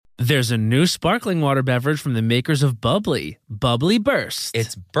There's a new sparkling water beverage from the makers of Bubbly, Bubbly Burst.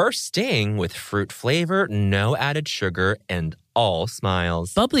 It's bursting with fruit flavor, no added sugar, and all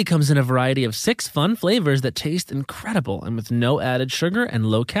smiles. Bubbly comes in a variety of 6 fun flavors that taste incredible. And with no added sugar and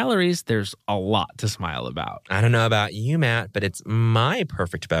low calories, there's a lot to smile about. I don't know about you, Matt, but it's my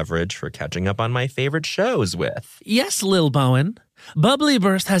perfect beverage for catching up on my favorite shows with. Yes, Lil Bowen. Bubbly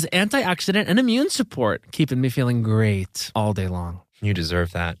Burst has antioxidant and immune support, keeping me feeling great all day long. You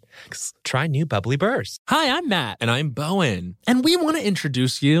deserve that. Try new Bubbly Burst. Hi, I'm Matt. And I'm Bowen. And we want to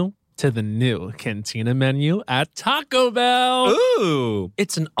introduce you to the new Cantina menu at Taco Bell. Ooh,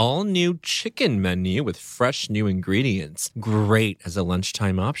 it's an all-new chicken menu with fresh new ingredients. Great as a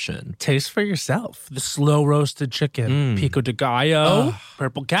lunchtime option. Taste for yourself. The slow roasted chicken, pico de gallo,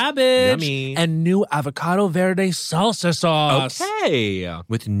 purple cabbage, yummy, and new avocado verde salsa sauce. Okay.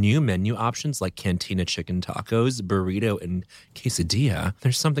 With new menu options like Cantina chicken tacos, burrito, and quesadilla,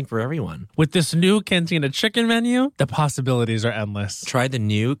 there's something for everyone. With this new Cantina chicken menu, the possibilities are endless. Try the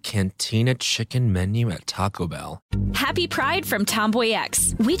new Cantina chicken menu at Taco Bell. Happy Pride from Tomboy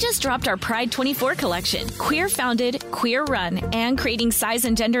X. We just dropped our Pride 24 collection. Queer founded, queer run, and creating size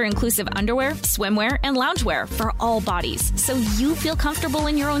and gender inclusive underwear, swimwear, and loungewear for all bodies so you feel comfortable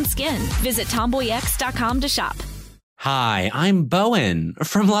in your own skin. Visit tomboyx.com to shop. Hi, I'm Bowen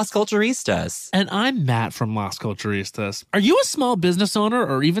from Las Culturistas. And I'm Matt from Las Culturistas. Are you a small business owner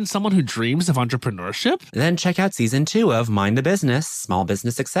or even someone who dreams of entrepreneurship? Then check out season 2 of Mind the Business, Small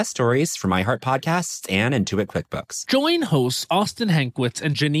Business Success Stories from iHeart Podcasts and Intuit QuickBooks. Join hosts Austin Hankwitz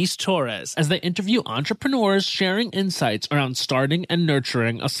and Janice Torres as they interview entrepreneurs sharing insights around starting and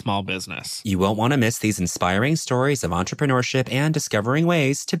nurturing a small business. You won't want to miss these inspiring stories of entrepreneurship and discovering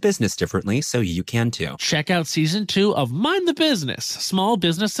ways to business differently so you can too. Check out season 2 of Mind the Business, Small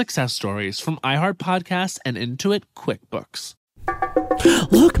Business Success Stories from iHeart Podcasts and Intuit QuickBooks.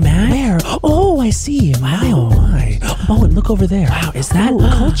 Look, man. Where? Oh, I see. Wow. Oh, my. Bowen, look over there. Wow, is that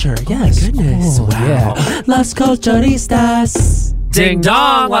culture? Yes. My goodness. Oh, wow. Yeah. Las Culturistas. Ding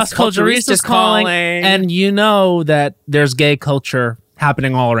dong, Las Culturistas calling. And you know that there's gay culture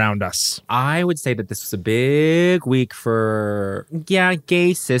happening all around us. I would say that this was a big week for,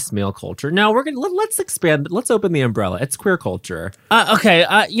 gay cis male culture. Now let's expand, let's open the umbrella. It's queer culture. Okay,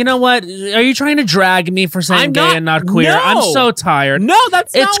 you know what? Are you trying to drag me for saying gay and not queer? No. I'm so tired. No,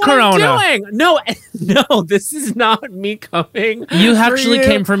 that's not what Corona. I'm doing. No, this is not me coming. You actually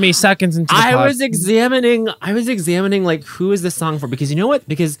came for me seconds into the pod. I was examining like who is this song for? Because you know what?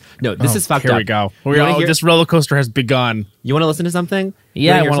 This is fucked up. Here we go. This roller coaster has begun. You want to listen to something?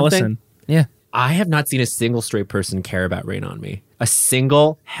 Yeah, I want to listen. Yeah. I have not seen a single straight person care about Rain on Me. A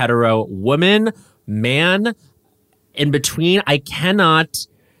single hetero woman, man, in between. I cannot.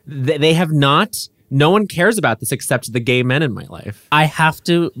 They have not. No one cares about this except the gay men in my life. I have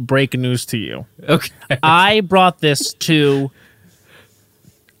to break news to you. Okay. I brought this to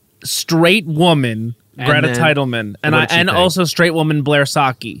straight woman Greta Titelman and also straight woman Blair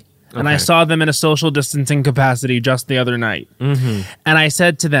Saki. And I saw them in a social distancing capacity just the other night. Mm-hmm. And I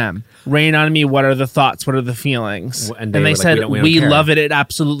said to them, Rain on Me, what are the thoughts? What are the feelings? And they said, we love it. It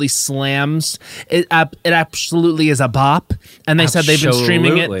absolutely slams. It absolutely is a bop. And they said they've been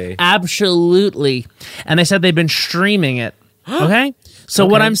streaming it. Absolutely. And they said they've been streaming it. Okay? So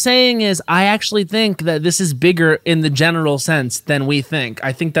what I'm saying is I actually think that this is bigger in the general sense than we think.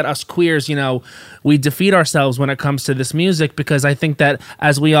 I think that us queers, we defeat ourselves when it comes to this music because I think that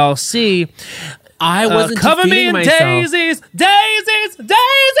as we all see, I wasn't Cover Me in myself. Daisies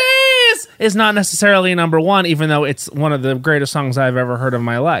is not necessarily number one, even though it's one of the greatest songs I've ever heard in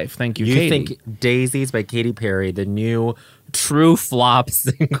my life. Thank you, Katy. You think Daisies by Katy Perry, the new true flop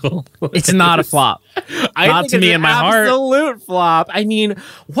single? It's not a flop. Not to me in my heart. Absolute flop. I mean,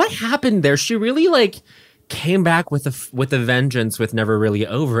 what happened there? She really came back with a vengeance with Never Really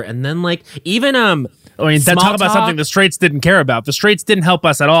Over, and then even talk about something the Straights didn't care about. The Straights didn't help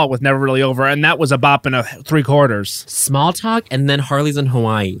us at all with Never Really Over, and that was a bop in 3/4. Small Talk, and then Harley's in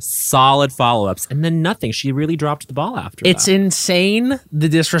Hawaii. Solid follow-ups, and then nothing. She really dropped the ball after It's insane, the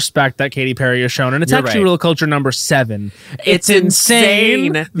disrespect that Katy Perry has shown, and it's actually real culture number 7. It's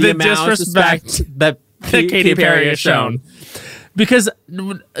insane, the disrespect that Katy Perry has shown. Because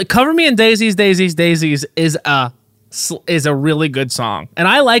Cover Me in Daisies is a really good song. And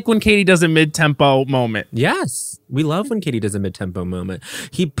I like when Katy does a mid-tempo moment. Yes. We love when Katie does a mid-tempo moment.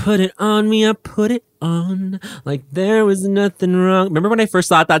 He put it on me, I put it on like there was nothing wrong. Remember when I first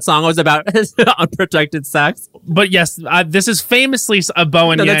thought that song was about unprotected sex? But yes, this is famously a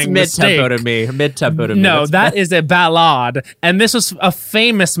Bowen No, that's Yang mid-tempo mistake. to me. Mid-tempo to me. No, That's that is a ballad. And this was a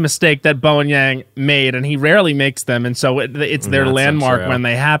famous mistake that Bowen Yang made, and he rarely makes them. And so it's their That's so landmark true. when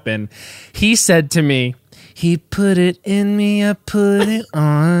they happen. He said to me, he put it in me, I put it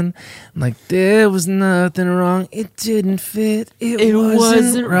on. Like there was nothing wrong. It didn't fit. It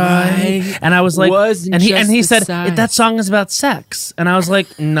wasn't right. And I was like, Wasn't and he just said, the size. that song is about sex. And I was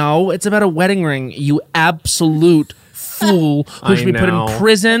like, no, it's about a wedding ring, you absolute fool who should be put know. in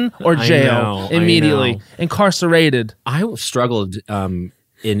prison or I jail know, I immediately, know. incarcerated. I struggled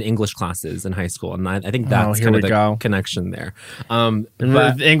in English classes in high school, and I think that's here kind of we the go. connection there.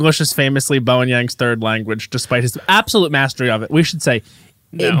 But English is famously Bowen Yang's third language, despite his absolute mastery of it. We should say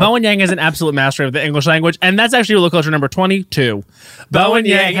Bowen Yang has an absolute mastery of the English language, and that's actually rule culture number 22. Bowen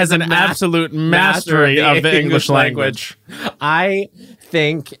Yang has an absolute mastery of the English language. I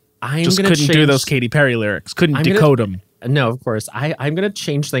think I'm Just gonna couldn't do change- those Katy Perry lyrics. Couldn't I'm gonna- decode them. No, of course. I'm gonna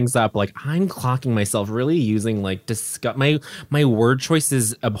change things up. Like I'm clocking myself really using like my word choice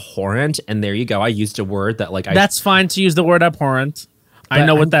is abhorrent, and there you go. I used a word that like That's fine to use the word abhorrent. I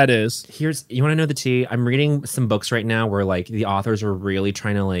know what that is. You want to know the tea? I'm reading some books right now where like the authors are really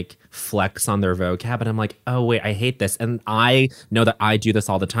trying to like flex on their vocab, and I'm like, oh wait, I hate this, and I know that I do this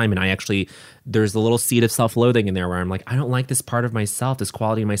all the time, and I actually there's a little seed of self-loathing in there where I'm like, I don't like this part of myself, this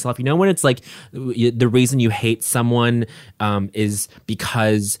quality of myself. You know, when it's like the reason you hate someone is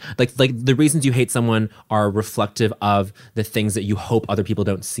because like the reasons you hate someone are reflective of the things that you hope other people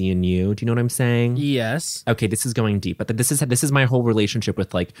don't see in you. Do you know what I'm saying? Yes. Okay, this is going deep, but this is my whole relationship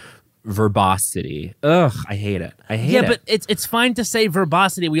with like verbosity. Ugh, I hate it. I hate it. Yeah, but it's fine to say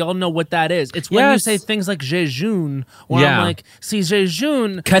verbosity. We all know what that is. It's when you Yes. say things like jejune, where Yeah. I'm like, see,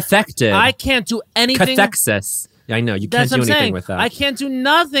 jejune, cathected. I can't do anything. Cathexis. I know you can't That's do what I'm anything saying. with that. I can't do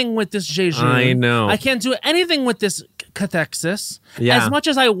nothing with this jejune. I know. I can't do anything with this cathexis. Yeah. As much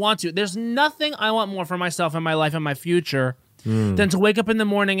as I want to. There's nothing I want more for myself and my life and my future Hmm. than to wake up in the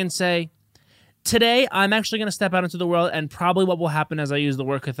morning and say, today I'm actually going to step out into the world, and probably what will happen is I use the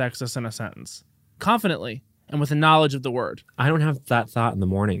word cathexis in a sentence. Confidently. And with the knowledge of the word. I don't have that thought in the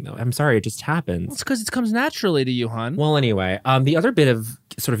morning though. I'm sorry, it just happens. It's because it comes naturally to you, hon. Well, anyway, the other bit of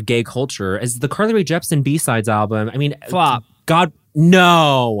sort of gay culture is the Carly Rae Jepsen B-sides album. I mean, Flop. God,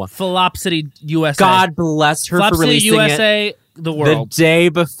 no. Philopsity USA. God bless her for Philopsity releasing USA, it the the world. day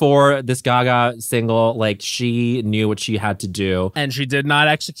before this Gaga single. Like she knew what she had to do. And she did not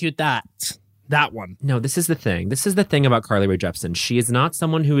execute that. That one. No, this is the thing. This is the thing about Carly Rae Jepsen. She is not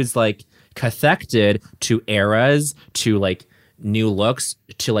someone who is like cathected to eras, to like new looks,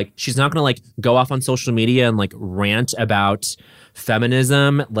 to like she's not gonna like go off on social media and like rant about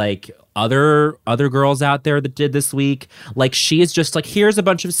feminism like other girls out there that did this week. Like she is just like, here's a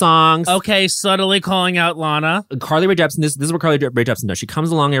bunch of songs. Okay, subtly calling out Lana. Carly Rae Jepsen, this is what Carly Rae Jepsen does. She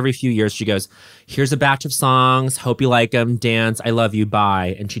comes along every few years. She goes, here's a batch of songs. Hope you like them. Dance. I love you.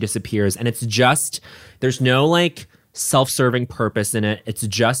 Bye. And she disappears. And it's just, there's no like self-serving purpose in it. It's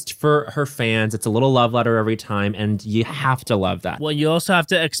just for her fans. It's a little love letter every time. And you have to love that. Well, you also have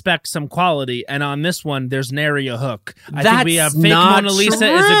to expect some quality. And on this one, there's nary a hook. I think That's we have Fake not Mona Lisa true.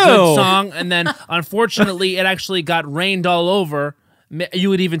 is a good song. And then, unfortunately, it actually got rained all over. You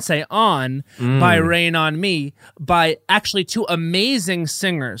would even say on by Rain on Me by actually two amazing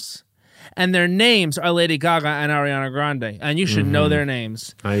singers. And their names are Lady Gaga and Ariana Grande. And you should know their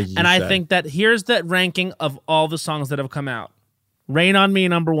names. I think that here's the ranking of all the songs that have come out. Rain on Me,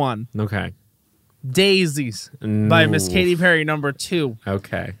 number 1. Okay. Daisies by Miss Katy Perry, number 2.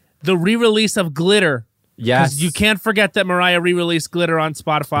 Okay. The re-release of Glitter. Yes. 'Cause you can't forget that Mariah re-released Glitter on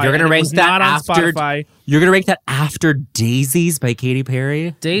Spotify. You're gonna and it rank was that not on after Spotify. You're gonna rank that after Daisies by Katy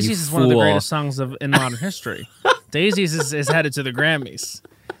Perry? Daisies You is one of the fool. greatest songs in modern history. Daisies is headed to the Grammys.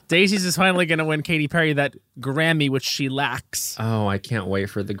 Daisies is finally going to win Katy Perry that Grammy, which she lacks. Oh, I can't wait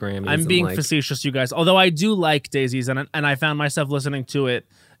for the Grammys. I'm being like, facetious, you guys. Although I do like Daisies, and I found myself listening to it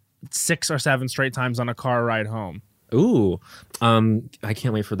 6 or 7 straight times on a car ride home. Ooh, I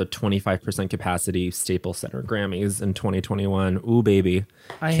can't wait for the 25% capacity Staples Center Grammys in 2021. Ooh, baby,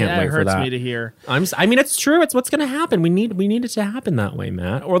 can't wait It for hurts that. me to hear. I mean, it's true. It's what's going to happen. We need it to happen that way,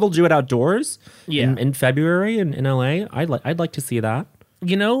 Matt. Or they'll do it outdoors. Yeah. in February in LA. I'd like to see that.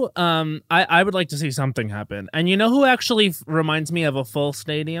 You know, I would like to see something happen. And you know who actually reminds me of a full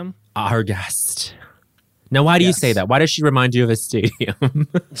stadium? Our guest. Now, why do you say that? Why does she remind you of a stadium?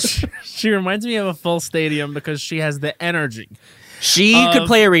 She reminds me of a full stadium because she has the energy. She could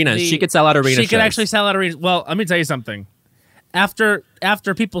play arenas. She could sell out arenas. She could actually sell out arenas. Well, let me tell you something. After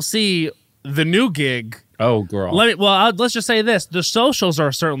people see the new gig, oh girl. Let's just say this: the socials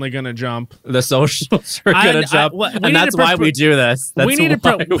are certainly going to jump. The socials are going to jump, and that's why we do this. We need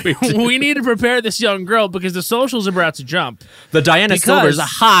to prepare this young girl because the socials are about to jump. The Diana Silvers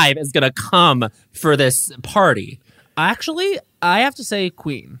hive is going to come for this party. Actually, I have to say,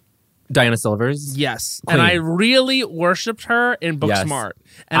 Queen. Diana Silvers? Yes. Queen. And I really worshipped her in Booksmart.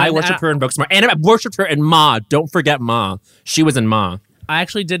 And I worshipped her in Booksmart. And I worshipped her in Ma. Don't forget Ma. She was in Ma. I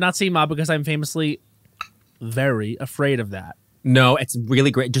actually did not see Ma because I'm famously very afraid of that. No, it's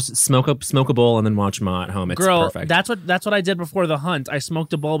really great. Just smoke a bowl and then watch Ma at home. It's perfect. That's what I did before the hunt. I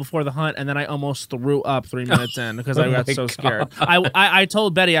smoked a bowl before the hunt and then I almost threw up 3 minutes in because I got so scared. I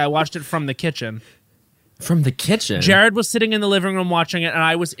told Betty I watched it from the kitchen. From the kitchen? Jared was sitting in the living room watching it, and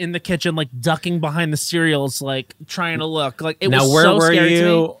I was in the kitchen, like, ducking behind the cereals, like, trying to look. Like, it was so scary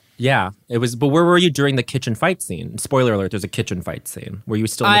to me. Yeah, it was. But where were you during the kitchen fight scene? Spoiler alert, there's a kitchen fight scene. Were you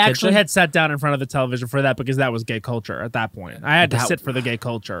still in the kitchen? I actually had sat down in front of the television for that because that was gay culture at that point. I had to sit for the gay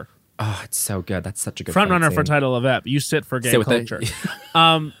culture. Oh, it's so good. That's such a good front runner scene. for title of ep. You sit for gay culture.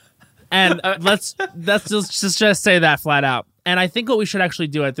 And let's just say that flat out. And I think what we should actually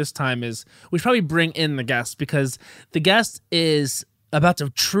do at this time is we should probably bring in the guest because the guest is about to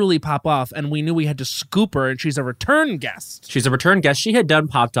truly pop off, and we knew we had to scoop her, and she's a return guest. She's a return guest. She had done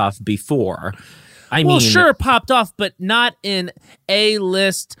Popped Off before. Sure, popped off, but not in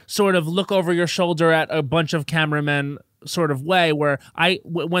A-list sort of look over your shoulder at a bunch of cameramen sort of way where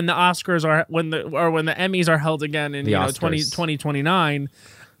when the Oscars are when the Emmys are held again in 2029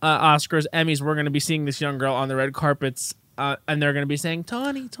 Oscars, Emmys, we're going to be seeing this young girl on the red carpets. And they're going to be saying,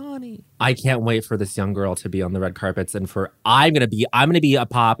 Tawny. I can't wait for this young girl to be on the red carpets, and I'm going to be a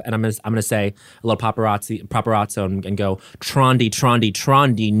pop, and I'm going to say a little paparazzo and go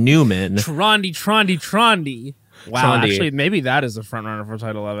Trondy Newman. Trondy. Wow, Trondy. Actually, maybe that is a front runner for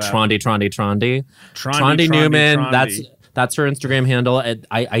title of that. Trondy Newman. That's her Instagram handle.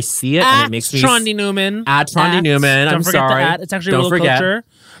 I see it, and it makes me Trondy Newman. At Trondy Newman. I'm sorry. It's actually Rule Culture.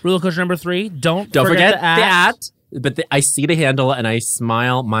 Rule Culture number 3. Don't forget the at. But I see the handle and I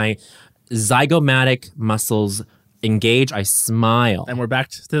smile. My zygomatic muscles engage. I smile. And we're back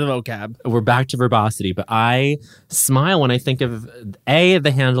to the vocab. We're back to verbosity. But I smile when I think of A, the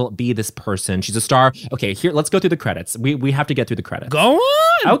handle, B, this person. She's a star. Okay, here, let's go through the credits. We have to get through the credits. Go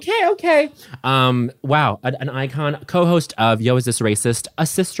on! Okay. Wow, an icon, co-host of Yo, Is This Racist? A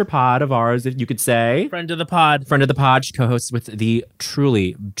sister pod of ours, if you could say. Friend of the pod. She co-hosts with the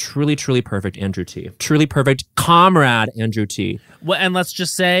truly perfect Andrew T. Truly perfect comrade Andrew T. Well, and let's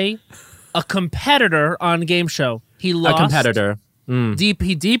just say, a competitor on game show. He lost. A competitor.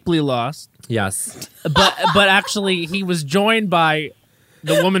 He deeply lost. Yes. But actually, he was joined by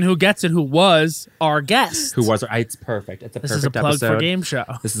the woman who gets it, who was our guest. It's perfect. It's a perfect episode. This is a plug for game show.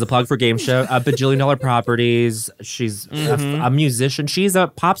 This is a plug for game show. A bajillion dollar properties. She's a musician. She's a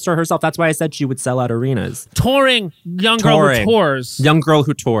pop star herself. That's why I said she would sell out arenas. Touring. Young girl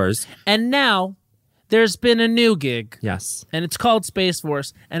who tours. And now there's been a new gig. Yes. And it's called Space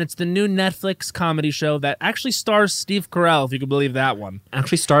Force, and it's the new Netflix comedy show that actually stars Steve Carell, if you can believe that one.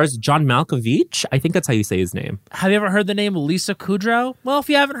 Actually stars John Malkovich. I think that's how you say his name. Have you ever heard the name Lisa Kudrow? Well, if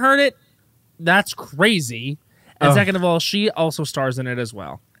you haven't heard it, that's crazy. And second of all, she also stars in it as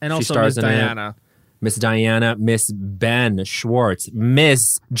well. And also Miss Diana. Miss Diana, Miss Ben Schwartz,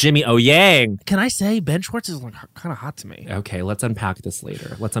 Miss Jimmy O Yang. Can I say Ben Schwartz is like kind of hot to me? Okay, let's unpack this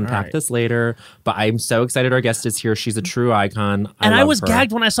later. But I'm so excited our guest is here. She's a true icon. I was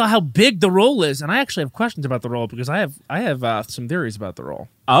gagged when I saw how big the role is, and I actually have questions about the role because I have some theories about the role.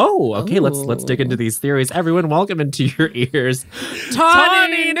 Oh, okay. Ooh. Let's dig into these theories. Everyone, welcome into your ears,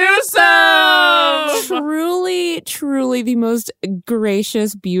 Tawny Newsome. Truly the most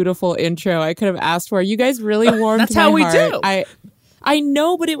gracious, beautiful intro I could have asked for. You guys really warmed That's my how we heart. do. I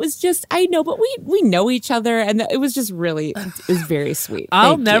know, but it was just, but we know each other, and it was just really, it was very sweet.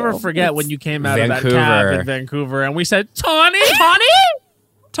 I'll never forget when you came out of that cab in Vancouver, and we said, Tawny.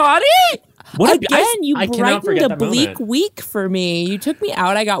 You brightened a bleak week for me. You took me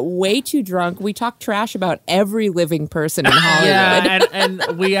out. I got way too drunk. We talked trash about every living person in Hollywood. Yeah, and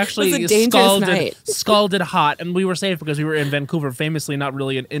we actually scalded hot. And we were safe because we were in Vancouver, famously not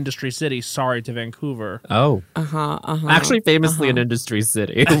really an industry city. Sorry to Vancouver. Oh. Actually, famously an industry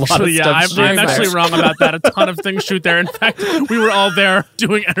city. I'm actually wrong about that. A ton of things shoot there. In fact, we were all there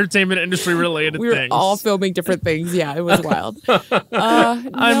doing entertainment industry related things. We were all filming different things. Yeah, it was wild.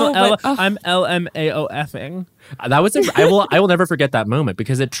 I'm LMAO-effing. That was I will never forget that moment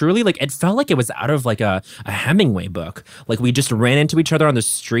because it truly like it felt like it was out of like a Hemingway book. Like we just ran into each other on the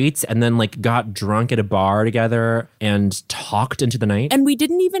streets and then like got drunk at a bar together and talked into the night. And we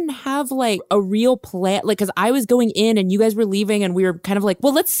didn't even have like a real plan. Like, because I was going in and you guys were leaving, and we were kind of like,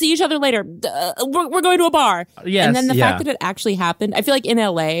 well, let's see each other later. We're going to a bar. Yes. And then the fact that it actually happened, I feel like in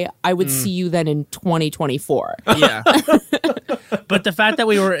LA, I would see you then in 2024. Yeah. But the fact that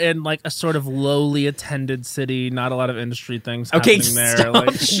we were in like a sort of lowly attended city, not a lot of industry things happening there. Like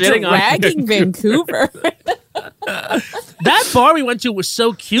shitting dragging on Vancouver. That bar we went to was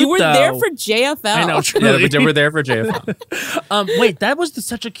so cute. You were though. there for JFL. I know. Yeah, we were there for JFL. Wait, that was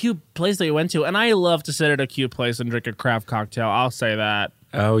such a cute place that you went to, and I love to sit at a cute place and drink a craft cocktail. I'll say that.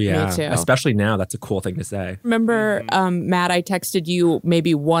 Oh yeah, Me too. Especially now. That's a cool thing to say. Remember, Matt, I texted you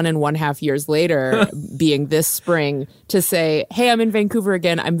maybe 1.5 years later, being this spring, to say, hey, I'm in Vancouver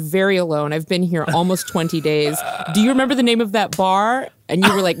again. I'm very alone. I've been here almost 20 days. Do you remember the name of that bar? And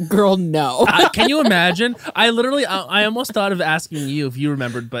you were like, girl, no. Can you imagine? I literally, I almost thought of asking you if you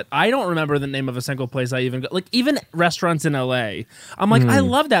remembered, but I don't remember the name of a single place I even go. Like, even restaurants in LA. I'm like, I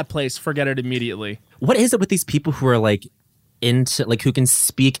love that place. Forget it immediately. What is it with these people who are like, into like who can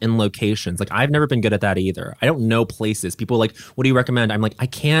speak in locations? Like I've never been good at that either. I don't know places. People are like, what do you recommend? I'm like, I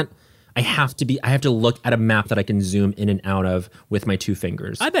can't. I have to look at a map that I can zoom in and out of with my 2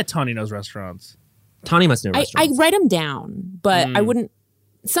 fingers. I bet Tawny knows restaurants. Tawny must know restaurants. I write them down, but I wouldn't.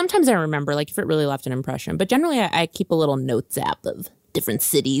 Sometimes I remember, like if it really left an impression. But generally, I keep a little notes app of different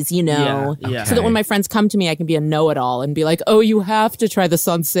cities, you know, Yeah. so that when my friends come to me, I can be a know-it-all and be like, oh, you have to try the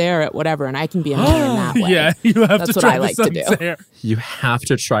Sancerre at whatever, and I can be a man that way. Yeah, you have That's to what try I like to do. Sancerre. You have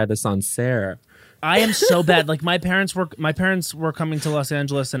to try the Sancerre. I am so bad. Like my parents were coming to Los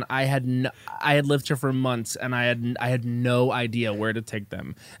Angeles, and I had lived here for months, and I had no idea where to take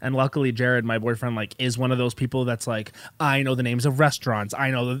them. And luckily, Jared, my boyfriend, like is one of those people that's like, I know the names of restaurants,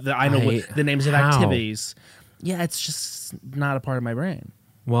 I know the names of activities. Yeah, it's just not a part of my brain.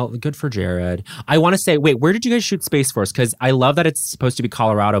 Well, good for Jared. I want to say, wait, where did you guys shoot Space Force? Because I love that it's supposed to be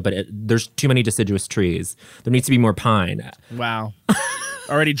Colorado, but there's too many deciduous trees. There needs to be more pine. Wow.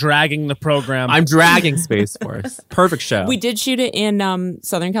 Already dragging the program. I'm dragging Space Force. Perfect show. We did shoot it in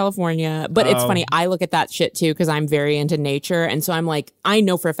Southern California, but it's funny. I look at that shit too because I'm very into nature, and so I'm like, I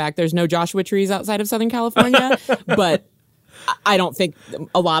know for a fact there's no Joshua trees outside of Southern California, but I don't think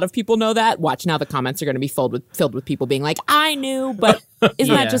a lot of people know that. Watch now, the comments are going to be filled with people being like, I knew, but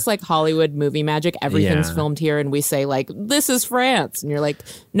isn't that just like Hollywood movie magic? Everything's filmed here, and we say like, this is France, and you're like,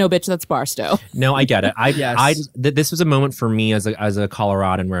 no, bitch, that's Barstow. No, I get it. This was a moment for me as a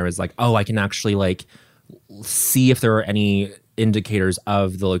Coloradan where I was like, oh, I can actually like see if there are any indicators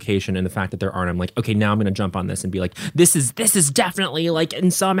of the location, and the fact that there aren't, I'm like, okay, now I'm going to jump on this and be like, this is definitely like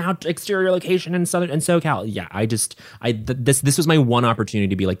in some exterior location in Southern and SoCal. Yeah, this was my one opportunity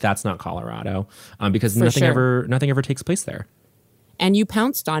to be like, that's not Colorado, because nothing ever takes place there. And you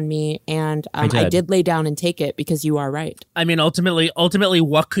pounced on me, and I did lay down and take it because you are right. I mean, ultimately,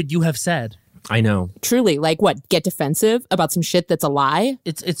 what could you have said? I know. Truly, like what? Get defensive about some shit that's a lie?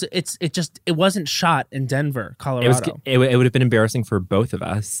 It wasn't shot in Denver, Colorado. It would have been embarrassing for both of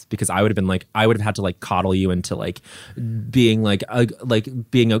us because I would have been like, I would have had to like coddle you into like being like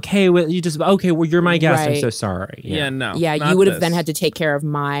being okay with you. Just okay, well, you're my guest. Right. I'm so sorry. Yeah, no. Yeah, you would have then had to take care of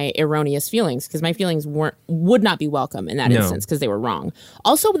my erroneous feelings because my feelings would not be welcome in that instance because they were wrong.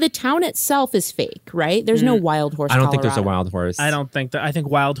 Also, the town itself is fake, right? There's no Wild Horse. I don't Colorado. think there's a Wild Horse. I don't think that. I think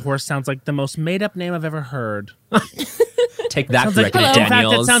Wild Horse sounds like the most made-up name I've ever heard. Take that, Greg Daniels. In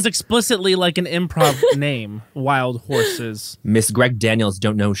fact, it sounds explicitly like an improv name. Wild Horses. Miss Greg Daniels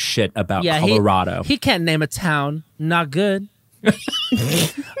don't know shit about Colorado. He can't name a town. Not good. He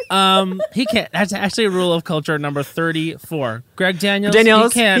can't. That's actually a rule of culture number 34. Greg Daniels he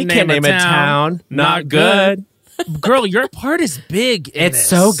can't name a town. Not good. Girl, your part is big in this.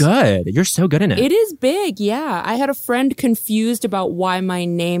 So good. You're so good in it. It is big, yeah. I had a friend confused about why my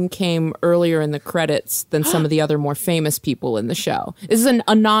name came earlier in the credits than some of the other more famous people in the show. This is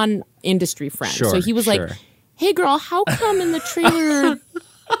a non-industry friend. Sure, so he was like, hey girl, how come in the trailer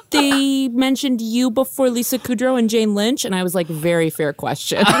they mentioned you before Lisa Kudrow and Jane Lynch? And I was like, very fair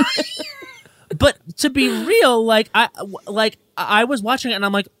question. But to be real, I was watching it and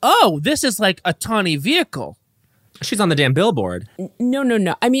I'm like, oh, this is like a Tawny vehicle. She's on the damn billboard.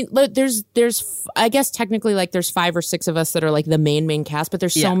 No. I mean, there's I guess technically like there's 5 or 6 of us that are like the main cast, but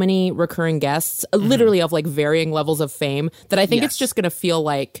there's so many recurring guests, literally of like varying levels of fame that I think it's just going to feel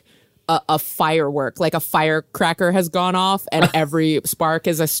like a firework, like a firecracker has gone off and every spark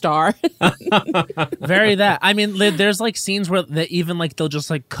is a star. Very that. I mean, there's like scenes where even like they'll just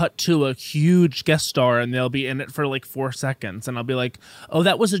like cut to a huge guest star and they'll be in it for like 4 seconds, and I'll be like, oh,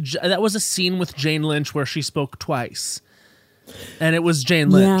 that was a scene with Jane Lynch where she spoke twice, and it was Jane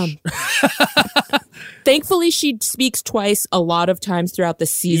Lynch. Yeah. Thankfully, she speaks twice a lot of times throughout the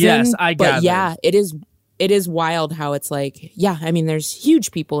season. Yes, I gather. But yeah, it is wild how it's like, yeah, I mean, there's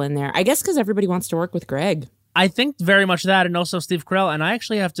huge people in there. I guess because everybody wants to work with Greg. I think very much that, and also Steve Carell. And I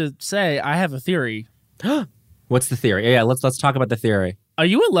actually have to say, I have a theory. What's the theory? Yeah, let's talk about the theory. Are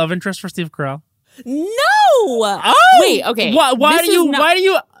you a love interest for Steve Carell? No. Oh, wait. Okay. Why do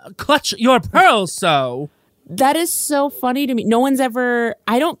you clutch your pearls so? That is so funny to me.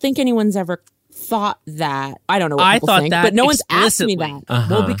 I don't think anyone's ever thought that. I don't know what people think, but no one's asked me that.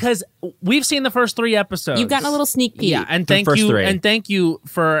 Well, because we've seen the first 3 episodes. You've gotten a little sneak peek. Yeah, and thank you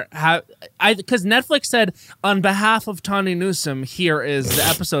for because Netflix said on behalf of Tawny Newsome, here is the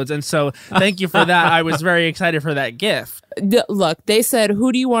episodes, and so thank you for that. I was very excited for that gift. Look, they said,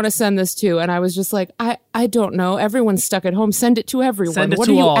 who do you want to send this to? And I was just like, I don't know. Everyone's stuck at home. Send it to everyone. What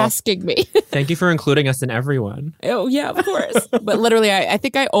are you asking me? Thank you for including us in everyone. Oh, yeah, of course. But literally, I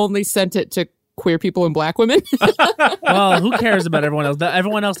think I only sent it to queer people and black women. Well, who cares about everyone else?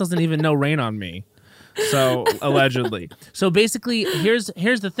 Everyone else doesn't even know Rain on Me. So allegedly. So basically, here's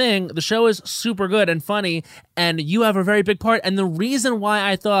the thing. The show is super good and funny, and you have a very big part. And the reason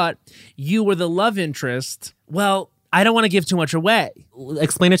why I thought you were the love interest, well, I don't want to give too much away.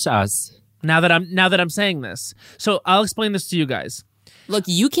 Explain it to us. Now that I'm saying this. So I'll explain this to you guys. Look,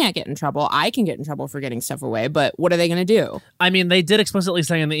 you can't get in trouble. I can get in trouble for getting stuff away, but what are they going to do? I mean, they did explicitly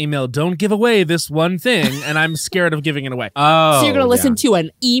say in the email, don't give away this one thing, and I'm scared of giving it away. Oh, so you're going to listen to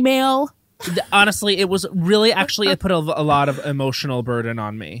an email? Honestly, it was really it put a lot of emotional burden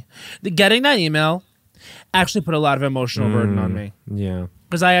on me. Getting that email actually put a lot of emotional burden on me. Yeah.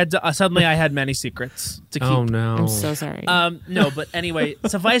 Because I had suddenly I had many secrets to keep. Oh, no. I'm so sorry. No, but anyway,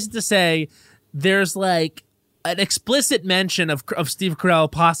 suffice it to say, there's like an explicit mention of Steve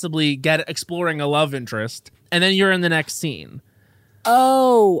Carell possibly exploring a love interest, and then you're in the next scene.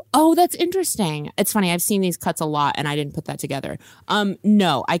 Oh, that's interesting. It's funny. I've seen these cuts a lot, and I didn't put that together.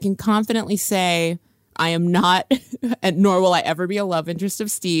 No, I can confidently say I am not, and nor will I ever be a love interest of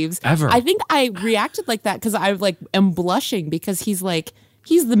Steve's. Ever. I think I reacted like that because I am blushing because he's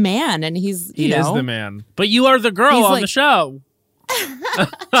the man, and he is the man. But you are the girl on the show.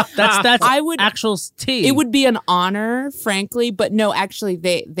 That's actual tea. It would be an honor, frankly, but no, actually,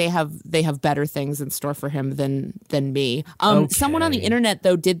 they have better things in store for him than me. Okay. Someone on the internet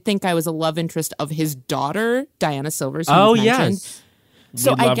though did think I was a love interest of his daughter, Diana Silvers. Who oh you mentioned. Yes.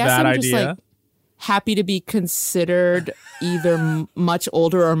 So I guess I'm just like happy to be considered either much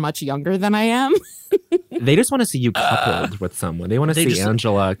older or much younger than I am. They just want to see you coupled with someone. They want to see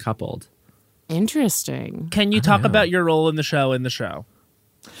Angela coupled. Interesting. Can you talk about your role in the show?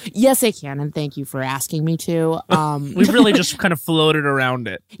 Yes, I can, and thank you for asking me to. We've really just kind of floated around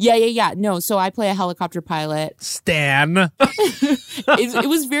it. Yeah. No, so I play a helicopter pilot. Stan. It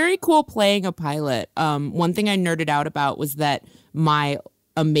was very cool playing a pilot. One thing I nerded out about was that my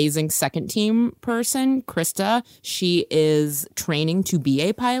amazing second team person, Krista, she is training to be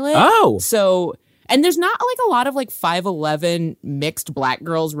a pilot. Oh. So... And there's not like a lot of like 5'11" mixed black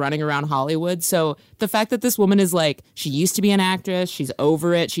girls running around Hollywood. So the fact that this woman is like, she used to be an actress, she's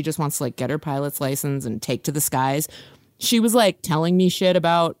over it, she just wants to like get her pilot's license and take to the skies. She was like telling me shit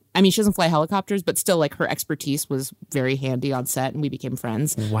about, I mean, she doesn't fly helicopters, but still like her expertise was very handy on set and we became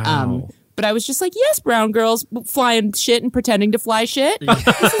friends. Wow. But I was just like, yes, brown girls flying shit and pretending to fly shit.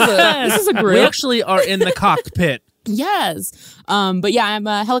 This is a group. We actually are in the cockpit. Yes. But yeah, I'm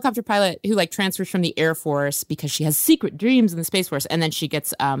a helicopter pilot who like transfers from the Air Force because she has secret dreams in the Space Force. And then she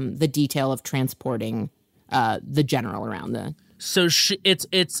gets the detail of transporting the general around the. So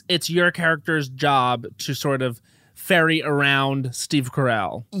it's your character's job to sort of ferry around Steve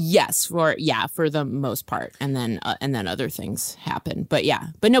Carell. Yes, for the most part, and then other things happen. But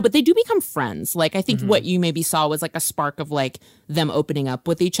they do become friends. Like I think what you maybe saw was like a spark of like them opening up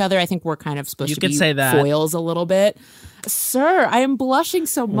with each other. I think we're kind of supposed to be foils a little bit. Sir, I am blushing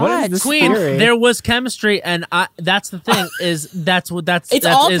so much. Queen, there was chemistry, and that's the thing it's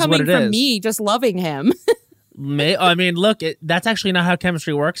all coming from me just loving him. I mean, look, that's actually not how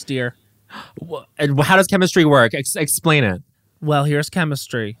chemistry works, dear. And how does chemistry work? Explain it. Well, here's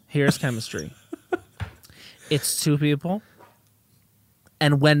chemistry. It's two people.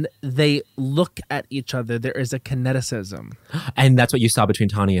 And when they look at each other, there is a kineticism. And that's what you saw between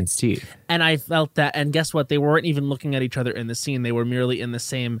Tawny and Steve. And I felt that. And guess what? They weren't even looking at each other in the scene. They were merely in the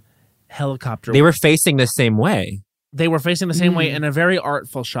same helicopter. They were facing the same way. They were facing the same way in a very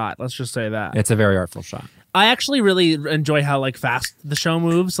artful shot. Let's just say that. It's a very artful shot. I actually really enjoy how like fast the show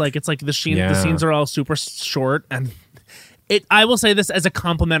moves. Like it's like the scenes are all super short, and I will say this as a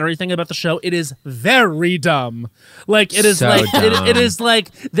complimentary thing about the show. It is very dumb. Like it is so like dumb. it is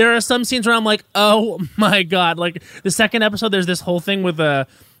like there are some scenes where I'm like, oh my god! Like the second episode, there's this whole thing with a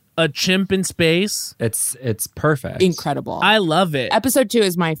chimp in space. It's perfect. Incredible. I love it. Episode 2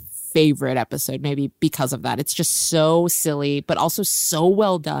 is my favorite episode, maybe because of that. It's just so silly, but also so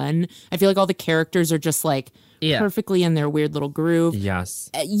well done. I feel like all the characters are just like perfectly in their weird little groove. Yes.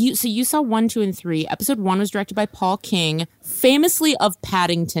 So you saw 1, 2, and 3. Episode 1 was directed by Paul King, famously of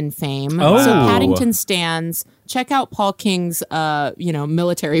Paddington fame. Oh. So Paddington stands. Check out Paul King's,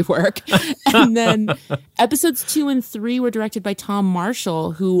 military work. And then episodes 2 and 3 were directed by Tom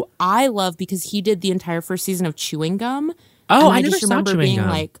Marshall, who I love because he did the entire first season of Chewing Gum. Oh, and I never just saw remember Chewing being Gum.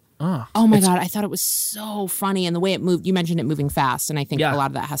 like, oh my God, I thought it was so funny. And the way it moved, you mentioned it moving fast. And I think a lot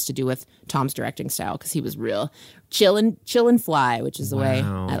of that has to do with Tom's directing style because he was real chill and fly, which is the way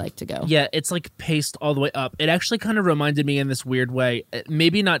I like to go. Yeah, it's like paced all the way up. It actually kind of reminded me in this weird way,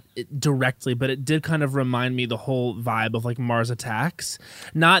 maybe not directly, but it did kind of remind me the whole vibe of like Mars Attacks.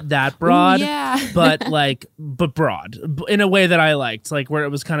 Not that broad, but broad in a way that I liked, like where it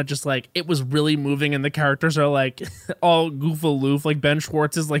was kind of just like, it was really moving and the characters are like all goof aloof. Like Ben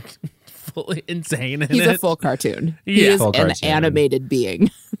Schwartz is like fully insane in He's it. a full cartoon. Yeah. He is Full an cartoon. animated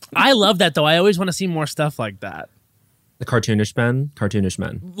being. I love that though. I always want to see more stuff like that. The cartoonish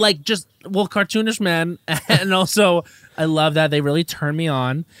men. Like just cartoonish men, and also I love that they really turn me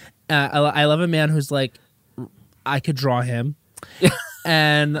on. I love a man who's like, I could draw him,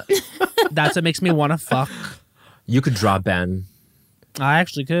 and that's what makes me want to fuck. You could draw Ben. I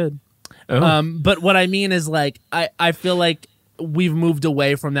actually could. Oh. But what I mean is like I feel like we've moved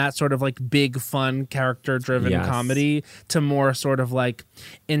away from that sort of like big fun character driven comedy to more sort of like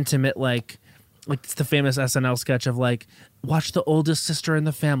intimate like it's the famous SNL sketch of like, watch the oldest sister in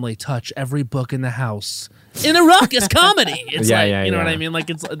the family touch every book in the house in a raucous comedy. It's you know what I mean? Like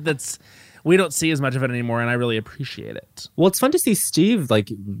we don't see as much of it anymore, and I really appreciate it. Well, it's fun to see Steve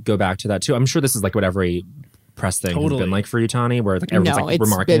like go back to that too. I'm sure this is like what every press thing has been like for you, Tani, where like everyone's like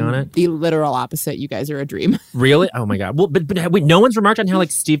remarking on it. The literal opposite. You guys are a dream. Really? Oh my god. Well, but wait, no one's remarked on how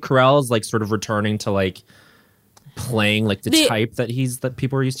like Steve Carell is like sort of returning to like playing like the type that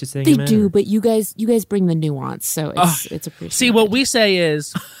people are used to seeing. They him in, do, but you guys brise the nuance, so it's appreciated. See, what we say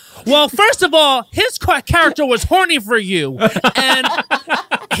is, well, first of all, his character was horny for you, and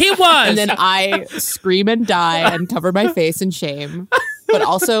he was. And then I scream and die and cover my face in shame, but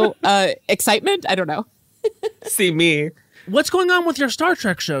also excitement. I don't know. See me. What's going on with your Star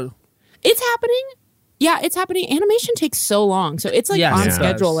Trek show? It's happening. Yeah, it's happening. Animation takes so long, so it's like on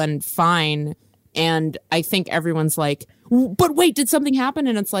schedule and fine. And I think everyone's like, but wait, did something happen?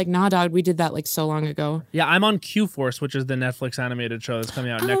 And it's like, nah, dog, we did that like so long ago. Yeah, I'm on Q-Force, which is the Netflix animated show that's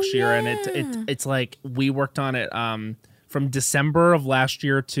coming out next year. And it's like we worked on it from December of last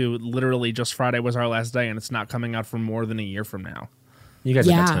year to literally just Friday was our last day. And it's not coming out for more than a year from now. You guys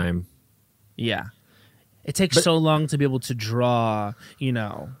have got time. Yeah. It takes so long to be able to draw,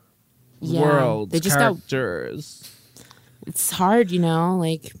 worlds, characters. It's hard,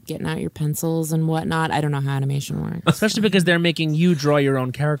 like getting out your pencils and whatnot. I don't know how animation works. Especially because they're making you draw your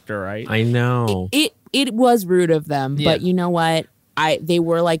own character, right? I know. It was rude of them, but you know what? They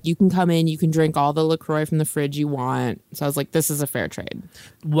were like, you can come in, you can drink all the LaCroix from the fridge you want. So I was like, this is a fair trade.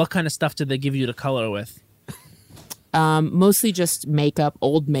 What kind of stuff did they give you to color with? Mostly just makeup,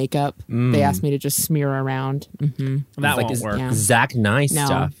 old makeup. They asked me to just smear around. Mm-hmm. That won't work. Yeah. Zach Nye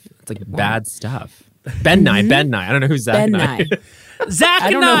stuff. It's like bad stuff. Ben Nye. I don't know who's Zach Nye.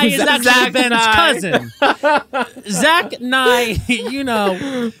 Zach Nye is actually Ben's cousin. Zach Nye,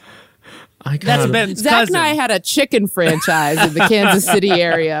 that's Ben's Zach cousin. and I had a chicken franchise in the Kansas City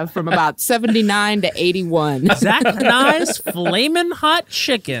area from about 79 to 81. Zach Nye's Flamin' Hot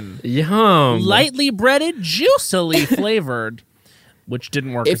Chicken. Yum. Lightly breaded, juicily flavored. Which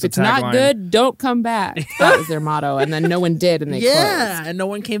didn't work. If it's not good, don't come back. That was their motto. And then no one did, and they closed. And no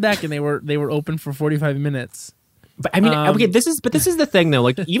one came back, and they were open for 45 minutes. But I mean, okay, this is the thing though.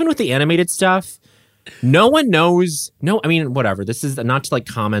 Like even with the animated stuff, no one knows. No, I mean, whatever. This is not to like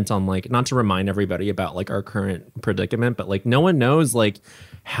comment on like not to remind everybody about like our current predicament, but like no one knows like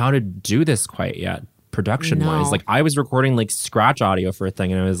how to do this quite yet. Production wise, like I was recording like scratch audio for a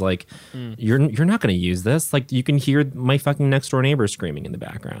thing, and I was like, "You're not going to use this. Like you can hear my fucking next door neighbor screaming in the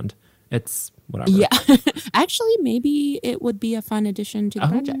background. it's whatever. Yeah. Actually, maybe it would be a fun addition to the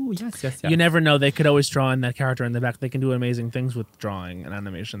project. Yes. You never know. They could always draw in that character in the back. They can do amazing things with drawing and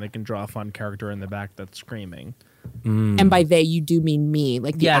animation. They can draw a fun character in the back that's screaming. And by they, you do mean me.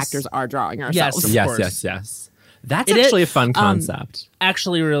 Like the Yes. actors are drawing ourselves. Yes. Of course. Yes. That's actually a fun concept.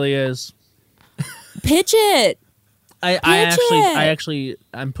 Actually, really is. Pitch it.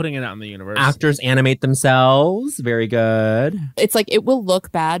 I'm putting it out in the universe. Actors animate themselves. Very good. It's like it will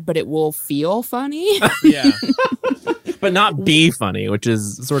look bad, but it will feel funny. Yeah. But not be funny, which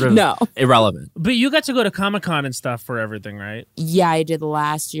is sort of irrelevant. But you got to go to Comic-Con and stuff for everything, right? Yeah, I did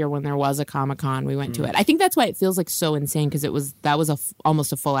last year when there was a Comic-Con. We went to it. I think that's why it feels like so insane because that was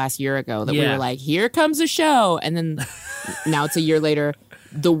almost a full ass year ago that we were like, here comes a show. And then now it's a year later.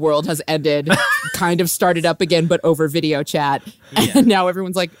 The world has ended, kind of started up again, but over video chat. Yeah. And now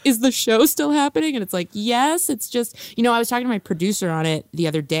everyone's like, is the show still happening? And it's like, yes, it's just, I was talking to my producer on it the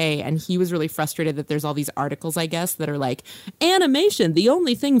other day, and he was really frustrated that there's all these articles, I guess, that are like, animation, the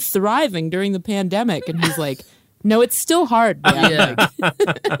only thing thriving during the pandemic. And he's like, no, it's still hard, man. Yeah.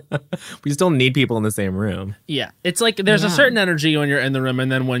 We still need people in the same room. Yeah. It's like there's a certain energy when you're in the room,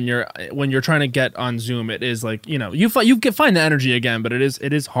 and then when you're trying to get on Zoom, it is like, you can find the energy again, but it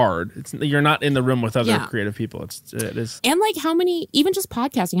is hard. You're not in the room with other creative people. It is. And like even just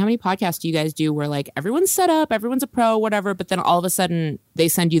podcasting, how many podcasts do you guys do where like everyone's set up, everyone's a pro, whatever, but then all of a sudden they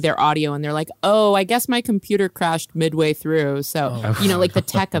send you their audio and they're like, oh, I guess my computer crashed midway through. So, like the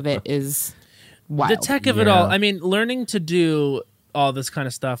tech of it is wild. The tech of it all. I mean, learning to do all this kind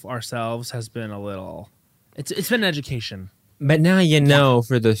of stuff ourselves has been a little. It's been an education. But now you know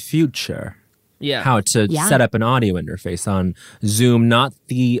for the future. Yeah. How to set up an audio interface on Zoom, not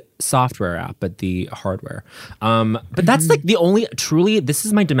the software app, but the hardware. But that's like the only, truly, this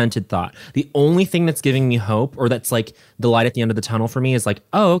is my demented thought. The only thing that's giving me hope, or that's like the light at the end of the tunnel for me, is like,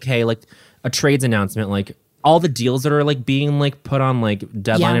 oh, okay, like a trades announcement, like all the deals that are like being like put on like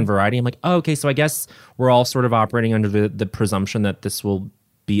Deadline and Variety. I'm like, oh, okay, so I guess we're all sort of operating under the presumption that this will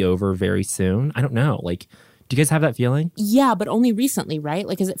be over very soon. I don't know. Like, do you guys have that feeling? Yeah, but only recently, right?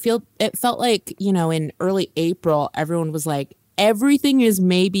 Like, it felt like, in early April, everyone was like, everything is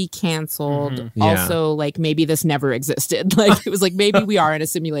maybe canceled. Mm-hmm. Yeah. Also, like, maybe this never existed. Like, it was like, maybe we are in a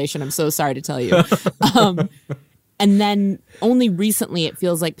simulation. I'm so sorry to tell you. And then only recently it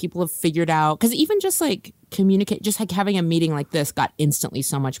feels like people have figured out, because even just like communicate, just like having a meeting like this got instantly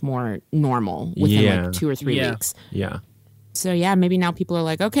so much more normal within like 2 or 3 weeks. Yeah. So yeah, maybe now people are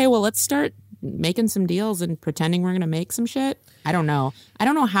like, okay, well, let's start making some deals and pretending we're going to make some shit. I don't know. I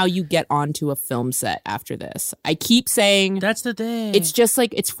don't know how you get onto a film set after this. I keep saying that's the thing. It's just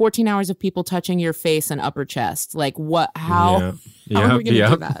like it's 14 hours of people touching your face and upper chest. Like what? How are we going to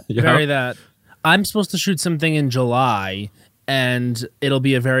do that? Very that. I'm supposed to shoot something in July, and it'll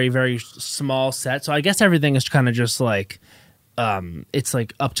be a very, very small set. So I guess everything is kind of just like, it's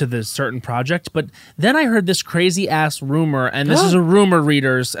like up to the certain project. But then I heard this crazy ass rumor, and this is a rumor,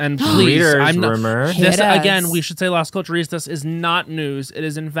 readers, and please, rumor. This again, we should say Las Culturistas is not news. It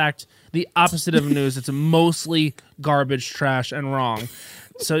is in fact the opposite of news. It's mostly garbage, trash, and wrong.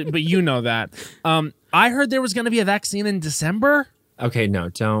 So, but you know that. I heard there was going to be a vaccine in December. Okay, no,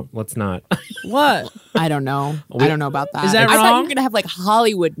 let's not. What? I don't know. I don't know about that. Is that I wrong? thought you were going to have like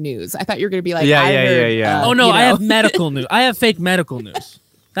Hollywood news. I thought you were going to be like, yeah. Oh, no, I have medical news. I have fake medical news.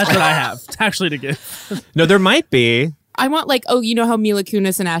 That's what I have, actually, to give. No, there might be. I want like, you know how Mila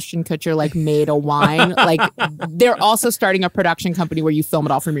Kunis and Ashton Kutcher like made a wine? Like they're also starting a production company where you film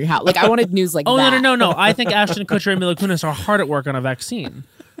it all from your house. Like I wanted news like that. Oh, no. I think Ashton Kutcher and Mila Kunis are hard at work on a vaccine.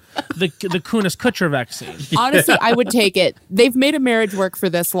 The Kunis-Kutcher vaccine. Honestly, I would take it. They've made a marriage work for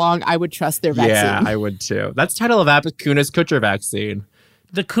this long. I would trust their vaccine. Yeah, I would too. That's the title of app, Kunis-Kutcher vaccine.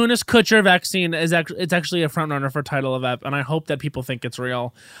 The Kunis-Kutcher vaccine it's actually a front runner for title of app, and I hope that people think it's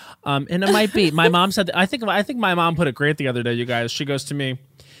real. And it might be. My mom said. I think my mom put it great the other day. You guys, she goes to me,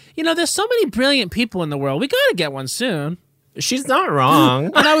 there's so many brilliant people in the world. We got to get one soon. She's not wrong.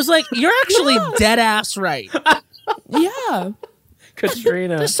 And I was like, you're actually dead ass right. Yeah.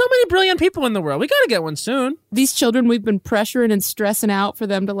 Katrina. There's so many brilliant people in the world. We got to get one soon. These children, we've been pressuring and stressing out for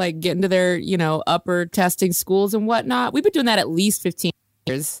them to like get into their, upper testing schools and whatnot. We've been doing that at least 15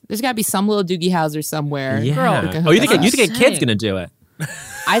 years. There's got to be some little Doogie Howser somewhere. Yeah. Girl, you think a kid's going to do it?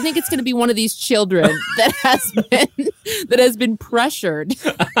 I think it's going to be one of these children that has been pressured.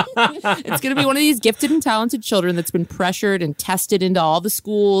 It's going to be one of these gifted and talented children that's been pressured and tested into all the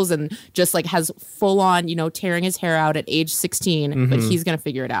schools and just like has full on, tearing his hair out at age 16. But he's going to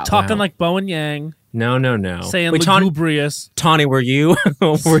figure it out. Talking like Bowen Yang. No. Saying Wait, lugubrious. Tawny, were you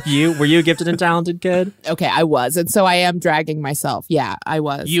were you a gifted and talented kid? Okay, I was. And so I am dragging myself. Yeah, I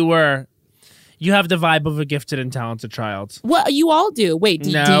was. You were. You have the vibe of a gifted and talented child. Well, you all do. Wait,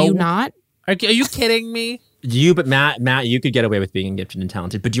 do you not? Are you kidding me? But Matt, you could get away with being gifted and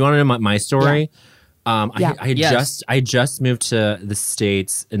talented. But do you want to know my story? Yeah. I just moved to the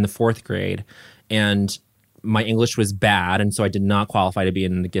States in the 4th grade, and my English was bad, and so I did not qualify to be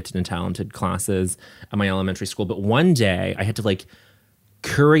in the gifted and talented classes at my elementary school. But one day I had to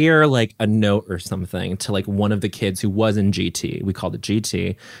courier a note or something to one of the kids who was in GT. We called it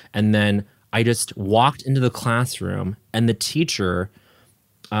GT. And then I just walked into the classroom, and the teacher,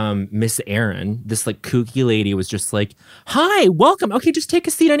 Miss Aaron, this kooky lady, was just like, "Hi, welcome. Okay, just take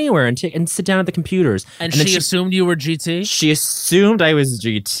a seat anywhere and sit down at the computers." And she assumed you were GT? She assumed I was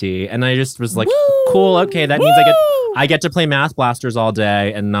GT, and I just was like, "Cool, okay, that means I get to play Math Blasters all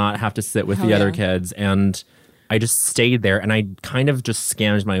day and not have to sit with the other kids." And I just stayed there, and I kind of just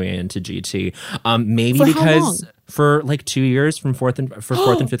scammed my way into GT. Maybe for because for 2 years from fourth and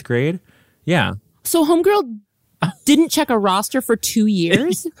 5th grade. Yeah. So homegirl didn't check a roster for 2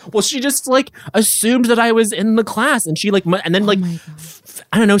 years? Well, she just assumed that I was in the class, and she and then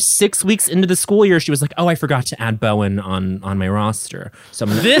I don't know, 6 weeks into the school year, she was like, "Oh, I forgot to add Bowen on my roster." So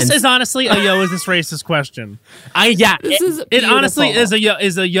this is honestly a yo, is this racist question. It honestly is a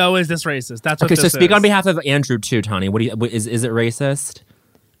yo, is this racist? That's what. Okay, so speak on behalf of Andrew too, Tawny. Is it racist?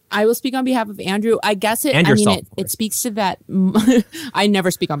 I will speak on behalf of Andrew. I guess it. And yourself, it speaks to that. I never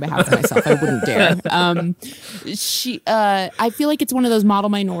speak on behalf of myself. I wouldn't dare. I feel like it's one of those model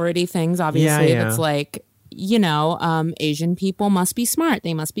minority things. Obviously, that's Asian people must be smart.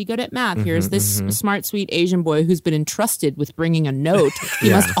 They must be good at math. Here's this smart, sweet Asian boy who's been entrusted with bringing a note. He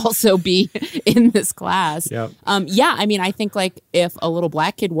must also be in this class. Yep. I think if a little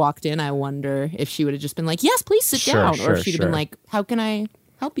black kid walked in, I wonder if she would have just been like, "Yes, please sit down," or if she'd have been like, "How can I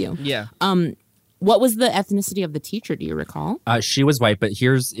help you?" Yeah. What was the ethnicity of the teacher? Do you recall? She was white, but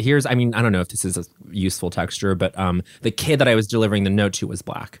here's. I don't know if this is a useful texture, but the kid that I was delivering the note to was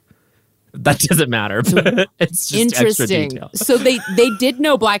black. That doesn't matter, but it's just extra detail. So they did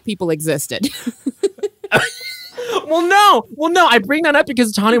know black people existed. Well, no. I bring that up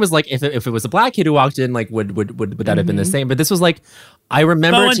because Tawny was like, if it was a black kid who walked in, would that have been the same? But this was I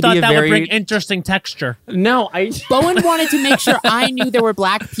remember Bowen it to thought be a that very would bring interesting texture. No, Bowen wanted to make sure I knew there were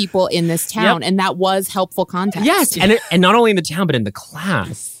black people in this town, and that was helpful context. Yes, and not only in the town but in the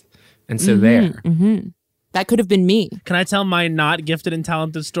class, and so that could have been me. Can I tell my not gifted and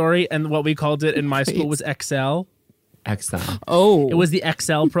talented story? And what we called it in my school was Excel. Excel. Oh, it was the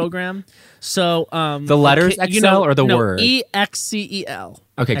Excel program. So the letters Excel or the word EXCEL.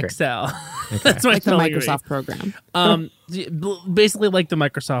 Okay, great. Excel. Okay. That's the Microsoft program. Basically like the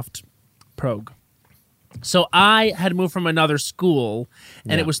Microsoft Prog. So I had moved from another school,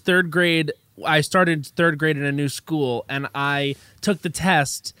 and it was 3rd grade. I started 3rd grade in a new school, and I took the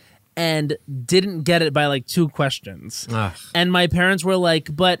test and didn't get it by 2 questions. Ugh. And my parents were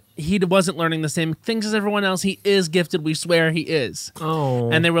like, "But he wasn't learning the same things as everyone else. He is gifted. We swear he is." Oh.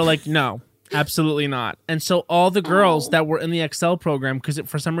 And they were like, "No, absolutely not." And so all the girls that were in the Excel program, because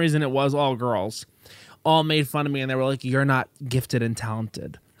for some reason it was all girls, all made fun of me, and they were like, "You're not gifted and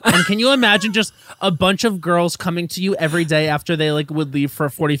talented." And can you imagine just a bunch of girls coming to you every day after they would leave for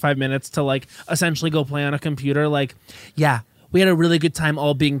 45 minutes to essentially go play on a computer? Yeah, we had a really good time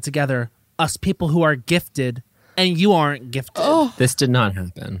all being together. Us people who are gifted, and you aren't gifted. Oh. This did not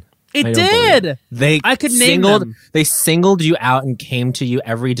happen. It did. I could name them. They singled you out and came to you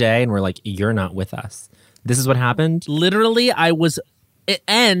every day and were like, "You're not with us." This is what happened? Literally,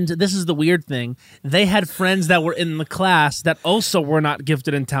 and this is the weird thing, they had friends that were in the class that also were not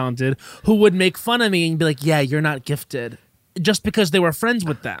gifted and talented who would make fun of me and be like, "Yeah, you're not gifted," just because they were friends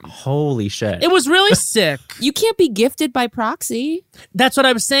with them. Holy shit. It was really sick. You can't be gifted by proxy. That's what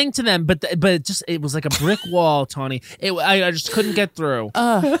I was saying to them, but it was like a brick wall, Tawny. I just couldn't get through.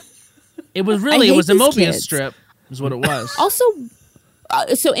 It was a Mobius strip is what it was. Also,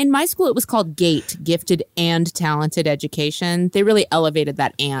 so in my school, it was called GATE, Gifted and Talented Education. They really elevated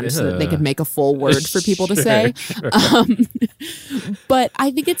that "and" so that they could make a full word for people to say. But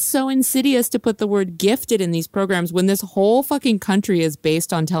I think it's so insidious to put the word gifted in these programs when this whole fucking country is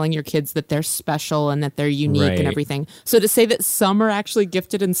based on telling your kids that they're special and that they're unique and everything. So to say that some are actually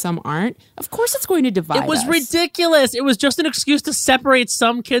gifted and some aren't, of course it's going to divide It was us. ridiculous. It was just an excuse to separate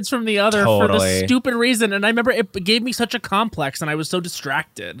some kids from the other for the stupid reason. And I remember it gave me such a complex, and I was so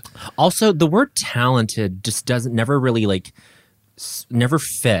distracted. Also, the word talented just never really never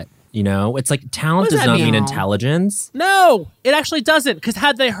fit. It's talent does not mean intelligence. No, it actually doesn't. Because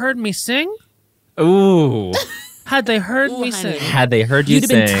had they heard me sing, Ooh. Had they heard me honey. sing. Had they heard you You'd have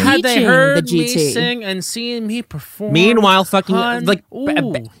been sing. Had they teaching heard the me GT. sing and seen me perform. Meanwhile, fucking hun, ooh,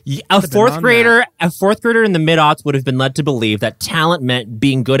 a been fourth on grader in the mid-aughts would have been led to believe that talent meant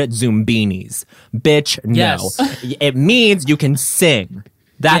being good at Zumbinis. Bitch, no. Yes. It means you can sing.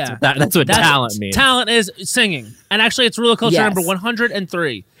 That's what talent means. Talent is singing. And actually, it's Rule of Culture Yes. number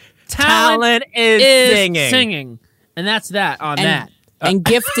 103. Talent is singing. And that's that on that. And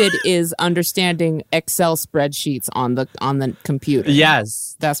gifted is understanding Excel spreadsheets on the computer.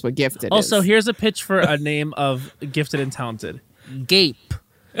 Yes. That's what gifted is. Also, here's a pitch for a name of gifted and talented. Gape.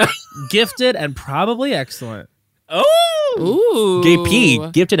 Gifted and probably excellent. Oh. Ooh.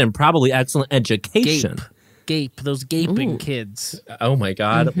 GP, gifted and probably excellent education. Gape. Those gaping kids. Oh my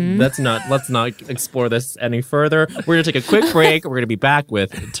God. Let's not explore this any further. We're going to take a quick break. We're going to be back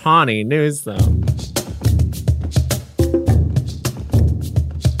with Tawny News, though.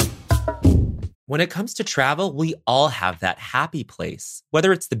 When it comes to travel, we all have that happy place.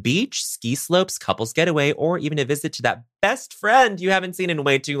 Whether it's the beach, ski slopes, couples getaway, or even a visit to that best friend you haven't seen in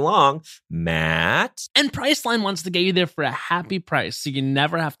way too long, Matt. And Priceline wants to get you there for a happy price so you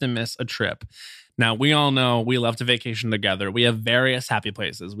never have to miss a trip. Now, we all know we love to vacation together. We have various happy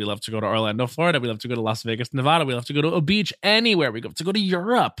places. We love to go to Orlando, Florida. We love to go to Las Vegas, Nevada. We love to go to a beach anywhere. We love to go to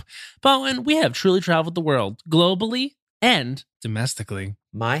Europe. But when we have truly traveled the world globally and domestically.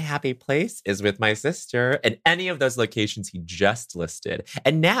 My happy place is with my sister in any of those locations he just listed.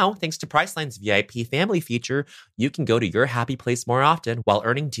 And now, thanks to Priceline's VIP family feature, you can go to your happy place more often while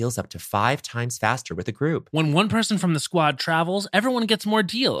earning deals up to 5 times faster with a group. When one person from the squad travels, everyone gets more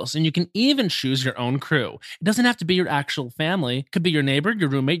deals, and you can even choose your own crew. It doesn't have to be your actual family. It could be your neighbor, your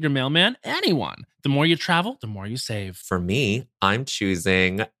roommate, your mailman, anyone. The more you travel, the more you save. For me, I'm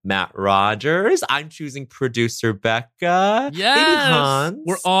choosing Matt Rogers. I'm choosing producer Becca. Yes! Maybe Hans.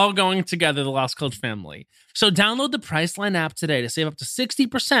 We're all going together, the Lost Coach family. So download the Priceline app today to save up to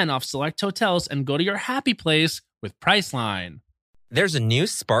 60% off select hotels and go to your happy place with Priceline. There's a new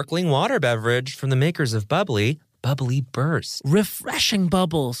sparkling water beverage from the makers of Bubbly, Bubbly Burst. Refreshing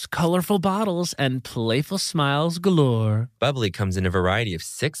bubbles, colorful bottles, and playful smiles galore. Bubbly comes in a variety of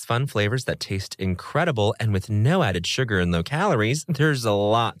 6 fun flavors that taste incredible, and with no added sugar and low calories, there's a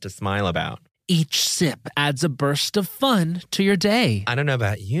lot to smile about. Each sip adds a burst of fun to your day. I don't know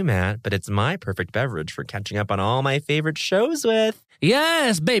about you, Matt, but it's my perfect beverage for catching up on all my favorite shows with.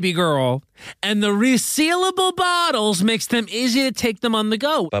 Yes, baby girl. And the resealable bottles makes them easy to take them on the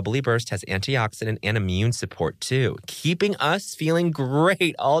go. Bubbly Burst has antioxidant and immune support, too, keeping us feeling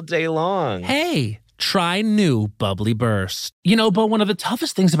great all day long. Hey, try new Bubbly Burst. You know, but one of the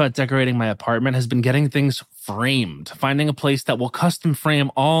toughest things about decorating my apartment has been getting things framed. Finding a place that will custom frame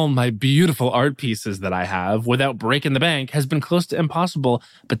all my beautiful art pieces that I have without breaking the bank has been close to impossible.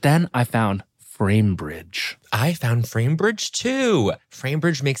 But then I found FrameBridge. I found FrameBridge too.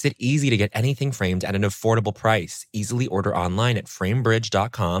 FrameBridge makes it easy to get anything framed at an affordable price. Easily order online at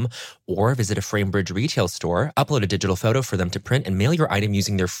framebridge.com or visit a FrameBridge retail store, upload a digital photo for them to print and mail your item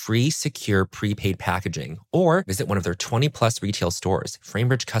using their free, secure, prepaid packaging. Or visit one of their 20-plus retail stores.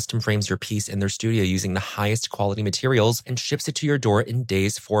 FrameBridge custom frames your piece in their studio using the highest quality materials and ships it to your door in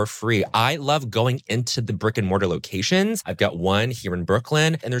days for free. I love going into the brick and mortar locations. I've got one here in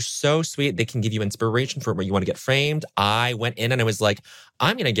Brooklyn, and they're so sweet. They can give you inspiration for where you want to get framed. I went in and I was like,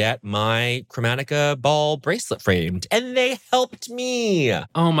 I'm going to get my Chromatica ball bracelet framed. And they helped me.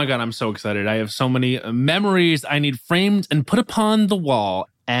 Oh my God, I'm so excited. I have so many memories I need framed and put upon the wall.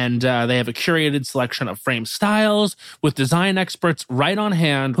 And they have a curated selection of frame styles with design experts right on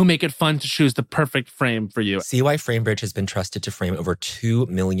hand who make it fun to choose the perfect frame for you. See why FrameBridge has been trusted to frame over 2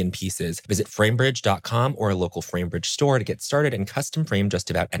 million pieces. Visit framebridge.com or a local FrameBridge store to get started and custom frame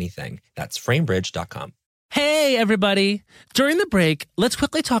just about anything. That's framebridge.com. Hey, everybody. During the break, let's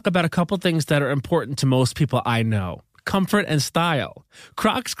quickly talk about a couple things that are important to most people I know. Comfort and style.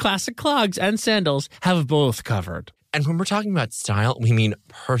 Crocs classic clogs and sandals have both covered. And when we're talking about style, we mean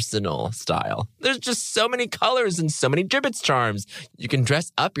personal style. There's just so many colors and so many gibbets charms. You can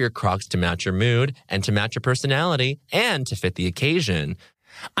dress up your Crocs to match your mood and to match your personality and to fit the occasion.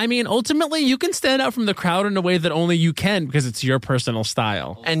 I mean, ultimately, you can stand out from the crowd in a way that only you can because it's your personal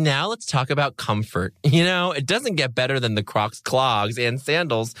style. And now let's talk about comfort. You know, it doesn't get better than the Crocs clogs and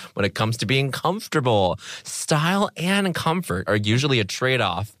sandals when it comes to being comfortable. Style and comfort are usually a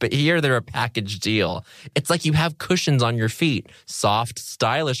trade-off, but here they're a package deal. It's like you have cushions on your feet. Soft,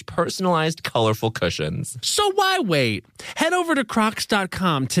 stylish, personalized, colorful cushions. So why wait? Head over to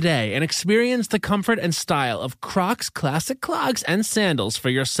Crocs.com today and experience the comfort and style of Crocs classic clogs and sandals for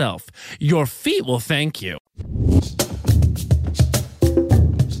yourself. Your feet will thank you.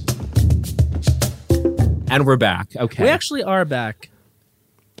 And we're back. Okay. We actually are back.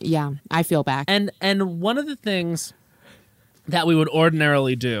 Yeah, I feel back. And one of the things that we would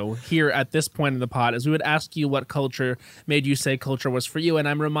ordinarily do here at this point in the pod is we would ask you what culture made you say culture was for you. And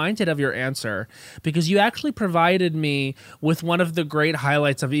I'm reminded of your answer because you actually provided me with one of the great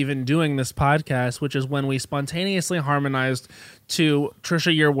highlights of even doing this podcast, which is when we spontaneously harmonized to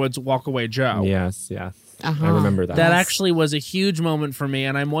Trisha Yearwood's Walk Away Joe. Yes. I remember that. That actually was a huge moment for me.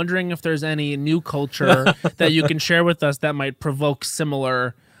 And I'm wondering if there's any new culture that you can share with us that might provoke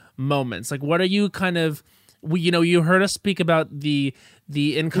similar moments. Like, what are you kind of... you heard us speak about the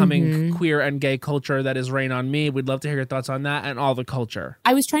incoming queer and gay culture that is Rain on Me. We'd love to hear your thoughts on that and all the culture.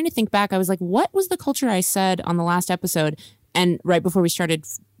 I was trying to think back. I was like, what was the culture I said on the last episode? And right before we started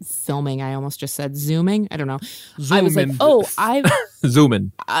filming, I almost just said zooming. I don't know. I was like,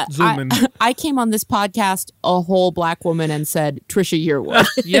 zooming. I came on this podcast a whole black woman and said Trisha Yearwood.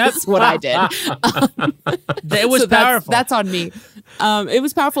 Yep. That's what I did. It was powerful. That's on me. It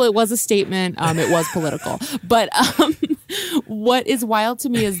was powerful. It was a statement. It was political. But what is wild to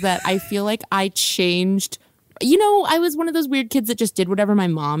me is that I feel like I changed. I was one of those weird kids that just did whatever my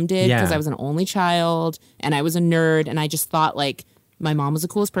mom did because I was an only child and I was a nerd and I just thought like my mom was the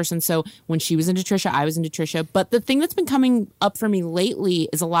coolest person. So when she was into Trisha, I was into Trisha. But the thing that's been coming up for me lately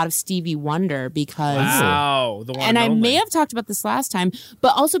is a lot of Stevie Wonder because... Wow. The one and I only. may have talked about this last time,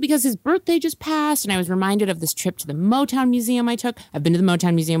 but also because his birthday just passed and I was reminded of this trip to the Motown Museum I took. I've been to the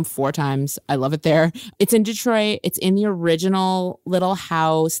Motown Museum 4 times. I love it there. It's in Detroit. It's in the original little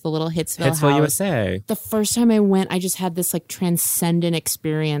house, the little Hitsville house. USA. The first time I went, I just had this like transcendent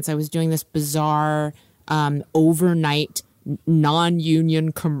experience. I was doing this bizarre overnight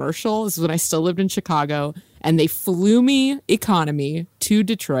non-union commercial. This is when I still lived in Chicago, and they flew me economy to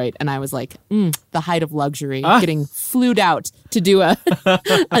Detroit, and I was like, the height of luxury, getting flued out to do a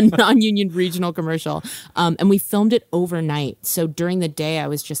non-union regional commercial. And we filmed it overnight. So during the day, I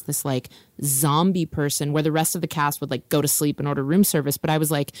was just this like zombie person where the rest of the cast would like go to sleep and order room service. But I was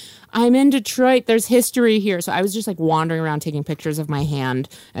like, I'm in Detroit. There's history here. So I was just like wandering around taking pictures of my hand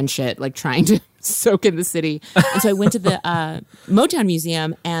and shit, like trying to soak in the city. And so I went to the Motown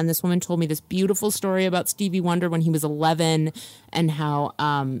Museum, and this woman told me this beautiful story about Stevie Wonder when he was 11 and how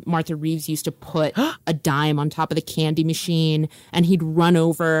Martha Reeves used to put a dime on top of the candy machine, and he'd run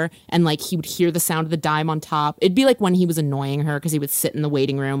over and like he would hear the sound of the dime on top. It'd be like when he was annoying her because he would sit in the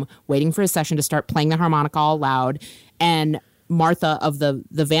waiting room waiting for his session to start playing the harmonica all loud. And Martha of the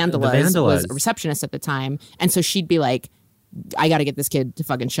Vandellas was a receptionist at the time, and so she'd be like, I got to get this kid to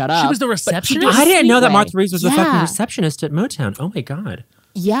fucking shut up. She was the receptionist? I didn't know that Martha Reeves was the fucking receptionist at Motown. Oh my God.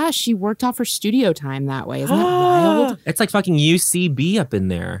 Yeah, she worked off her studio time that way. Isn't that wild? It's like fucking UCB up in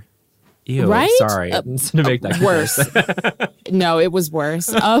there. Ew, right? Sorry. I'm just going to make that worse. No, it was worse.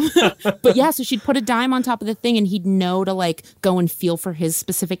 But yeah, so she'd put a dime on top of the thing and he'd know to like go and feel for his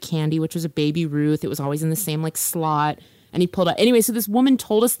specific candy, which was a Baby Ruth. It was always in the same like slot. And he pulled out. Anyway, so this woman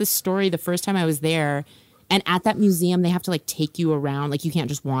told us this story the first time I was there. And at that museum, they have to like take you around. Like you can't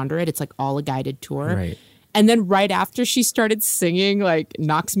just wander it. It's like all a guided tour. Right. And then right after she started singing like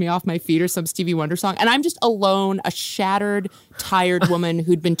Knocks Me Off My Feet or some Stevie Wonder song. And I'm just alone, a shattered, tired woman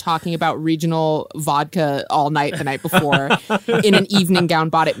who'd been talking about regional vodka all night the night before in an evening gown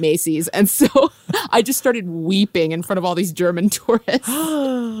bought at Macy's. And so I just started weeping in front of all these German tourists.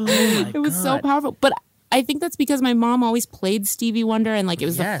 It was so powerful. But I think that's because my mom always played Stevie Wonder. And like it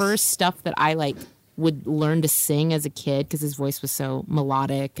was the first stuff that I like would learn to sing as a kid because his voice was so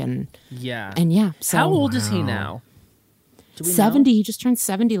melodic and so how old is he now? 70 know? He just turned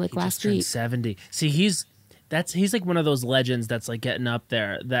 70 like last week. 70. See, he's like one of those legends that's like getting up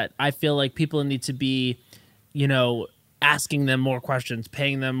there that I feel like people need to be, asking them more questions,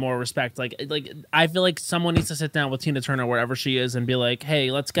 paying them more respect. Like I feel like someone needs to sit down with Tina Turner wherever she is and be like,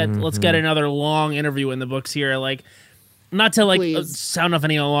 hey, let's get another long interview in the books here. Like, not to like sound off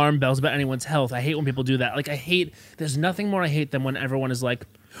any alarm bells about anyone's health. I hate when people do that. Like there's nothing more I hate than when everyone is like,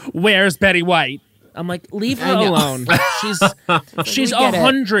 where's Betty White? I'm like, leave her alone. She's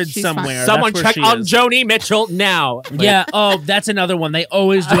 100 somewhere. Someone check on Joni Mitchell now. Like, yeah. Oh, that's another one. They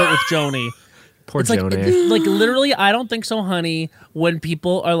always do it with Joni. Poor Joni. Like literally, I don't think so, honey. When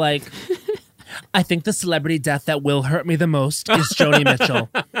people are like, I think the celebrity death that will hurt me the most is Joni Mitchell.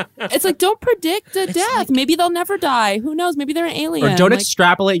 It's like, don't predict a death. Like, maybe they'll never die. Who knows? Maybe they're an alien. Or don't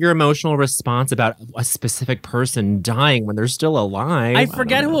extrapolate your emotional response about a specific person dying when they're still alive. I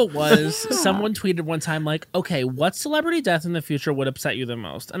forget who it was. Someone tweeted one time like, okay, what celebrity death in the future would upset you the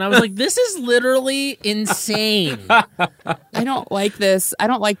most? And I was like, this is literally insane. I don't like this. I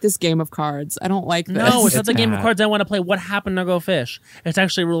don't like this game of cards. I don't like this. No, it's not the game of cards I want to play. What happened to Go Fish? It's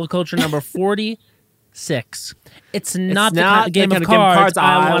actually rule of culture number 40. 6. It's not the not game the of kind of game of cards cards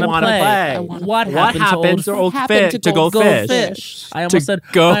I want to wanna play. play. What What happened to old fish? To goldfish. I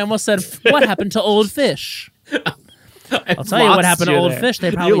almost said. What happened to old fish? I'll tell you what happened to old fish.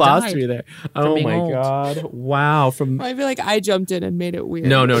 They probably you lost died me there. Oh being my old. God! Wow. From I feel like I jumped in and made it weird.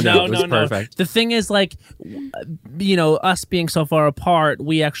 no. It was perfect. The thing is, like, us being so far apart,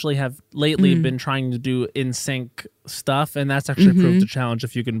 we actually have lately been trying to do in sync stuff, and that's actually proved a challenge,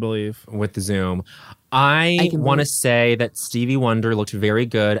 if you can believe. With the Zoom, I want to say that Stevie Wonder looked very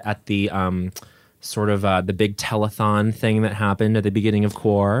good at the sort of the big telethon thing that happened at the beginning of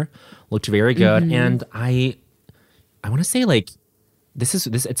Core. Looked very good, and I want to say, like, this.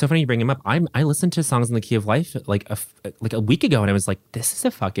 It's so funny you bring him up. I listened to Songs in the Key of Life like a week ago, and I was like, this is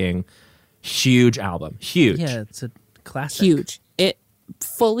a fucking huge album. Huge. Yeah, it's a classic. Huge. It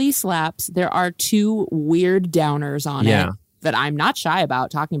fully slaps. There are 2 weird downers on it that I'm not shy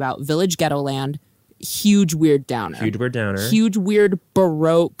about talking about. Village Ghetto Land. Huge weird downer. Huge weird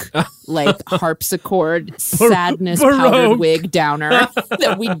Baroque, like harpsichord, sadness powdered wig downer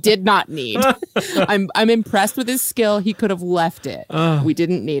that we did not need. I'm impressed with his skill. He could have left it. We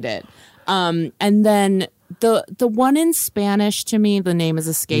didn't need it. And then the one in Spanish, to me, the name is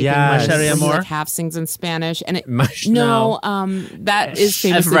escaping. Yes. He, Amor? like, half sings in Spanish, and that is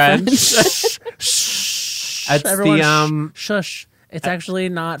famously French. It's Everyone shush. It's actually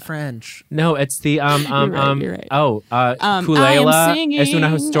not French. No, it's the You're right. Oh, I Kulela am singing Es una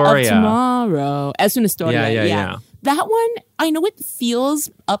of historia. tomorrow. Es una historia. Yeah. That one, I know it feels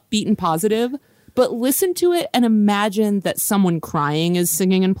upbeat and positive, but listen to it and imagine that someone crying is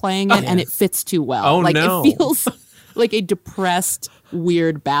singing and playing it, and it fits too well. Oh, like no. it feels like a depressed,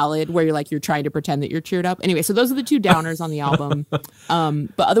 weird ballad where you're trying to pretend that you're cheered up. Anyway, so those are the 2 downers on the album. But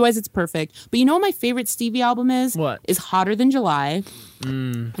otherwise it's perfect. But you know what my favorite Stevie album is? What? Is Hotter Than July.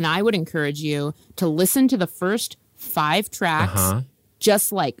 And I would encourage you to listen to the first 5 tracks.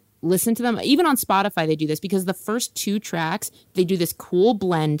 Just like listen to them. Even on Spotify, they do this because the first 2 tracks, they do this cool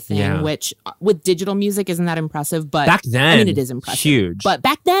blend thing, which with digital music isn't that impressive. But back then, I mean, it is impressive. Huge. But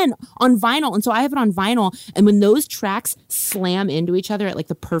back then on vinyl. And so I have it on vinyl. And when those tracks slam into each other at like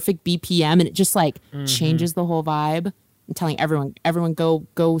the perfect BPM and it just like changes the whole vibe, I'm telling everyone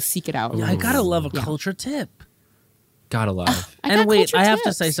go seek it out. Yeah, I gotta love a culture tip. Gotta love. And wait, I have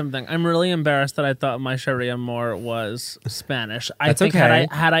to say something. I'm really embarrassed that I thought My Cherie Amour was Spanish. I think okay.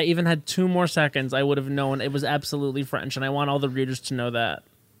 had I even had 2 more seconds, I would have known it was absolutely French, and I want all the readers to know that.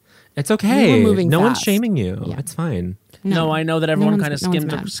 It's okay. You were moving no one's fast. shaming you. Yeah. It's fine. No, I know that everyone kind of no one's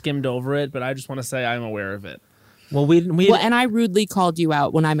mad. skimmed over it, but I just want to say I'm aware of it. Well, we Well, and I rudely called you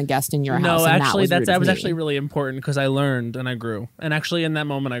out when I'm a guest in your house. No, and actually, that was me. actually really important because I learned and I grew. And actually, in that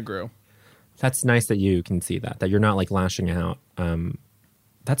moment, I grew. That's nice that you can see that you're not like lashing out.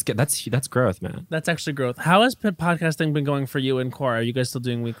 That's good. That's growth, man. That's actually growth. How has podcasting been going for you and Cora? Are you guys still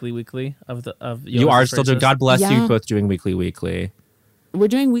doing weekly of You are still doing. God bless Yeah. you both doing weekly. We're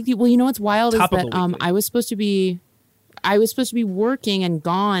doing weekly. Well, you know what's wild Topical is that weekly. I was supposed to be working and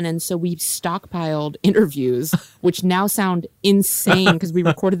gone, and so we stockpiled interviews, which now sound insane because we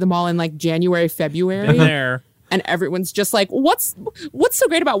recorded them all in like January, February. there? And everyone's just like, what's so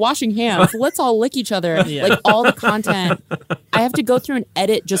great about washing hands? Let's all lick each other. Yeah. Like all the content. I have to go through and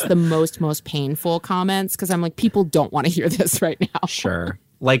edit just the most painful comments because I'm like, people don't want to hear this right now. Sure.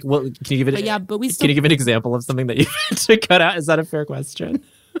 Like, well, can you give it? But yeah, but we still. Can you give an example of something that you had to cut out? Is that a fair question?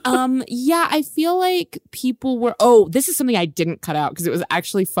 Yeah, I feel like people were. Oh, this is something I didn't cut out because it was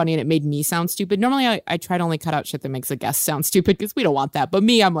actually funny and it made me sound stupid. Normally, I try to only cut out shit that makes a guest sound stupid because we don't want that. But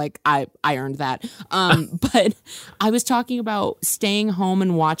me, I'm like, I earned that. But I was talking about staying home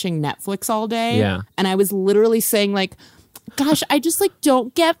and watching Netflix all day. Yeah. And I was literally saying like, gosh, I just like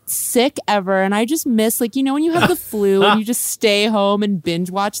don't get sick ever. And I just miss like, you know, when you have the flu and you just stay home and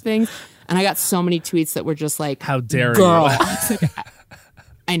binge watch things. And I got so many tweets that were just like, How dare girl. you?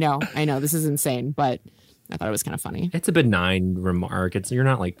 I know. This is insane, but I thought it was kind of funny. It's a benign remark. You're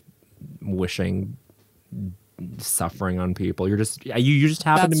not like wishing suffering on people. You're just you just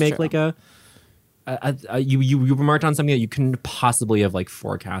happen That's to make true. like you remarked on something that you couldn't possibly have like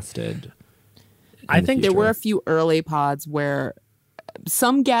forecasted. I think There were a few early pods where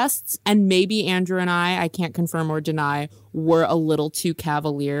some guests, and maybe Andrew and I can't confirm or deny, were a little too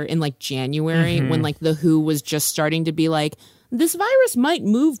cavalier in like January when like the WHO was just starting to be like, this virus might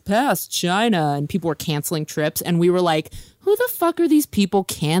move past China, and people were canceling trips. And we were like, who the fuck are these people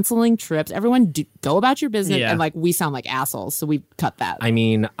canceling trips? Everyone go about your business. Yeah. And like, we sound like assholes. So we cut that. I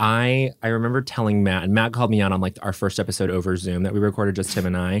mean, I remember telling Matt, and Matt called me out on like our first episode over Zoom that we recorded just him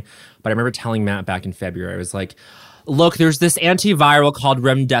and I. But I remember telling Matt back in February, I was like, look, there's this antiviral called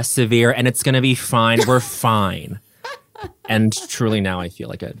remdesivir, and it's going to be fine. We're fine. And truly now I feel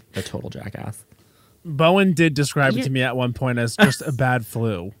like a total jackass. Bowen did describe it to me at one point as just a bad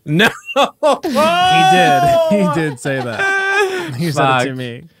flu. No. He did say that. He said it to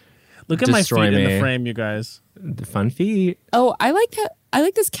me. Look at my feet in the frame, you guys. The fun feet. Oh, I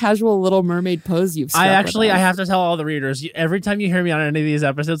like this casual Little Mermaid pose you've struck I have to tell all the readers, every time you hear me on any of these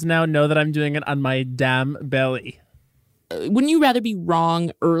episodes now, know that I'm doing it on my damn belly. Wouldn't you rather be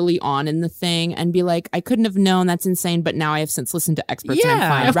wrong early on in the thing and be like, I couldn't have known, that's insane, but now I have since listened to experts and I'm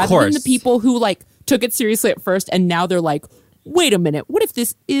fine. Of rather course. than the people who like took it seriously at first and now they're like, wait a minute, what if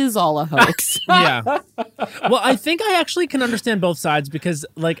this is all a hoax? Yeah. Well, I think I actually can understand both sides because,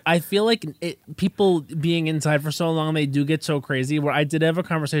 like, I feel like people being inside for so long, they do get so crazy. Where I did have a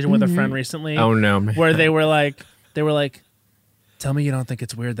conversation with a friend recently. Oh no, man. Where they were like, tell me you don't think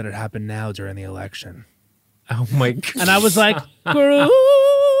it's weird that it happened now during the election. Oh my God. And I was like, girl,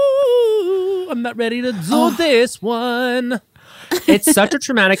 I'm not ready to do this one. It's such a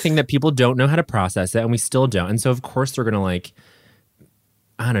traumatic thing that people don't know how to process it, and we still don't. And so, of course, they're going to, like,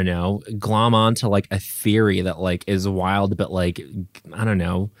 I don't know, glom onto, like, a theory that, like, is wild, but, like, I don't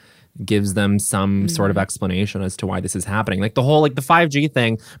know, gives them some sort of explanation as to why this is happening. Like, the whole, like, the 5G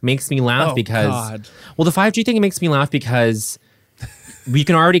thing makes me laugh because... God. Well, the 5G thing makes me laugh because... we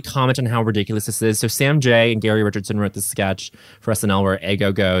can already comment on how ridiculous this is. So Sam J and Gary Richardson wrote this sketch for SNL where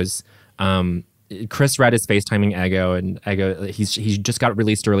Ego goes. Chris Redd is FaceTiming Ego, and Ego he just got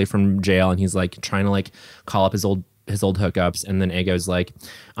released early from jail, and he's like trying to like call up his old hookups, and then Ego's like,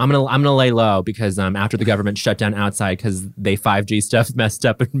 I'm gonna lay low because after the government shut down outside because they 5G stuff messed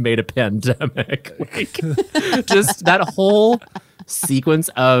up and made a pandemic. Like, just that whole sequence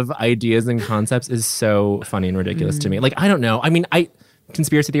of ideas and concepts is so funny and ridiculous to me. Like, I don't know. I mean,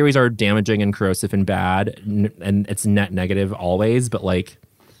 conspiracy theories are damaging and corrosive and bad, and it's net negative always, but like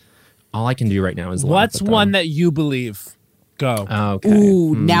all I can do right now is what's one that you believe? Go. Okay.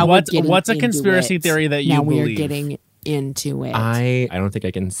 Ooh, now what's a conspiracy theory that you believe? Now we're getting into it. I don't think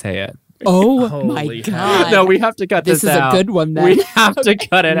I can say it. Oh my God. No, we have to cut this out. This is a good one then. We have to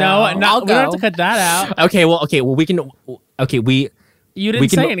cut it out. No, we don't have to cut that out. Okay, well, we can. Okay, You didn't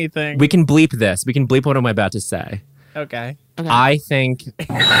say anything. We can bleep this. We can bleep what I'm about to say. Okay. I think.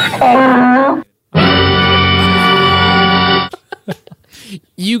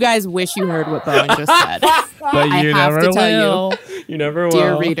 You guys wish you heard what Bowen just said. But you never will. You never will.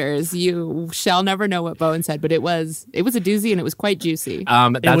 Dear readers, you shall never know what Bowen said, but it was a doozy and it was quite juicy.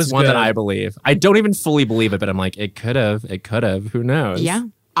 That's one that I believe. I don't even fully believe it, but I'm like, it could have. Who knows? Yeah.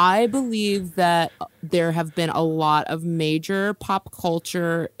 I believe that there have been a lot of major pop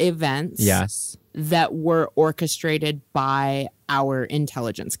culture events that were orchestrated by our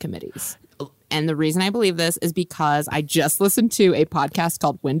intelligence committees. And the reason I believe this is because I just listened to a podcast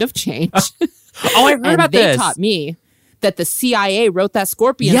called Wind of Change. Oh, I heard about this. They taught me that the CIA wrote that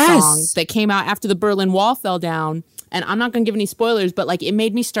Scorpion song that came out after the Berlin Wall fell down. And I'm not going to give any spoilers, but like it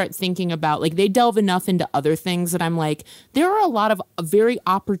made me start thinking about like they delve enough into other things that I'm like, there are a lot of very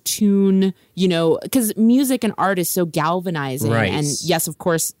opportune, because music and art is so galvanizing. Right. And yes, of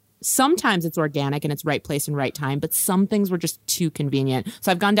course, sometimes it's organic and it's right place and right time, but some things were just too convenient.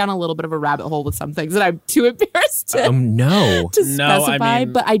 So I've gone down a little bit of a rabbit hole with some things that I'm too embarrassed to specify.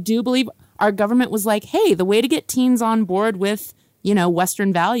 But I do believe our government was like, hey, the way to get teens on board with,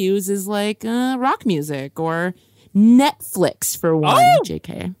 Western values is like rock music or Netflix for one.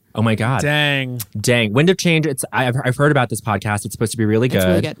 JK. Oh my God. Dang. Wind of Change. I've heard about this podcast. It's supposed to be really good. It's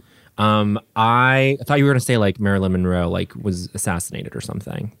really good. I thought you were going to say like Marilyn Monroe was assassinated or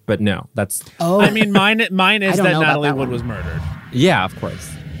something, but no, that's. I mean, mine is that Natalie Wood was murdered. Yeah, of course.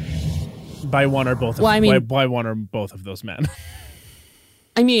 By one or both. By one or both of those men.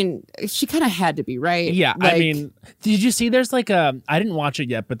 I mean, she kind of had to be, right? Yeah, I mean, did you see there's like I didn't watch it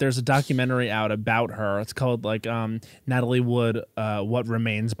yet, but there's a documentary out about her. It's called like Natalie Wood, What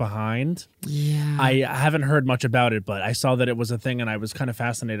Remains Behind. Yeah. I haven't heard much about it, but I saw that it was a thing and I was kind of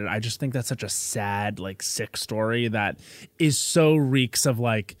fascinated. I just think that's such a sad, like sick story that is so reeks of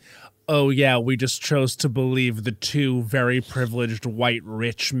like, oh yeah, we just chose to believe the two very privileged white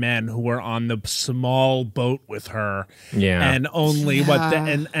rich men who were on the small boat with her. Yeah. And only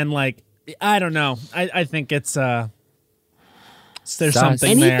and like, I don't know. I think it's there's something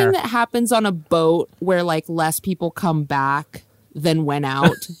anything there. that happens on a boat where like less people come back than went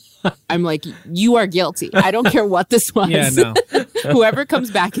out. I'm like, you are guilty. I don't care what this was. Yeah, no. Whoever comes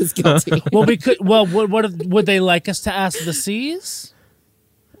back is guilty. Well, we could. Well, would they like us to ask the seas?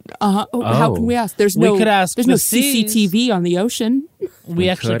 How can we ask? There's We no could ask there's the no seas. CCTV on the ocean. We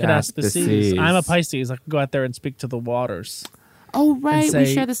actually could ask the seas. seas. I'm a Pisces. I could go out there and speak to the waters. Oh, right. say-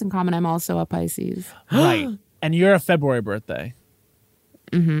 We share this in common. I'm also a Pisces. Right. And you're a February birthday.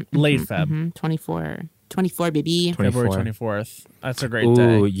 Late Feb. 24, baby. February 24. 24th. That's a great Ooh,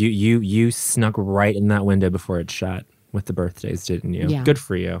 day. you snuck right in that window before it shut with the birthdays, didn't you? Yeah. Good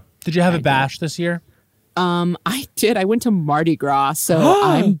for you. Did you have a bash this year? I did. I went to Mardi Gras, so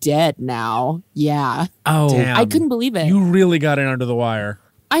I'm dead now. Yeah. Oh, Damn. I couldn't believe it. You really got in under the wire.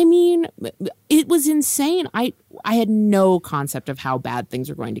 I mean, it was insane. I had no concept of how bad things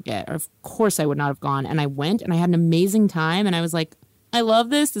were going to get. Of course, I would not have gone. And I went, and I had an amazing time. And I was like, I love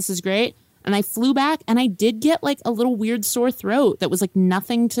this. This is great. And I flew back, and I did get like a little weird sore throat that was like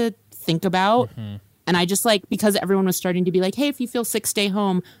nothing to think about. And I just like, because everyone was starting to be like, hey, if you feel sick, stay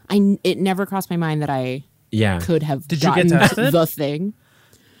home. It never crossed my mind that I yeah. could have Did you get gotten tested? the thing.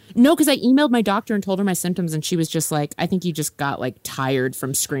 No, because I emailed my doctor and told her my symptoms, and she was just like, I think you just got like tired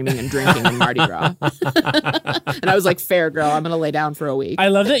from screaming and drinking in Mardi Gras. And I was like, fair, girl, I'm going to lay down for a week. I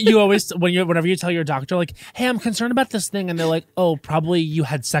love that you always, whenever you tell your doctor, like, hey, I'm concerned about this thing. And they're like, oh, probably you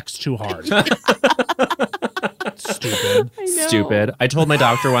had sex too hard. Stupid. Stupid. I told my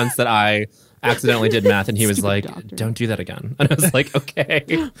doctor once that I accidentally did meth, and he was Stupid like, doctor. don't do that again. And I was like, okay.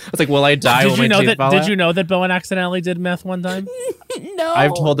 I was like, will I die? Did Will you my know teeth that? fall Did out? you know that Bowen accidentally did meth one time? No.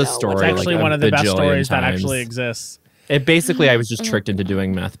 I've told this no, story. It's like, actually a one of the best bajillion stories that times. actually exists. It basically, I was just tricked into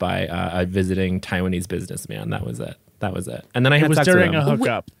doing meth by a visiting Taiwanese businessman. That was it. And then I It had was sex during with a him.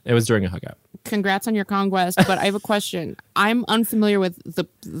 hookup. It was during a hookup. Congrats on your conquest, but I have a question. I'm unfamiliar with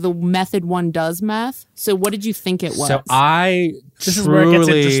the method one does meth. So what did you think it was? So I This is where it gets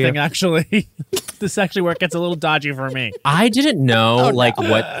truly- interesting, actually. This is actually where it gets a little dodgy for me. I didn't know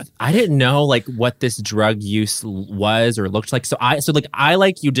I didn't know what this drug use was or looked like. So I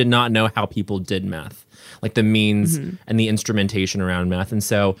you did not know how people did meth, like the means and the instrumentation around meth. And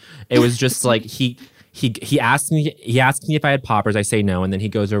so it was just like he asked me if I had poppers. I say no, and then he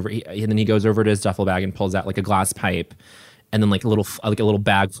goes over to his duffel bag and pulls out like a glass pipe and then like a little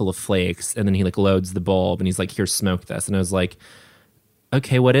bag full of flakes, and then he like loads the bulb and he's like, here, smoke this. And I was like,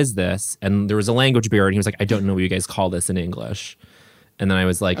 okay, what is this? And there was a language barrier, and he was like, I don't know what you guys call this in English. And then I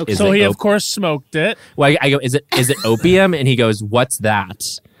was like, Okay. is So it he, of course, smoked it. well, I go, is it opium? And he goes, what's that?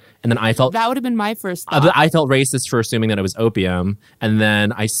 And then I felt that would have been my first thought. I felt racist for assuming that it was opium. And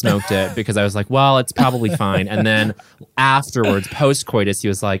then I smoked it because I was like, well, it's probably fine. And then afterwards, post-coitus, he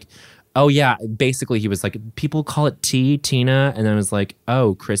was like, oh, yeah. Basically, he was like, people call it tea, Tina. And I was like,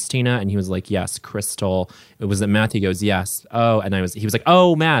 oh, Christina. And he was like, yes, Crystal. It was it meth? He goes, yes. Oh, and he was like,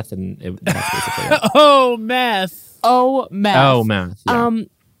 oh, meth. And that's basically it. Oh, meth. Oh, meth. Oh, meth. Yeah.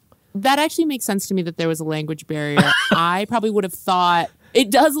 That actually makes sense to me that there was a language barrier. I probably would have thought it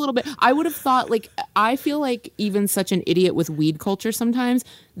does a little bit. I would have thought I feel like even such an idiot with weed culture sometimes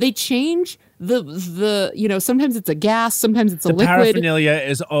they change the sometimes it's a gas, sometimes it's a The liquid. paraphernalia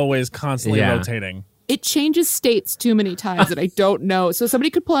is always constantly Yeah. rotating. It changes states too many times that I don't know. So somebody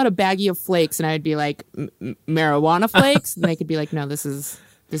could pull out a baggie of flakes and I'd be like marijuana flakes, and they could be like, no, this is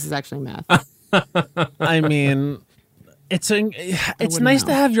actually meth. I mean, it's nice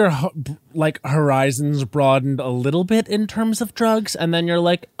to have your horizons broadened a little bit in terms of drugs, and then you're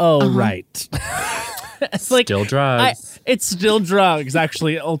like, oh right, it's like Still drugs. it's still drugs,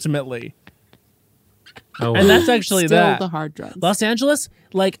 actually, ultimately, Oh, and that's actually Still that. the hard drugs. Los Angeles,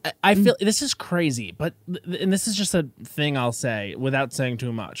 I feel this is crazy, but and this is just a thing I'll say without saying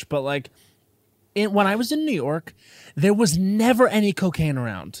too much, but when I was in New York, there was never any cocaine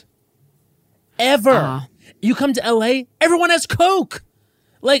around. Ever. You come to LA, everyone has coke.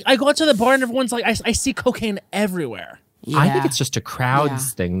 I go out to the bar and everyone's like, I see cocaine everywhere. I think Yeah. it's just a crowds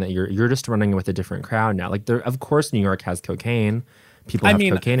Yeah. thing that you're just running with a different crowd now. Of course, New York has cocaine. People have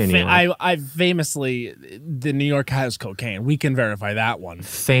cocaine in New York. I famously, the New York has cocaine. We can verify that one.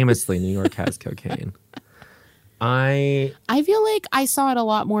 Famously, New York has cocaine. I feel like I saw it a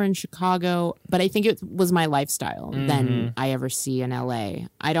lot more in Chicago, but I think it was my lifestyle than I ever see in LA.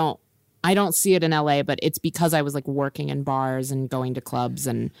 I don't see it in LA, but it's because I was working in bars and going to clubs.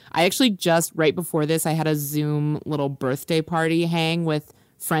 And I actually just right before this, I had a Zoom little birthday party hang with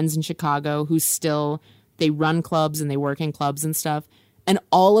friends in Chicago who they run clubs and they work in clubs and stuff. And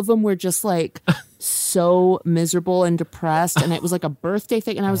all of them were just so miserable and depressed. And it was like a birthday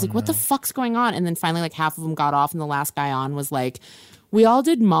thing. And I was like, what the fuck's going on? And then finally half of them got off. And the last guy on was like, we all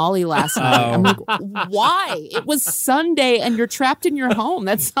did Molly last night. I'm like, why? It was Sunday and you're trapped in your home.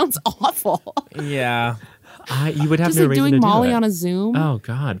 That sounds awful. Yeah. You would have Just no reason doing to Molly do it. on a Zoom. Oh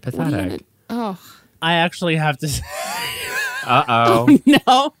God, What are you pathetic. gonna- oh, I actually have to Uh-oh.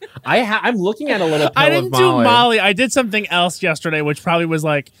 No. I'm looking at a little pill I didn't of do Molly. Molly. I did something else yesterday, which probably was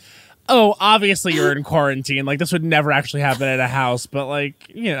like, oh, obviously you're in quarantine. Like, this would never actually happen at a house, but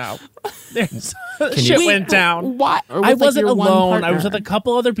like, there's shit Wait, went down. What? Or with, I wasn't your one alone. I was partner? with a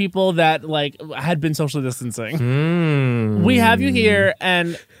couple other people that like had been social distancing. Mm. We have you here,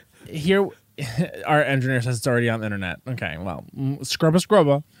 and here our engineer says it's already on the internet. Okay, well, scrubba.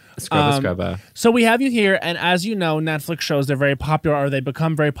 Scrubba. So we have you here, and as you know, Netflix shows, they're very popular, or they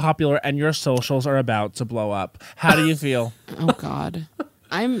become very popular, and your socials are about to blow up. How do you feel? Oh God,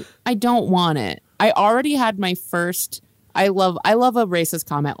 I don't want it. I already had my first. I love a racist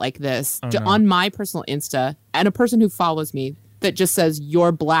comment like this on my personal Insta, and a person who follows me that just says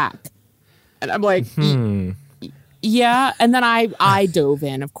 "you're black," and I'm like, yeah. And then I dove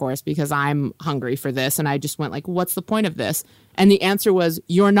in, of course, because I'm hungry for this, and I just went like, what's the point of this? And the answer was,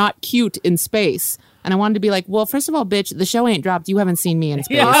 you're not cute in space. And I wanted to be like, well, first of all, bitch, the show ain't dropped. You haven't seen me in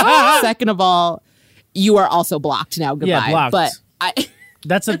space. Second of all, you are also blocked now. Goodbye. Yeah, blocked. But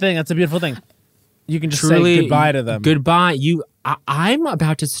That's the thing. That's a beautiful thing. You can just Truly, say goodbye to them. Goodbye. I'm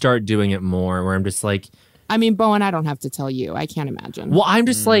about to start doing it more where I'm just like, I mean, Bowen, I don't have to tell you. I can't imagine. well, I'm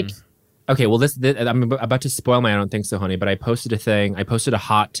just like, okay, well, this I'm about to spoil my I don't think so, honey, but I posted a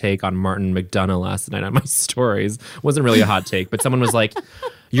hot take on Martin McDonough last night on my stories. It wasn't really a hot take, but someone was like,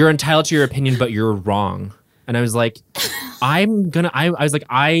 you're entitled to your opinion, but you're wrong. And I was like, I was like,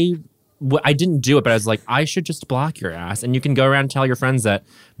 I didn't do it, but I was like, I should just block your ass. And you can go around and tell your friends that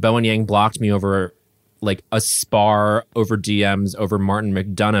Bowen Yang blocked me over like a spar over DMs over Martin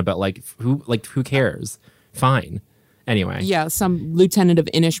McDonough, but who cares? Fine. Anyway. Yeah, some lieutenant of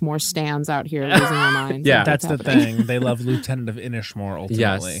Inishmore stands out here losing their minds. Yeah. That's the thing. They love Lieutenant of Inishmore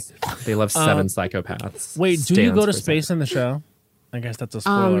ultimately. Yes. They love seven psychopaths. Wait, do you Stands go to for space in the show? I guess that's a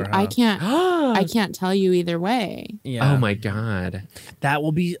spoiler. I huh? I can't tell you either way. Yeah. Oh my God. That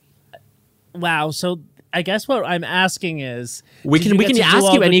will be. Wow. So I guess what I'm asking is, We did can get to do ask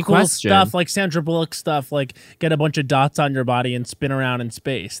all you the any cool question. stuff like Sandra Bullock stuff, like get a bunch of dots on your body and spin around in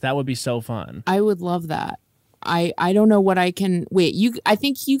space. That would be so fun. I would love that. I don't know what I can wait. I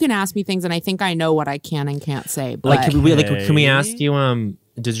think you can ask me things, and I think I know what I can and can't say. But Like, can we ask you?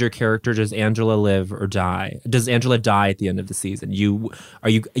 Does your character, does Angela live or die? Does Angela die at the end of the season? You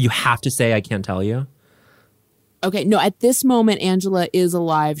have to say I can't tell you. okay, no. At this moment, Angela is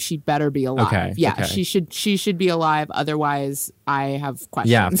alive. She better be alive. Okay, Yeah, okay. she should be alive. Otherwise, I have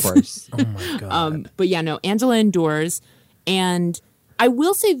questions. Yeah, of course. Oh my god. But yeah, no. Angela endures, and I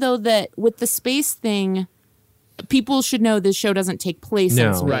will say though that with the space thing, people should know this show doesn't take place in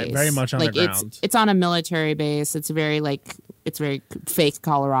No. space. Right, very much underground. It's on a military base. It's very fake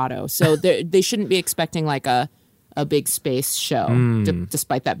Colorado. So they shouldn't be expecting like a big space show,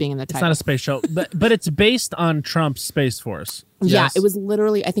 despite that being in the It's title. not a space show, but it's based on Trump's Space Force. Yeah, Yes? it was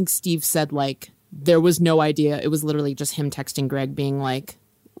literally. I think Steve said like there was no idea. It was literally just him texting Greg, being like,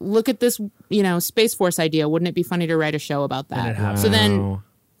 "Look at this, Space Force idea. Wouldn't it be funny to write a show about And it that?" happened. So then.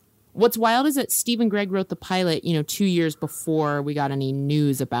 What's wild is that Steve and Greg wrote the pilot, 2 years before we got any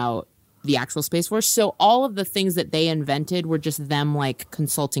news about the actual Space Force. So all of the things that they invented were just them like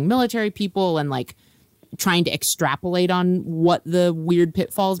consulting military people and like trying to extrapolate on what the weird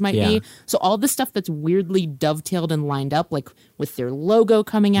pitfalls might Yeah. be. So all the stuff that's weirdly dovetailed and lined up, like with their logo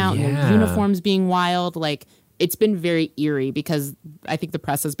coming out and Yeah. their uniforms being wild, like it's been very eerie because I think the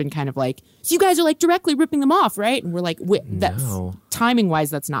press has been kind of like, so you guys are like directly ripping them off, right? And we're like, that's No. timing wise,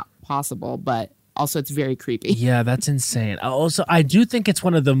 that's not possible, but also it's very creepy. Yeah, that's insane. Also, I do think it's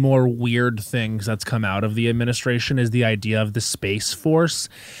one of the more weird things that's come out of the administration is the idea of the Space Force.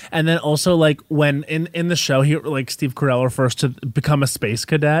 And then also like when in the show he like Steve Carell refers to become a space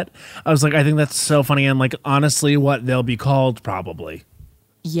cadet. I was like, I think that's so funny and like honestly what they'll be called probably.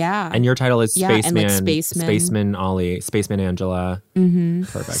 Yeah. And your title is Yeah, and, Spaceman, like, Spaceman. Spaceman Ollie, Spaceman Angela. Mm-hmm.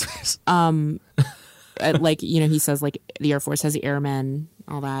 Perfect. he says like the Air Force has airmen,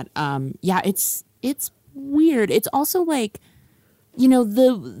 all that. Yeah, it's weird. It's also like,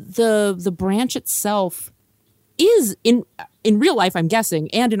 the branch itself is in real life, I'm guessing,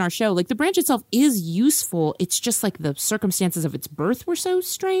 and in our show, like the branch itself is useful. It's just like the circumstances of its birth were so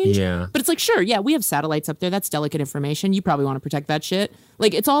strange. Yeah. But it's like, sure, yeah, we have satellites up there. That's delicate information. You probably want to protect that shit.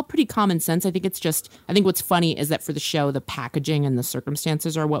 Like, it's all pretty common sense. I think what's funny is that for the show, the packaging and the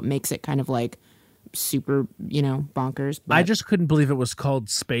circumstances are what makes it kind of like super, bonkers. But I just couldn't believe it was called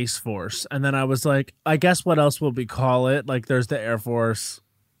Space Force. And then I was like, I guess what else will we call it? Like there's the Air Force.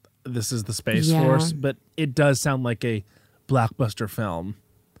 This is the Space Yeah. Force, but it does sound like a blockbuster film.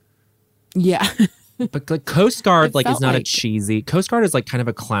 yeah. But like Coast Guard It like is felt not a like- cheesy. Coast Guard is like kind of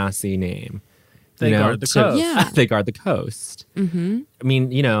a classy name. They guard the coast. Yeah. They guard the coast. Mm-hmm. I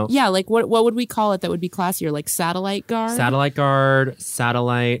mean, Yeah, like what would we call it that would be classier? Like satellite guard? Satellite guard,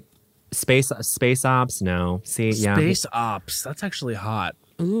 satellite, space ops. No. See, yeah. Space ops. That's actually hot.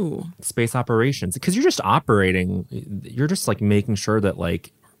 Ooh. Space operations. Because you're just operating. You're just like making sure that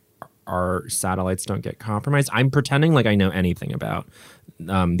like our satellites don't get compromised. I'm pretending like I know anything about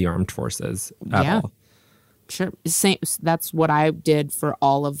the armed forces at all. Sure. That's what I did for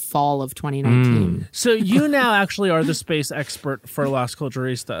all of fall of 2019. So you now actually are the space expert for Las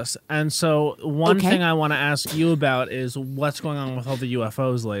Culturistas. And so one thing I want to ask you about is what's going on with all the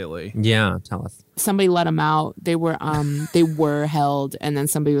UFOs lately? Yeah, tell us. Somebody let them out. They were held, and then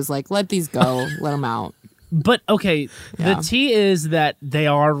somebody was like, "Let these go. Let them out." But okay, the tea is that they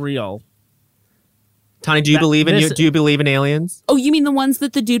are real. Tani, do you believe in aliens? Oh, you mean the ones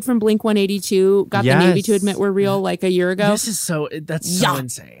that the dude from Blink 182 got the Navy to admit were real like a year ago? That's so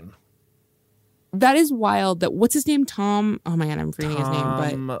insane. That is wild. That what's his name? Tom. Oh my god, I'm forgetting his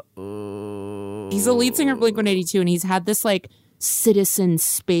name. But he's the lead singer of Blink 182, and he's had this like citizen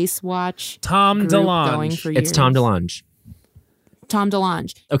space watch. Tom DeLonge. Going for years. It's Tom DeLonge. Tom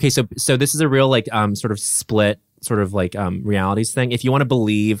DeLonge. Okay, so this is a real like sort of split sort of like realities thing. If you want to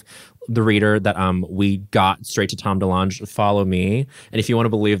believe the reader that we got straight to Tom DeLonge, follow me. And if you want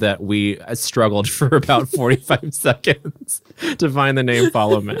to believe that we struggled for about 45 seconds to find the name,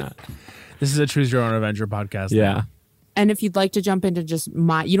 follow Matt. This is a Choose Your Own Adventure podcast. Yeah. And if you'd like to jump into just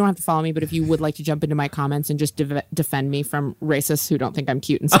you don't have to follow me, but if you would like to jump into my comments and just defend me from racists who don't think I'm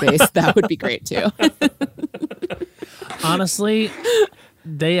cute in space, that would be great too. Honestly,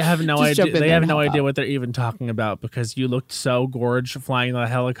 they have no idea. They have no idea what they're even talking about because you looked so gorge flying the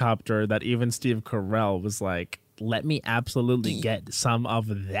helicopter that even Steve Carell was like, "Let me absolutely get some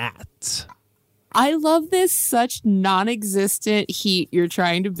of that." I love this such non-existent heat you're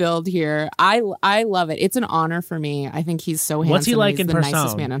trying to build here. I love it. It's an honor for me. I think he's so handsome. What's he like he's in the person?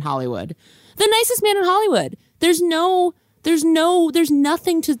 nicest man in Hollywood. The nicest man in Hollywood. There's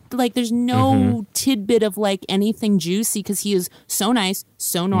nothing to like. There's no tidbit of like anything juicy because he is so nice,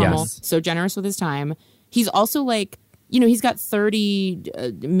 so normal, so generous with his time. He's also like, he's got 30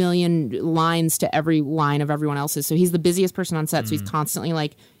 million lines to every line of everyone else's. So he's the busiest person on set. So he's constantly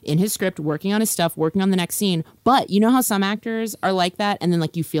like in his script, working on his stuff, working on the next scene. But you know how some actors are like that, and then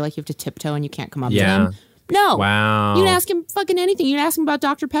like you feel like you have to tiptoe and you can't come up to him. No. Wow. You can ask him fucking anything. You can ask him about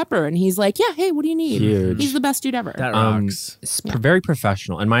Dr. Pepper, and he's like, yeah, hey, what do you need? Huge. He's the best dude ever. That rocks. It's very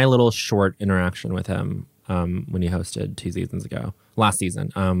professional. And my little short interaction with him when he hosted 2 seasons ago, last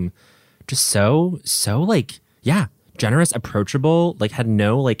season, just so like, generous, approachable, like had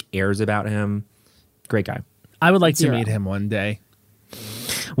no like airs about him. Great guy. I would like to meet him one day.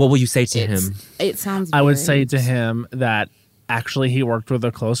 What will you say to him? It sounds I would say to him that actually he worked with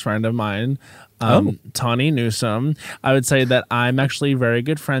a close friend of mine, Tawny Newsome. I would say that I'm actually very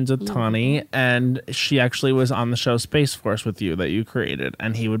good friends with Tawny, and she actually was on the show Space Force with you that you created.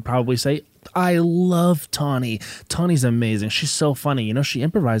 And he would probably say, I love Tawny. Tawny's amazing. She's so funny. She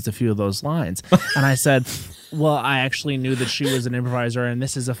improvised a few of those lines. And I said, well, I actually knew that she was an improviser, and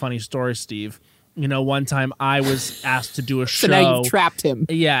this is a funny story, Steve. One time I was asked to do a show. So now you've trapped him.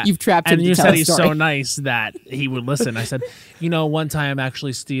 Yeah. You've trapped him. And you said he's so nice that he would listen. I said, one time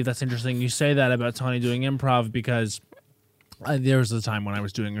actually, Steve, that's interesting. You say that about Tawny doing improv because there was a time when I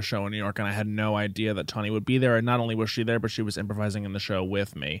was doing a show in New York and I had no idea that Tawny would be there. And not only was she there, but she was improvising in the show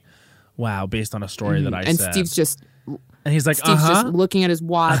with me. Wow. Based on a story that I said. And Steve's just... And he's like, Steve's just looking at his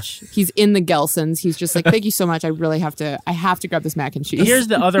watch. He's in the Gelsons. He's just like, thank you so much. I have to grab this mac and cheese. Here's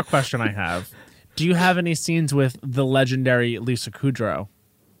the other question I have. Do you have any scenes with the legendary Lisa Kudrow?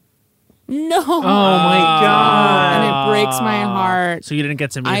 No. Oh my God. And it breaks my heart. So you didn't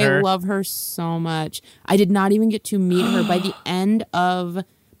get to meet her? I love her so much. I did not even get to meet her. By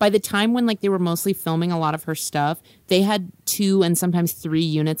the time when like they were mostly filming a lot of her stuff, they had 2 and sometimes 3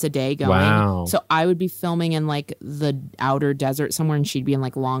 units a day going. Wow. So I would be filming in like the outer desert somewhere, and she'd be in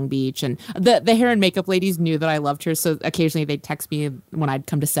like Long Beach. And the hair and makeup ladies knew that I loved her, so occasionally they'd text me when I'd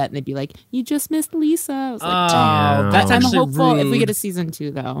come to set, and they'd be like, "You just missed Lisa." I was like, "Oh, that's I'm actually hopeful rude. if we get a season 2,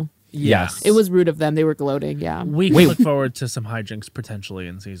 though." Yes. It was rude of them. They were gloating. Yeah. We can look forward to some hijinks potentially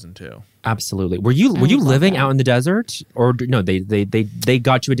in season 2. Absolutely. Were you living out in the desert, or no? They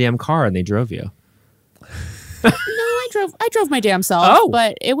got you a damn car and they drove you. No, I drove my damn self. Oh.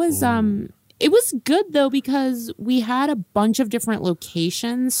 But it was good though because we had a bunch of different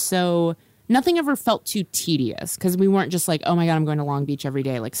locations, so nothing ever felt too tedious because we weren't just like, oh my God, I'm going to Long Beach every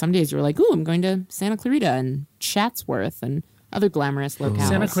day. Like some days we were like, ooh, I'm going to Santa Clarita and Chatsworth and Other glamorous locales.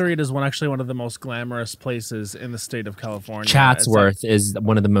 Santa Clarita is one of the most glamorous places in the state of California. Chatsworth is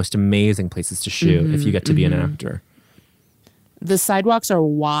one of the most amazing places to shoot if you get to be an actor. The sidewalks are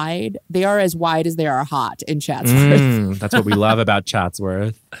wide. They are as wide as they are hot in Chatsworth. That's what we love about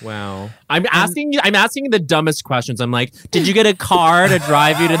Chatsworth. Wow. I'm asking the dumbest questions. I'm like, did you get a car to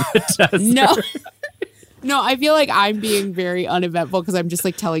drive you to the desert? No, I feel like I'm being very uneventful because I'm just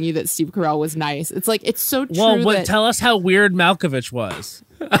like telling you that Steve Carell was nice. It's like, it's so true. Well, tell us how weird Malkovich was.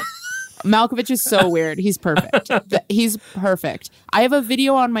 Malkovich is so weird. He's perfect. He's perfect. I have a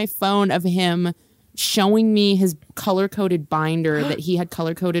video on my phone of him showing me his color-coded binder that he had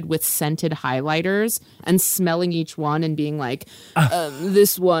color-coded with scented highlighters and smelling each one and being like,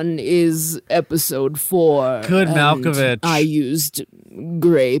 this one is episode 4. Good Malkovich. I used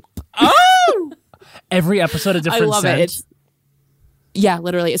grape. Oh! Every episode a different I love scent. it. Yeah,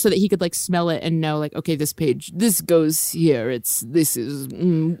 literally, so that he could like smell it and know like, okay, this page, this goes here. This is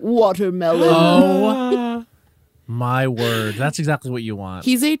watermelon. Oh my word, that's exactly what you want.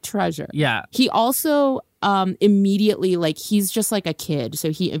 He's a treasure. Yeah. He also immediately like he's just like a kid,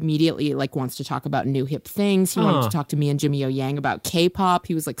 so he immediately like wants to talk about new hip things. He wanted to talk to me and Jimmy O Yang about K-pop.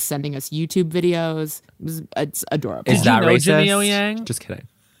 He was like sending us YouTube videos. It's adorable. Is that racist? Jimmy O Yang? Just kidding.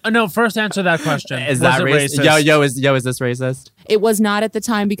 No, first answer that question. Is that racist? Yo, is this racist? It was not at the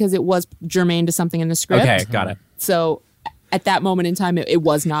time because it was germane to something in the script. Okay, got it. So at that moment in time, it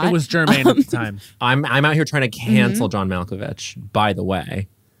was not. It was germane at the time. I'm out here trying to cancel John Malkovich, by the way.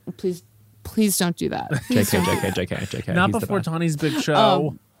 Please don't do that. JK. Not He's before the best. Tawny's big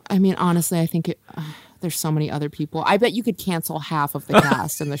show. I mean, honestly, I think there's so many other people. I bet you could cancel half of the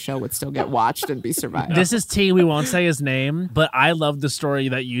cast and the show would still get watched and be survived. This is T. We won't say his name, but I love the story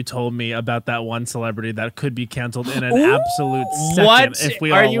that you told me about that one celebrity that could be canceled in an absolute second if we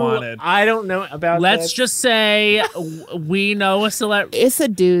all wanted. I don't know about Let's just say we know a celebrity. It's a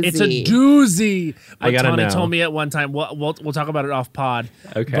doozy. It's a doozy. But I gotta Tawny know. told me at one time. We'll talk about it off pod.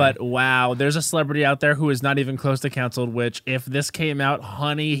 Okay. But wow, there's a celebrity out there who is not even close to canceled. Which, if this came out,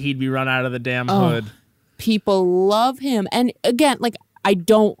 honey, he'd be run out of the damn hood. People love him. And again, like I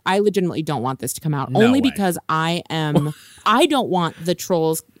legitimately don't want this to come out only because I don't want the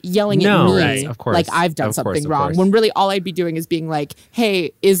trolls yelling at me right, of course. like I've done Of something course, wrong. When really all I'd be doing is being like,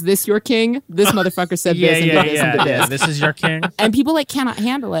 hey, is this your king? This motherfucker said this and did this and did this. This is your king. And people like cannot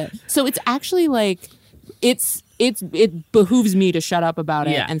handle it. So it's actually like it behooves me to shut up about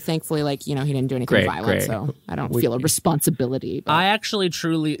it. Yeah. And thankfully, like, you know, he didn't do anything violent, so I don't feel a responsibility. But. I actually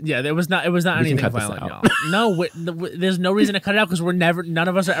truly, it was not anything violent, y'all. No, there's no reason to cut it out because none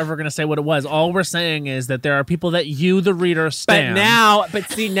of us are ever going to say what it was. All we're saying is that there are people that you, the reader, stand. But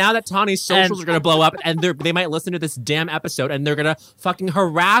see, now that Tawny's socials are going to blow up and they might listen to this damn episode and they're going to fucking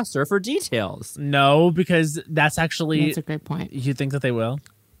harass her for details. No, because that's actually... That's a great point. You think that they will?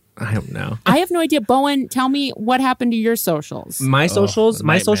 I don't know. I have no idea. Bowen, tell me what happened to your socials. My socials, it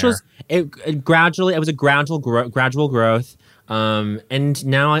was a gradual growth. And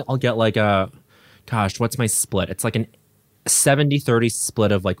now I'll get like what's my split? It's like an 70-30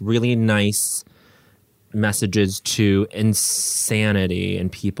 split of like really nice messages to insanity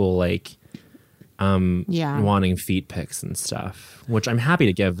and people like wanting feet pics and stuff, which I'm happy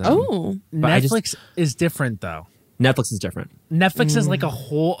to give them. Oh, but Netflix is different though. Netflix is different. Netflix is like a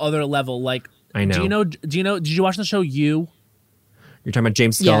whole other level. Like, I know. Do you know? Did you watch the show You? You're talking about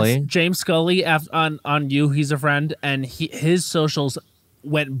James Scully? Yes. James Scully on You. He's a friend, and his socials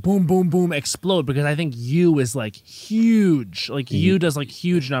went boom, boom, boom, explode because I think You is like huge. Like You does like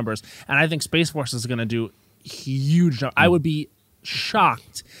huge numbers, and I think Space Force is going to do huge. I would be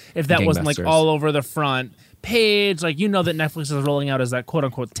shocked if that wasn't like all over the front page. Like, you know that Netflix is rolling out as that quote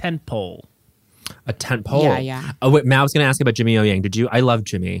unquote tent pole. A tent pole. Yeah. Oh wait, Matt, I was going to ask about Jimmy O Yang. I love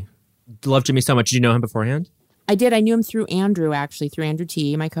Jimmy. Love Jimmy so much. Did you know him beforehand? I did. I knew him through Andrew, actually, through Andrew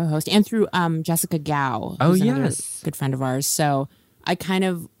T, my co-host, and through Jessica Gao. Oh, who's another yes. good friend of ours. So I kind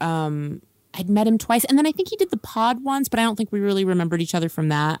of I'd met him twice, and then I think he did the pod once, but I don't think we really remembered each other from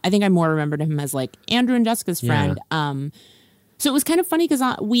that. I think I more remembered him as like Andrew and Jessica's friend. Yeah. So it was kind of funny because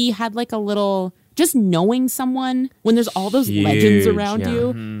we had like a little. Just knowing someone when there's all those legends around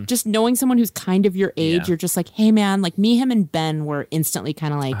you, just knowing someone who's kind of your age, you're just like, hey man, like me, him, and Ben were instantly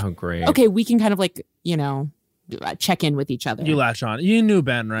kind of like, oh great, okay, we can kind of like, you know, check in with each other. You latch on. You knew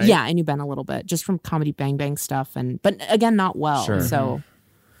Ben, right? Yeah, I knew Ben a little bit just from Comedy Bang Bang stuff, but again, not well. Sure. So,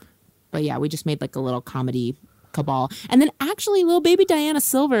 but yeah, we just made like a little comedy cabal, and then actually, little baby Diana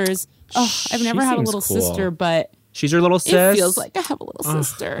Silvers. Oh, I've never had a little sister, but. She's your little sis? It feels like I have a little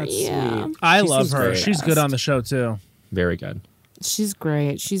sister. Yeah. Sweet. I love her. She's good on the show too. Very good. She's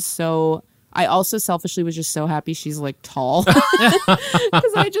great. She's so I also selfishly was just so happy she's like tall.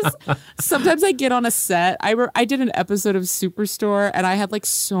 Because sometimes I get on a set. I did an episode of Superstore and I had like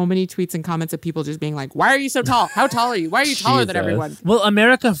so many tweets and comments of people just being like, why are you so tall? How tall are you? Why are you taller than everyone? Well,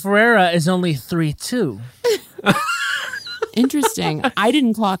 America Ferrera is only 3'2". Interesting. I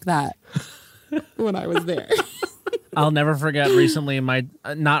didn't clock that when I was there. I'll never forget recently,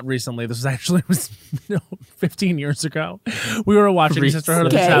 not recently, this was actually 15 years ago. We were watching Sisterhood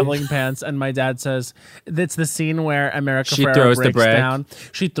of the Traveling Pants, and my dad says, it's the scene where America Ferrera breaks down.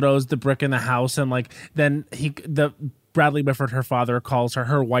 She throws the brick in the house, and like then Bradley Whitford, her father, calls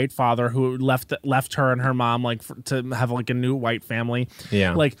her white father, who left her and her mom like to have like a new white family.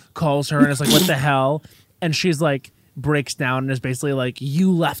 Yeah, like calls her and is like, what the hell? And she's like, breaks down and is basically like, you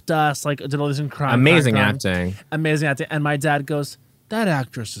left us, like did all this amazing acting. And my dad goes, that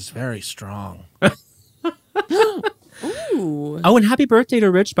actress is very strong. Ooh. Oh, and happy birthday to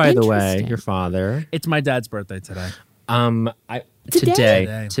Rich, by the way, your father. It's my dad's birthday today.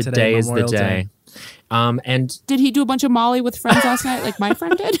 Today is the day. And did he do a bunch of Molly with friends last night like my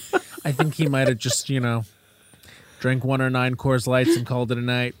friend did? I think he might have just drank 1 or 9 Coors Lights and called it a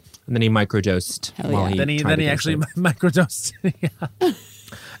night. And then he microdosed. Then he actually microdosed. Yeah.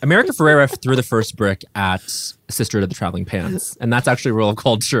 America Ferrera threw the first brick at Sisterhood of the Traveling Pants, and that's actually Rule of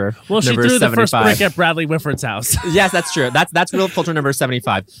Culture. Well, she threw 75. The first brick at Bradley Whitford's house. Yes, that's true. That's Rule of Culture number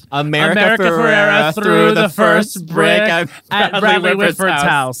 75. America Ferrera threw the first brick at Bradley Whitford's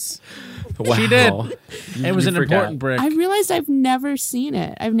house. Wow. She did. It was an important brick. I realized I've never seen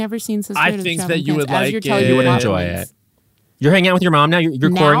it. I've never seen Sisterhood of the Traveling Pants. I think that you would like it. You would enjoy it. You're hanging out with your mom now?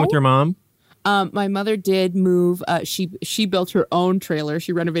 You're touring with your mom? My mother did move. She built her own trailer.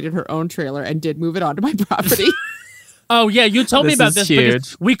 She renovated her own trailer and did move it onto my property. Oh, yeah. You told me about this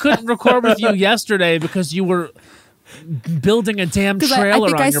because we couldn't record with you yesterday because you were building a damn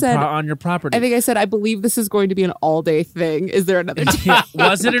trailer on your property. I think I said, I believe this is going to be an all-day thing. Is there another day?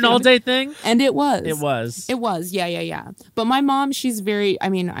 Was it an all-day thing? And it was. It was. Yeah. But my mom, she's very,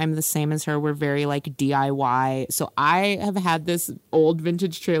 I'm the same as her. We're very like DIY. So I have had this old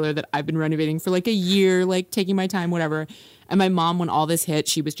vintage trailer that I've been renovating for like a year, like taking my time, whatever. And my mom, when all this hit,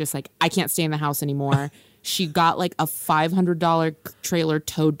 she was just like, I can't stay in the house anymore. She got like a $500 trailer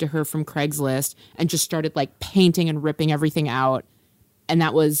towed to her from Craigslist and just started like painting and ripping everything out. And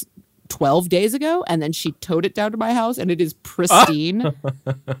that was 12 days ago. And then she towed it down to my house and it is pristine.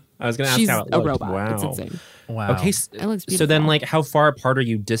 I was going to ask She's how it a looked. robot. Wow. It's insane. Wow. Okay. It looks beautiful. So then like how far apart are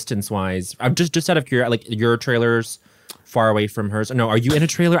you distance-wise? I'm just out of curiosity, like your trailer's far away from hers. No, are you in a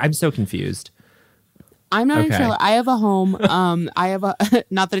trailer? I'm so confused. I'm not in a trailer. I have a home. I have a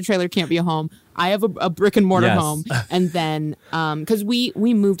not that a trailer can't be a home. I have a brick and mortar home, and then because we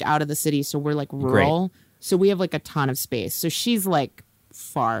moved out of the city, so we're like rural, so we have like a ton of space. So she's like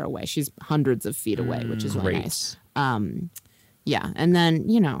far away. She's hundreds of feet away, which is really nice. Yeah, and then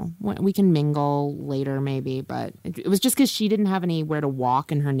we can mingle later maybe, but it was just because she didn't have anywhere to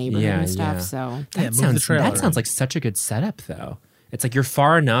walk in her neighborhood and stuff. Yeah. So that sounds like such a good setup, though. It's like you're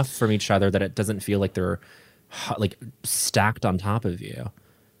far enough from each other that it doesn't feel like they're like stacked on top of you.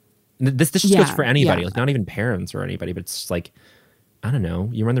 This just goes for anybody, like not even parents or anybody, but it's just like, I don't know.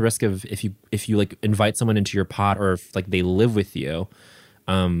 You run the risk of if you like invite someone into your pot or if like they live with you,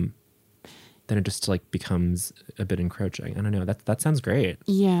 then it just like becomes a bit encroaching. I don't know. That sounds great.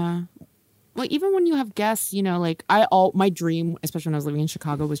 Yeah. Like even when you have guests, like my dream, especially when I was living in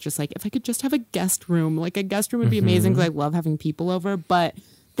Chicago, was just like if I could just have a guest room. Like a guest room would be amazing because I love having people over. But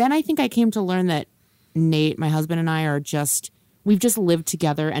then I think I came to learn that Nate, my husband, and I we've just lived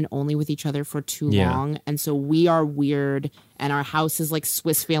together and only with each other for too long. And so we are weird and our house is like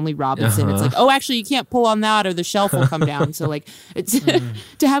Swiss Family Robinson. It's like, oh, actually you can't pull on that or the shelf will come down. So like it's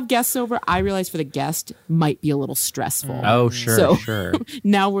to have guests over, I realize for the guest might be a little stressful. Oh, sure, so sure.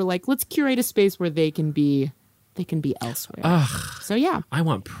 Now we're like, let's curate a space where they can be elsewhere. So yeah. I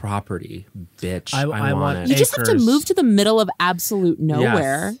want property, bitch. I want it. You just have to move to the middle of absolute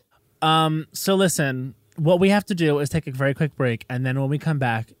nowhere. Yes. So listen, what we have to do is take a very quick break, and then when we come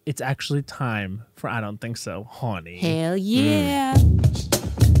back, it's actually time for I Don't Think So, honey. Hell yeah.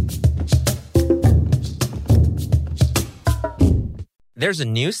 There's a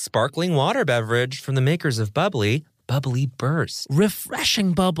new sparkling water beverage from the makers of Bubbly, Bubbly Burst.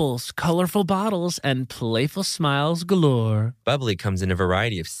 Refreshing bubbles, colorful bottles, and playful smiles galore. Bubbly comes in a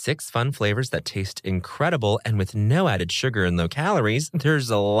variety of 6 fun flavors that taste incredible, and with no added sugar and low calories, there's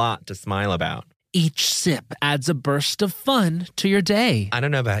a lot to smile about. Each sip adds a burst of fun to your day. I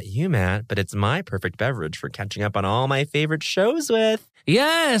don't know about you, Matt, but it's my perfect beverage for catching up on all my favorite shows with.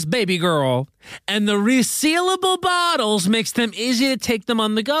 Yes, baby girl. And the resealable bottles makes them easy to take them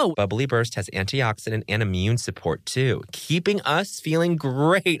on the go. Bubbly Burst has antioxidant and immune support too, keeping us feeling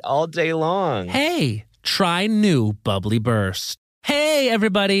great all day long. Hey, try new Bubbly Burst. Hey,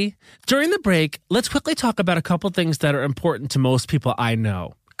 everybody. During the break, let's quickly talk about a couple things that are important to most people I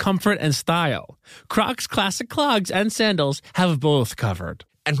know. Comfort and style. Crocs Classic Clogs and Sandals have both covered.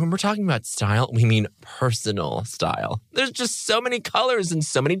 And when we're talking about style, we mean personal style. There's just so many colors and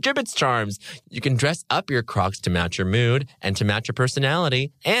so many Jibbitz charms. You can dress up your Crocs to match your mood and to match your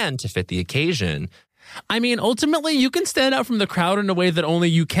personality and to fit the occasion. I mean, ultimately, you can stand out from the crowd in a way that only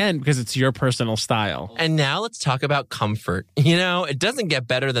you can because it's your personal style. And now let's talk about comfort. You know, it doesn't get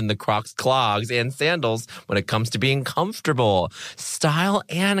better than the Crocs clogs and sandals when it comes to being comfortable. Style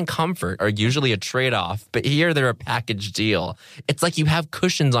and comfort are usually a trade-off, but here they're a package deal. It's like you have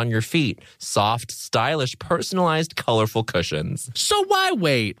cushions on your feet. Soft, stylish, personalized, colorful cushions. So why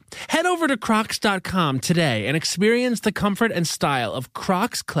wait? Head over to Crocs.com today and experience the comfort and style of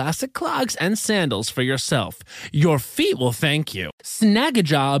Crocs Classic Clogs and Sandals for yourself. Your feet will thank you.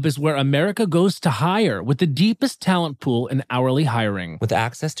 Snagajob is where America goes to hire with the deepest talent pool in hourly hiring. With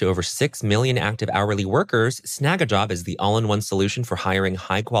access to over 6 million active hourly workers, Snagajob is the all-in-one solution for hiring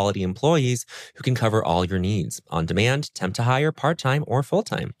high-quality employees who can cover all your needs. On demand, temp to hire, part-time, or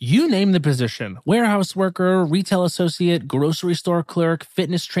full-time. You name the position. Warehouse worker, retail associate, grocery store clerk,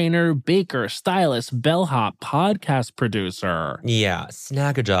 fitness trainer, baker, stylist, bellhop, podcast producer. Yeah,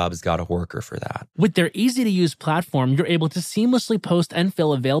 Snagajob's got a worker for that. With their easy-to-use platform, you're able to seamlessly post and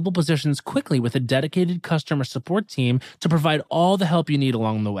fill available positions quickly with a dedicated customer support team to provide all the help you need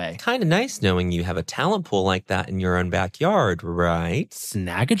along the way. Kind of nice knowing you have a talent pool like that in your own backyard, right?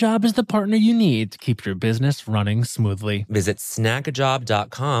 Snagajob is the partner you need to keep your business running smoothly. Visit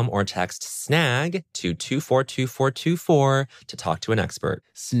snagajob.com or text SNAG to 242424 to talk to an expert.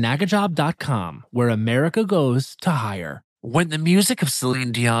 Snagajob.com, where America goes to hire. When the music of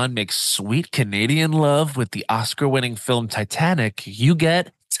Celine Dion makes sweet Canadian love with the Oscar-winning film Titanic, you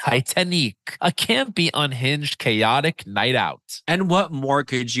get Titanic, a campy, unhinged, chaotic night out. And what more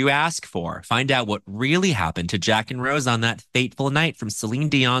could you ask for? Find out what really happened to Jack and Rose on that fateful night from Celine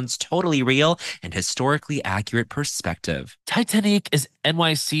Dion's totally real and historically accurate perspective. Titanic is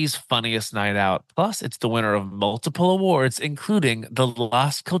NYC's funniest night out. Plus, it's the winner of multiple awards, including the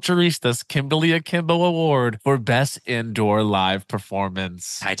Las Culturistas Kimberly Akimbo Award for Best Indoor Live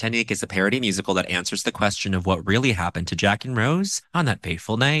Performance. Titanic is a parody musical that answers the question of what really happened to Jack and Rose on that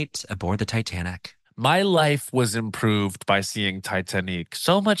fateful night aboard the Titanic. My life was improved by seeing Titanic,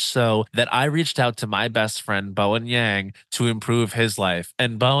 so much so that I reached out to my best friend, Bowen Yang, to improve his life.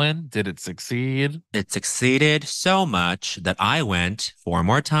 And Bowen, did it succeed? It succeeded so much that I went 4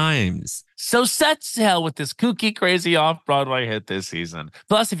 more times. So set sail with this kooky, crazy off-Broadway hit this season.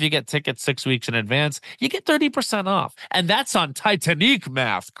 Plus, if you get tickets 6 weeks in advance, you get 30% off. And that's on Titanic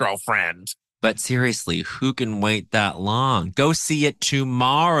math, girlfriend. But seriously, who can wait that long? Go see it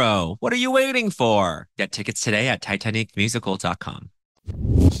tomorrow. What are you waiting for? Get tickets today at TitanicMusical.com.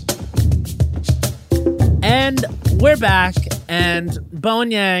 And we're back. And Bowen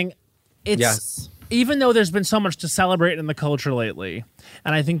Yang, Yes. Even though there's been so much to celebrate in the culture lately,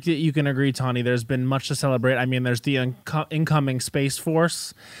 and I think that you can agree, Tawny, there's been much to celebrate. I mean, there's the incoming Space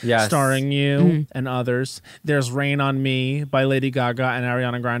Force starring you and others. There's Rain on Me by Lady Gaga and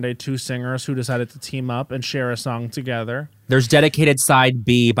Ariana Grande, 2 singers who decided to team up and share a song together. There's Dedicated Side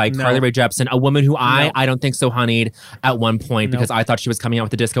B by Carly Rae Jepsen, a woman who I don't think so honeyed at one point because I thought she was coming out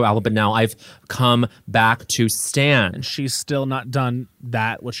with a disco album, but now I've come back to stan. And she's still not done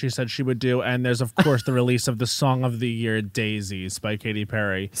that, what she said she would do. And there's, of course, the release of the Song of the Year, Daisies by Katy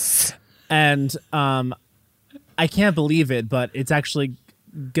Perry. And I can't believe it, but it's actually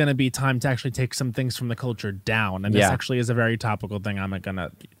going to be time to actually take some things from the culture down. And this actually is a very topical thing I'm going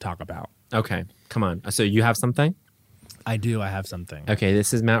to talk about. Okay, come on. So you have something? I do. I have something. Okay,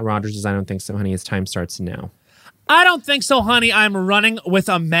 this is Matt Rogers' I Don't Think So, Honey. His time starts now. I don't think so, honey. I'm running with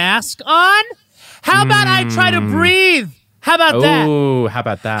a mask on. How about I try to breathe? How about that? Oh, how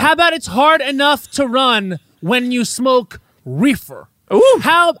about that? How about it's hard enough to run when you smoke reefer? Ooh.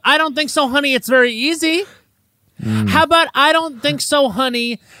 I don't think so, honey. It's very easy. How about I don't think so,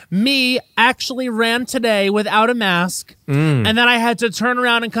 honey? Me actually ran today without a mask, and then I had to turn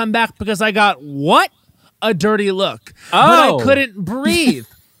around and come back because I got what? A dirty look. Oh. But I couldn't breathe.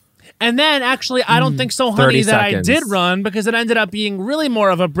 And then actually, I don't think so, honey, that seconds. I did run because it ended up being really more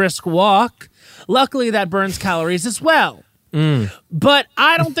of a brisk walk. Luckily, that burns calories as well. But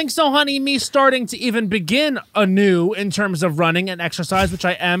I don't think so, honey. Me starting to even begin anew in terms of running and exercise, which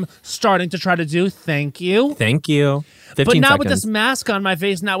I am starting to try to do. Thank you. Thank you. 15 But not seconds. with this mask on my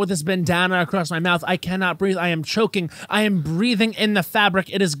face, not with this bandana across my mouth. I cannot breathe. I am choking. I am breathing in the fabric.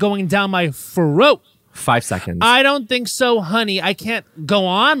 It is going down my throat. 5 seconds. I don't think so, honey. I can't go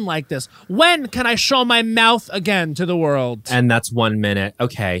on like this. When can I show my mouth again to the world? And that's 1 minute.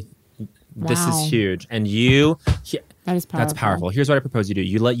 Okay. This is Wow. huge. And you... That is powerful. That's powerful. Here's what I propose you do.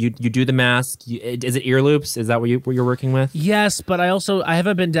 You do the mask. Is it ear loops? Is that what you're working with? Yes, but I have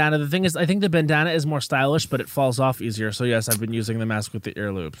a bandana. The thing is, I think the bandana is more stylish, but it falls off easier. So yes, I've been using the mask with the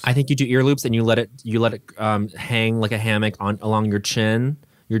ear loops. I think you do ear loops and you let it hang like a hammock along your chin,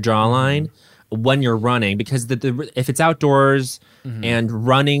 your jawline, when you're running, because if it's outdoors and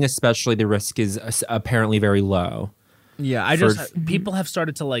running, especially, the risk is apparently very low. Yeah, people have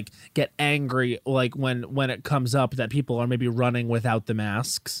started to like get angry like when it comes up that people are maybe running without the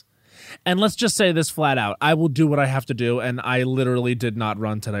masks. And let's just say this flat out. I will do what I have to do, and I literally did not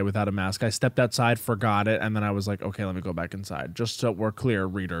run today without a mask. I stepped outside, forgot it, and then I was like, okay, let me go back inside. Just so we're clear,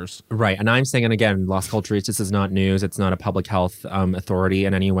 readers. Right. And I'm saying, and again, Las Culturistas, this is not news. It's not a public health authority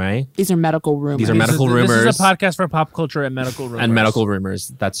in any way. These are medical rumors. These are medical rumors. This is a podcast for pop culture and medical rumors. And medical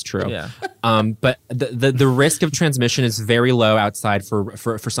rumors. That's true. Yeah. But the risk of transmission is very low outside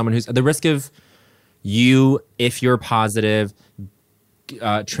for someone who's... The risk of you, if you're positive...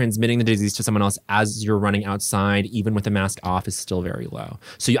 transmitting the disease to someone else as you're running outside, even with the mask off, is still very low.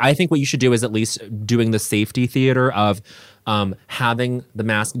 So I think what you should do is at least doing the safety theater of having the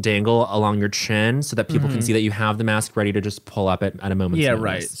mask dangle along your chin so that people can see that you have the mask ready to just pull up at a moment's notice.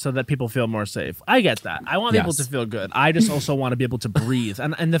 Right. So that people feel more safe. I get that. I want people to feel good. I just also want to be able to breathe.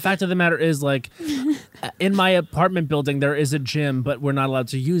 And the fact of the matter is, like, in my apartment building, there is a gym, but we're not allowed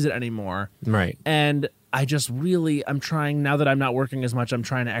to use it anymore. Right. And I just really, I'm trying, now that I'm not working as much, I'm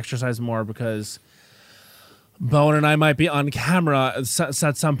trying to exercise more because Bowen and I might be on camera at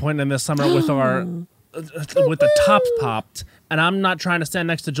some point in this summer with the tops popped. And I'm not trying to stand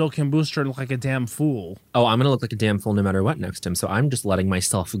next to Joel Kim Booster and look like a damn fool. Oh, I'm going to look like a damn fool no matter what next to him. So I'm just letting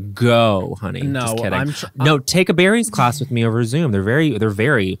myself go, honey. No, just kidding. Take a Barry's class with me over Zoom. They're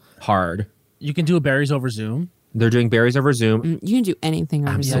very hard. You can do a berries over Zoom? They're doing berries over Zoom. You can do anything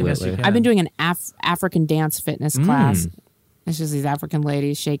over Zoom. Absolutely. I've been doing an African dance fitness class. It's just these African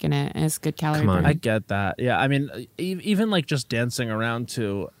ladies shaking it, and it's good calorie burn. I get that. Yeah, I mean, even like just dancing around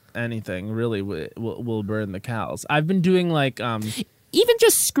to anything really will burn the calories. I've been doing like... even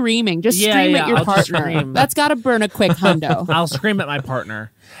just screaming, scream at your I'll partner. That's got to burn a quick hundo. I'll scream at my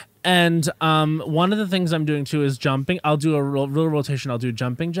partner. And one of the things I'm doing too is jumping. I'll do a real rotation. I'll do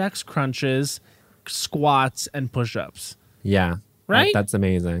jumping jacks, crunches, squats, and push-ups. Yeah. Right? That's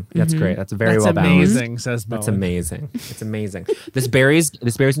amazing. That's great. That's very well balanced. Amazing, says Bowen. That's amazing. It's amazing. This Barry's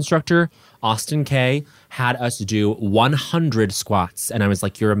instructor, Austin K, had us do 100 squats. And I was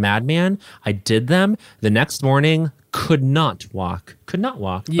like, you're a madman. I did them. The next morning, could not walk.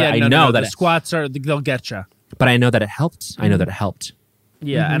 Yeah, but I know that the squats they'll get you. But I know that it helped. I know that it helped.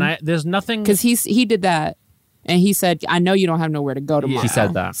 Yeah, and there's nothing... Because he did that. And he said, I know you don't have nowhere to go tomorrow. He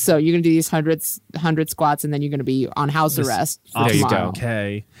said that. So you're going to do these 100 squats, and then you're going to be on house arrest for There you tomorrow. go.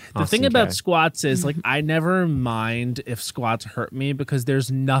 Okay. The Austin thing about K. squats is, like, I never mind if squats hurt me because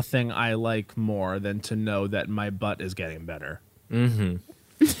there's nothing I like more than to know that my butt is getting better.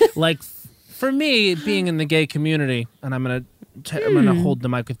 Like, for me, being in the gay community, and I'm gonna hold the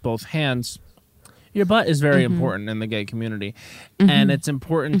mic with both hands, your butt is very important in the gay community. And it's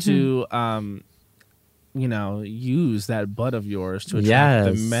important to... use that butt of yours to attract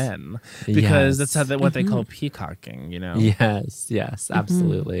the men because that's what they call peacocking, Yes,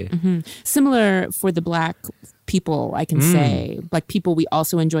 absolutely. Similar for the black people, I can say. Black people, we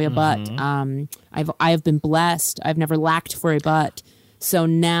also enjoy a butt. I have been blessed. I've never lacked for a butt. So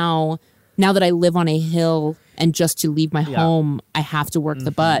now that I live on a hill and just to leave my home, I have to work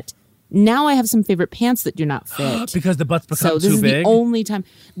the butt. Now I have some favorite pants that do not fit. Because the butt's become too big? So this is the only time.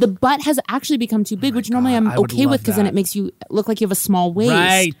 The butt has actually become too big, which normally I'm okay with because then it makes you look like you have a small waist.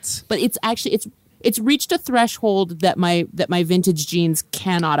 Right. But it's actually, it's reached a threshold that my vintage jeans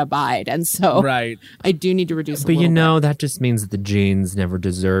cannot abide. And so I do need to reduce But a little bit. that just means that the jeans never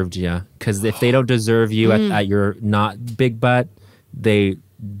deserved you. Because if they don't deserve you at your not big butt, they...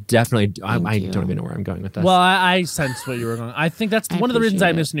 Definitely. I don't even know where I'm going with this. Well, I sense what you were going. I think that's one of the reasons I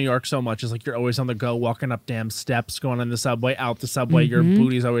appreciate miss New York so much is like you're always on the go, walking up damn steps, going on the subway, out the subway. Your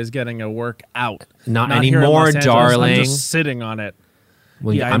booty's always getting a workout. Not here in anymore, Los Angeles. darling. I'm just sitting on it.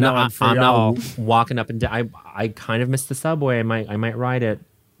 Well, Yeah, I'm I'm not walking up and down. I kind of miss the subway. I might ride it.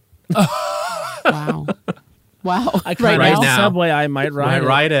 Wow. Wow. I kind Right of now. subway. I might ride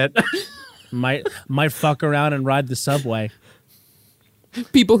Ride it. might fuck around and ride the subway.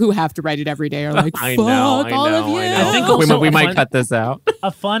 People who have to write it every day are like, fuck I know. all of you. I think also we a might fun- cut this out.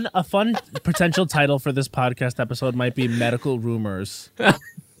 A fun potential title for this podcast episode might be Medical Rumors.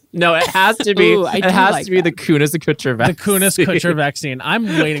 No, it has to be. Ooh, I it do has like to be the Kunis Kutcher vaccine. The Kunis Kutcher vaccine. I'm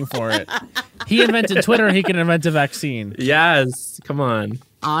waiting for it. He invented Twitter. He can invent a vaccine. Yes, come on.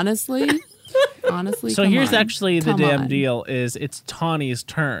 Honestly. So come here's on. actually the Come damn on. deal: is it's Tawny's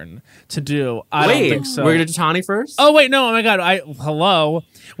turn to do. I Wait, don't think so. we're gonna do Tawny first. Oh wait, no! Oh my god! Hello.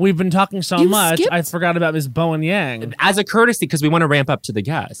 We've been talking so You much. skipped? I forgot about Miss Bowen Yang. As a courtesy, because we want to ramp up to the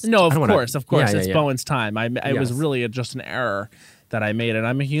guest. No, I of don't wanna- course. Yeah, It's yeah. Bowen's time. It was Yes. really just an error that I made, and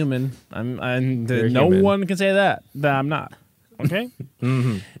I'm a human. You're No human. one can say that I'm not. Okay.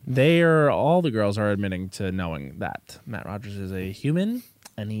 All the girls are admitting to knowing that Matt Rogers is a human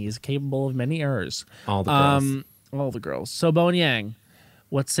and he is capable of many errors. All the girls. All the girls. So Bowen Yang,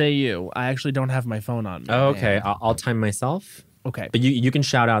 what say you? I actually don't have my phone on me. Oh, okay, man. I'll time myself. Okay. But you can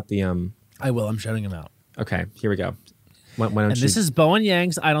shout out the I will. I'm shutting him out. Okay, here we go. Why don't And you? this is Bowen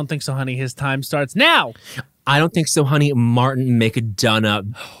Yang's I Don't Think So, Honey. His time starts now. I don't think so, honey. Martin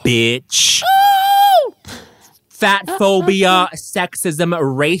McDonough, bitch. Fat phobia, sexism,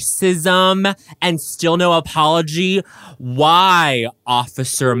 racism, and still no apology. Why,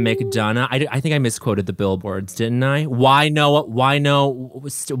 Officer McDonough? I think I misquoted the billboards, didn't I? Why no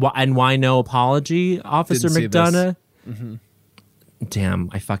apology, Officer Didn't see McDonough? this. Damn,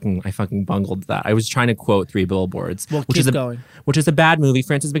 I fucking bungled that. I was trying to quote Three Billboards, Well, which keep is going. which is a bad movie.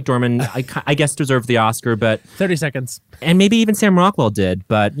 Frances McDormand, I guess, deserved the Oscar, but 30 seconds. and maybe even Sam Rockwell did.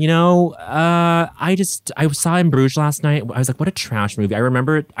 But I saw In Bruges last night. I was like, what a trash movie. I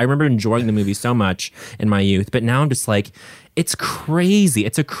remember enjoying the movie so much in my youth, but now I'm just like, it's crazy.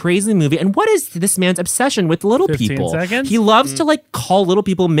 It's a crazy movie. And what is this man's obsession with little 15 people? seconds? He loves to like call little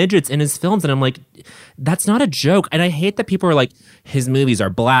people midgets in his films, and I'm like, that's not a joke. And I hate that people are like, his movies are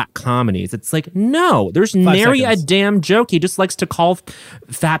black comedies. It's like, no, there's nary a seconds. damn joke. He just likes to call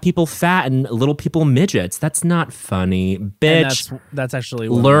fat people fat and little people midgets. That's not funny, And bitch. that's actually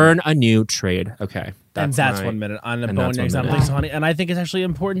 1 Learn a new trade. Okay, and that's my- 1 minute on the and Bowen that's Yang's 1 I Don't minute. Think So, Honey. And I think it's actually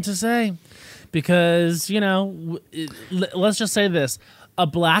important to say because, let's just say this. A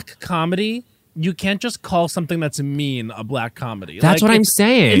black comedy, you can't just call something that's mean a black comedy. That's what I'm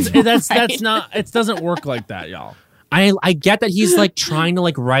saying. That's not, it doesn't work like that, y'all. I get that he's like trying to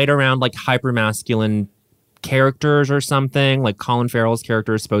like write around like hyper masculine characters or something. Like Colin Farrell's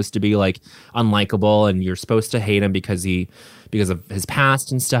character is supposed to be like unlikable, and you're supposed to hate him because of his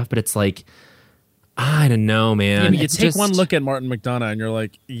past and stuff. But it's like, I don't know, man. You It's take just- one look at Martin McDonough and you're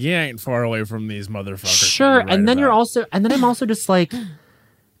like, you ain't far away from these motherfuckers. Sure, and then I'm also just like,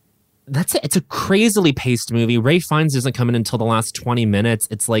 that's it. It's a crazily paced movie. Ray Fiennes doesn't come in until the last 20 minutes.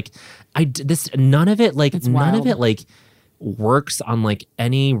 It's like none of it like works on like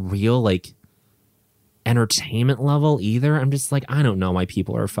any real like entertainment level either. I'm just like, I don't know why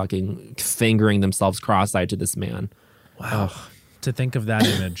people are fucking fingering themselves cross-eyed to this man. Wow. To think of that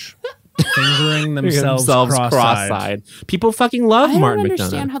image. Fingering themselves cross-eyed. cross-eyed. People fucking love I don't Martin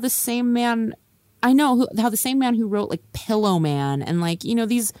understand McDonough. how the same man. I know how the same man who wrote like Pillow Man and like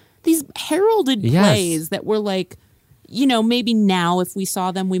these heralded Yes. plays that were like, maybe now if we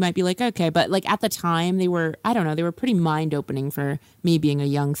saw them we might be like okay, but like at the time they were, I don't know, they were pretty mind opening for me being a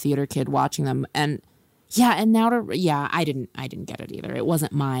young theater kid watching them. And I didn't get it either. It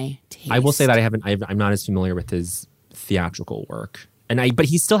wasn't my taste. I will say that I'm not as familiar with his theatrical work. But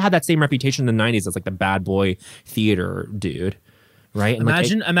he still had that same reputation in the 90s as like the bad boy theater dude, right? And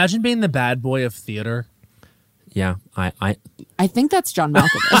Imagine being the bad boy of theater. yeah, I think that's John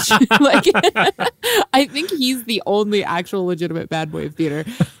Malkovich. Like, I think he's the only actual legitimate bad boy of theater.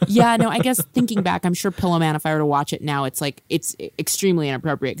 Yeah, no, I guess thinking back, I'm sure Pillow Man, if I were to watch it now, it's extremely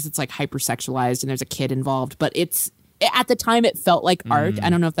inappropriate because it's like hypersexualized and there's a kid involved. But at the time, it felt like art. I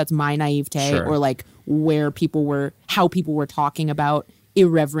don't know if that's my naivete Sure. or like how people were talking about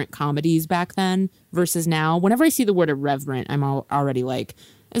irreverent comedies back then versus now. Whenever I see the word irreverent, I'm already like,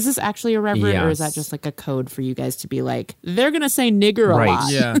 is this actually irreverent or is that Yes. just like a code for you guys to be like, they're going to say nigger a Right.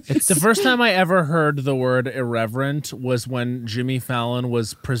 lot? Yeah. The first time I ever heard the word irreverent was when Jimmy Fallon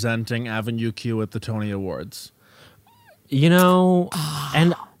was presenting Avenue Q at the Tony Awards.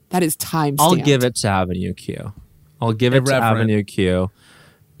 and That is time I'll stamped. give it to Avenue Q. I'll give it to Irreverent. Avenue Q.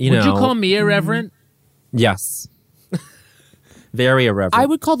 Would you call me irreverent? Yes. Very irreverent. I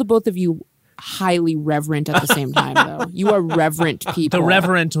would call the both of you highly reverent at the same time, though. You are reverent people. The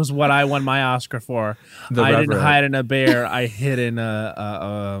Reverend was what I won my Oscar for. The I didn't Reverend. hide in a bear. I hid in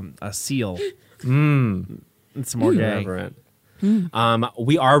a seal. It's more gay. Irreverent.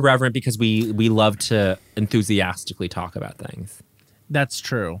 We are reverent because we love to enthusiastically talk about things. That's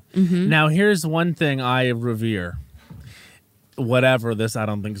true. Now, here's one thing I revere. Whatever this I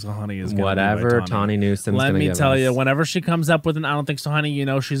don't think so, honey is gonna Whatever be by Tawny Newsom's Let gonna me give tell us. you, whenever she comes up with an I don't think so, honey, you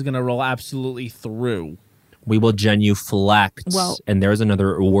know she's gonna roll absolutely through. We will genuflect. Well- and there's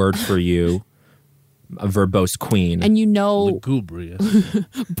another word for you, a verbose queen. And you know, Lugubrious.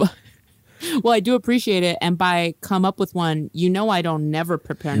 well, I do appreciate it. And by come up with one, you know I don't never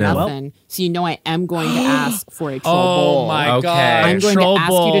prepare No. nothing. So you know I am going to ask for a troll Oh bowl. my Okay. god! I'm going Troll to ask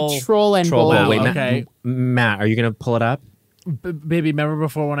bowl. you to troll and Troll bowl. bowl. Wait, okay. Matt, are you gonna pull it up? Baby, remember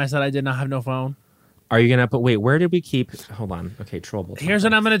before when I said I did not have no phone? Are you gonna put? Wait, where did we keep? Hold on. Okay, troll bowl. Here's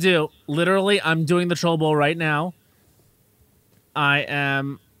what I'm gonna do. Literally, I'm doing the troll bowl right now. I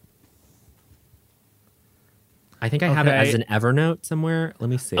am. I think I have it Okay. as an Evernote somewhere. Let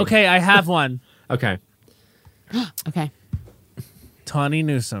me see. Okay, I have one. Okay. Okay. Tawny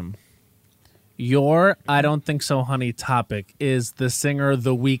Newsome. Your I don't think so, honey topic is the singer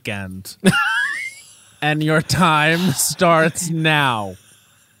The Weeknd. And your time starts now.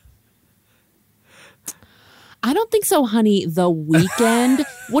 I don't think so, honey. The Weekend.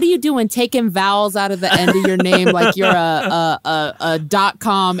 What are you doing? Taking vowels out of the end of your name like you're a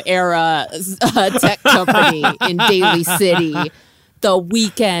 .com era tech company in Daly City. The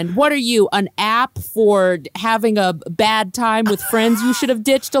Weekend. What are you? An app for having a bad time with friends you should have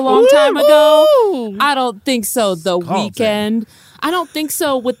ditched a long time ago? I don't think so. The Weekend. I don't think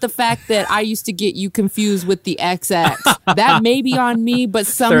so with the fact that I used to get you confused with the XX. That may be on me, but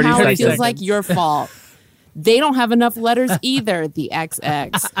somehow 30 it feels seconds. like your fault. They don't have enough letters either, the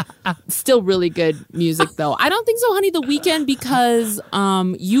XX. Still really good music, though. I don't think so, honey, The Weeknd, because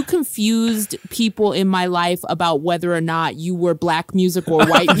you confused people in my life about whether or not you were black music or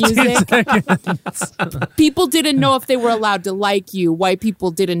white music. People didn't know if they were allowed to like you. White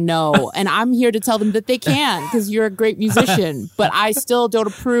people didn't know. And I'm here to tell them that they can because you're a great musician. But I still don't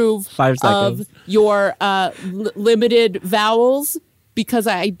approve 5 seconds. of your limited vowels. Because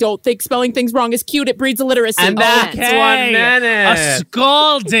I don't think spelling things wrong is cute. It breeds illiteracy. And that's Okay. 1 minute. A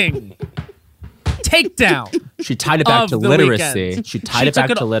scalding takedown. She tied it back Of to The literacy. Weeknd. She tied She it back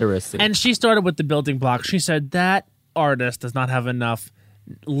took to literacy. And she started with the building blocks. She said that artist does not have enough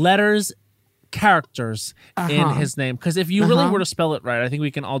letters, characters in his name. Because if you really were to spell it right, I think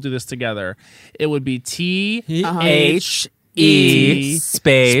we can all do this together. It would be H E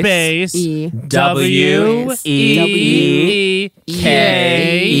space E. W E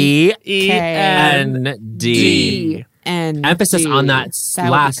K E N D. And Emphasis on that would be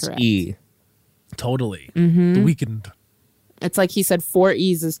last correct. E. Totally. The Weeknd. It's like he said 4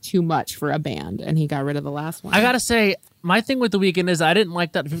 E's is too much for a band, and he got rid of the last one. I gotta say, my thing with The Weeknd is I didn't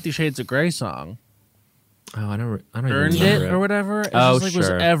like that 50 Shades of Grey song. Oh, I don't Earned even It remember or whatever. It Oh, just was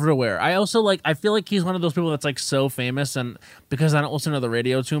sure. everywhere. I also I feel like he's one of those people that's like so famous, and because I don't listen to the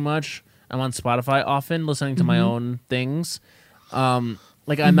radio too much, I'm on Spotify often listening to my own things. I'm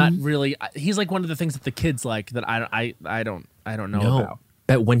not really. He's like one of the things that the kids like that I don't know about.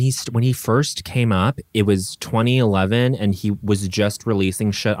 But when he first came up, it was 2011, and he was just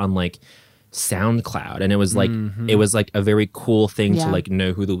releasing shit on like SoundCloud, and it was like it was like a very cool thing to Yeah. like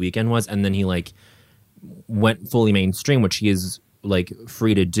know who The Weeknd was, and then he like went fully mainstream, which he is like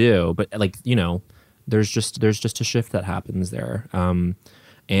free to do. But like there's just a shift that happens there,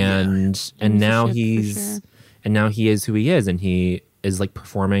 and now shift for he's sure. and now he is who he is, and he is like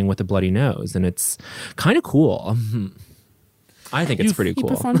performing with a bloody nose, and it's kind of cool. I think it's pretty He cool.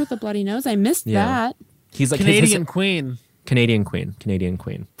 performed with a bloody nose. I missed Yeah. that. He's like Canadian Queen. Canadian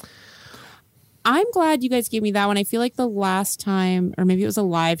Queen. I'm glad you guys gave me that one. I feel like the last time, or maybe it was a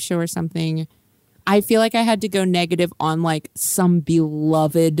live show or something, I feel like I had to go negative on like some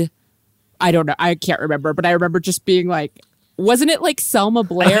beloved. I don't know. I can't remember, but I remember just being like, wasn't it like Selma I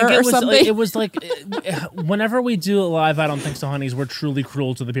Blair think or something? it was like whenever we do it live, I don't think so, honeys. We're truly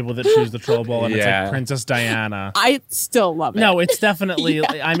cruel to the people that choose the troll bowl, and it's Yeah. like Princess Diana. I still love it. No, it's definitely.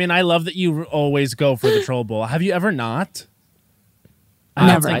 I mean, I love that you always go for the troll bowl. Have you ever not? I don't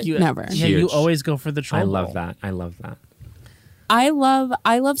Never, think you- never. Yeah, you Huge. always go for the troll I bowl. love that. I love that. I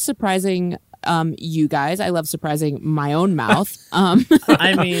love surprising you guys. I love surprising my own mouth.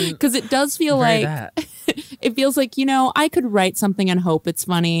 I mean, Because it does feel very like that. it feels like, I could write something and hope it's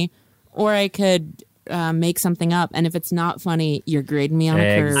funny, or I could make something up. And if it's not funny, you're grading me on a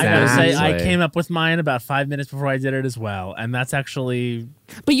curve. I gotta say, I Exactly. came up with mine about 5 minutes before I did it as well, and that's actually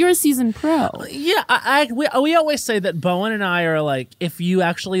But you're a seasoned pro. yeah. We always say that Bowen and I are like, if you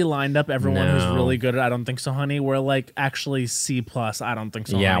actually lined up everyone who's No. really good at I don't think so, honey, we're like actually C plus. I don't think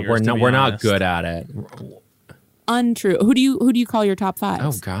so. Yeah, honey, we're to not be we're not honest. good at it. untrue. Who do you call your top 5?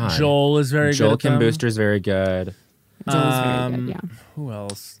 Oh God, Joel is very Joel good. Kim Booster's very good. Joel's very good, yeah. Who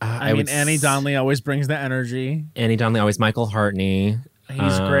else? I mean, would Annie Donnelly always brings the energy. Annie Donnelly, always. Michael Hartney.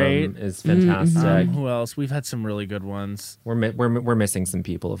 He's great. Is fantastic. Who else? We've had some really good ones. We're missing some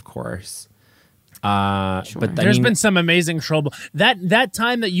people, of course. But There's been some amazing trouble. That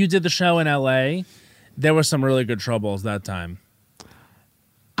time that you did the show in LA, there were some really good troubles that time.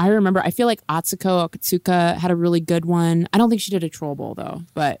 I remember, I feel like Atsuko Okatsuka had a really good one. I don't think she did a troll bowl though.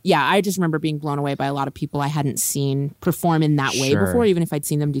 But yeah, I just remember being blown away by a lot of people I hadn't seen perform in that way before, even if I'd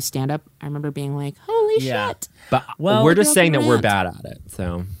seen them do stand-up. I remember being like, holy shit. But we're just saying that we're bad at it.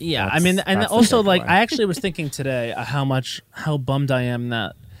 So yeah, I mean, and also like I actually was thinking today how bummed I am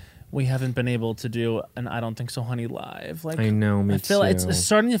that we haven't been able to do an I Don't Think So Honey live. Like, I know, me I feel too. it's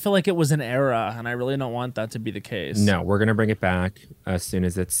starting to feel like it was an era, and I really don't want that to be the case. No, we're gonna bring it back as soon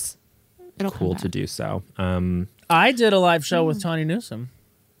as it's It'll cool to do so. I did a live show with Tawny Newsome.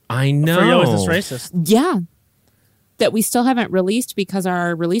 I know. For Yo, Is This Racist? Yeah. That we still haven't released because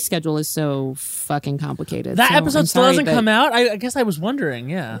our release schedule is so fucking complicated. That So episode I'm still sorry hasn't that- come out? I guess I was wondering,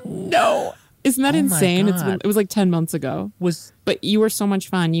 yeah. No. Isn't that Oh my insane? God. It was like 10 months ago. But you were so much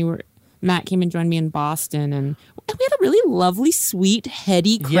fun. Matt came and joined me in Boston, and we had a really lovely, sweet,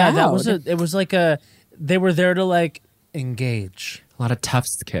 heady crowd. Yeah, it was like they were there to like engage. A lot of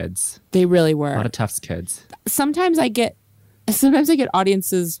Tufts kids. They really were. A lot of Tufts kids. Sometimes I get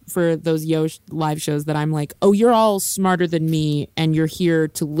audiences for those live shows that I'm like, oh, you're all smarter than me, and you're here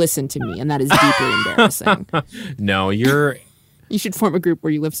to listen to me, and that is deeply embarrassing. No, You should form a group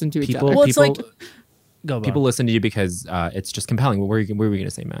where you listen to each other. Well, it's like people listen to you because it's just compelling. What were you going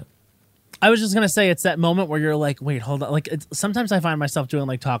to say, Matt? I was just gonna say it's that moment where you're like, wait, hold on. Like sometimes I find myself doing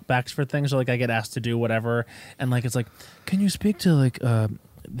like talkbacks for things, or like I get asked to do whatever, and like it's like, can you speak to like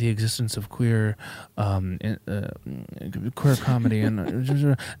the existence of queer comedy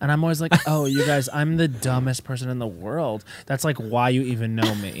and I'm always like, oh, you guys, I'm the dumbest person in the world. That's like why you even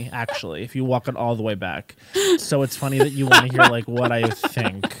know me, actually, if you walk it all the way back. So it's funny that you want to hear like what I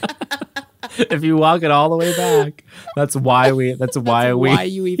think. If you walk it all the way back, that's why you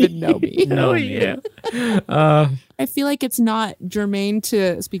even know me. Know me. I feel like it's not germane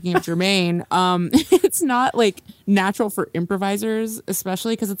to, speaking of germane, it's not like natural for improvisers,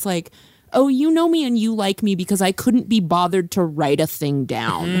 especially because it's like, oh, you know me and you like me because I couldn't be bothered to write a thing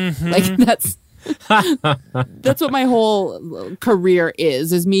down. Mm-hmm. Like that's what my whole career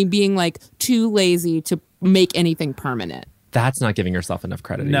is me being like too lazy to make anything permanent. That's not giving yourself enough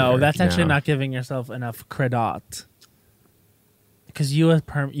credit. No, either. that's actually not giving yourself enough credit. Because you are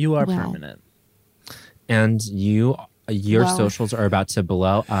permanent. And your socials are about to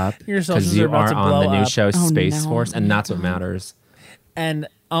blow up. Your socials because you are about to on blow the new up. show Oh, Space no. Force, and that's what matters. And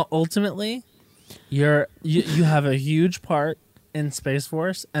ultimately, you have a huge part in Space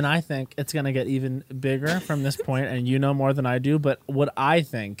Force, and I think it's going to get even bigger from this point, and you know more than I do, but what I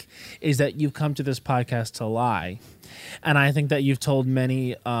think is that you've come to this podcast to lie, and I think that you've told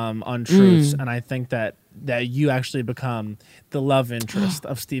many untruths, and I think that you actually become the love interest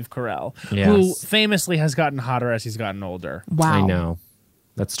of Steve Carell, who famously has gotten hotter as he's gotten older. Wow. I know.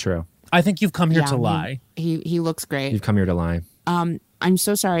 That's true. I think you've come here to lie. He looks great. You've come here to lie. I'm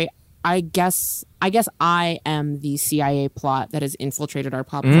so sorry. I guess I am the CIA plot that has infiltrated our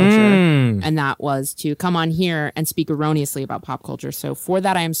pop culture, and that was to come on here and speak erroneously about pop culture. So for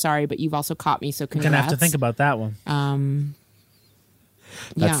that, I am sorry, but you've also caught me. So congrats. You're gonna have to think about that one.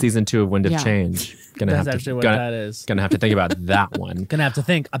 That's season 2 of Wind of Change. That's actually what that is. Gonna have to think about that one. Gonna have to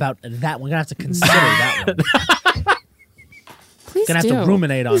think about that one. Gonna have to consider that one. Please Gonna have do. to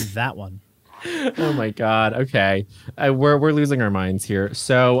ruminate on that one. Oh my God. Okay. We're losing our minds here.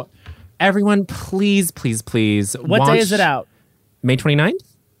 So everyone, please. What day is it out? May 29th?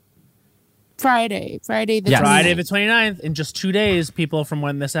 Friday the Yes. 29th. Friday the 29th. In just 2 days, people, from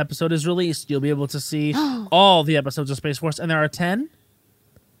when this episode is released, you'll be able to see all the episodes of Space Force. And there are 10?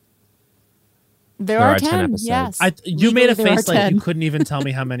 There are 10 episodes. Yes. You made a Legally, there face are like 10. you couldn't even tell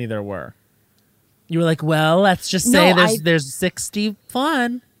me how many there were. You were like, well, let's just say No, there's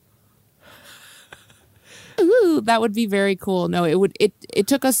 61. Ooh, that would be very cool. No, it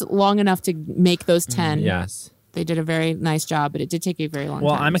took us long enough to make those 10. Yes. They did a very nice job, but it did take a very long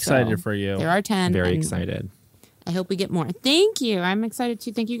Well, time. I'm excited so for you. There are 10. Very and excited. I hope we get more. Thank you. I'm excited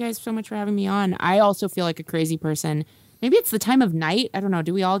too. Thank you guys so much for having me on. I also feel like a crazy person. Maybe it's the time of night. I don't know.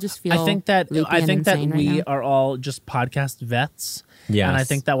 Do we all just feel I think that loopy and insane right we now? are all just podcast vets, Yes. And I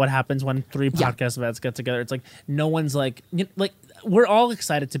think that what happens when 3 podcast vets get together, it's like no one's like we're all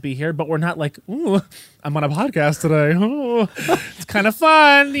excited to be here, but we're not like, ooh, I'm on a podcast today. Ooh, it's kind of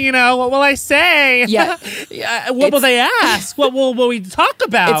fun. What will I say? Yeah. What will they ask? What will we talk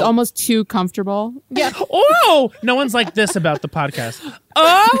about? It's almost too comfortable. Yeah. Oh, no one's like this about the podcast.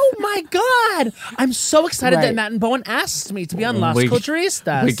 Oh my God. I'm so excited that Matt and Bowen asked me to be on Las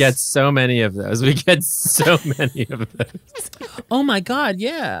Culturistas. We get so many of those. Oh my God.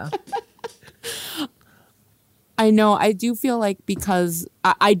 Yeah. I know. I do feel like because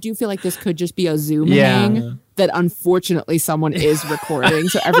I do feel like this could just be a Zoom hang that unfortunately someone is recording.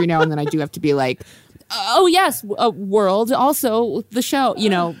 So every now and then I do have to be like, oh yes, world, also the show,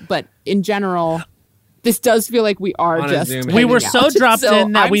 but in general, this does feel like we are we were so dropped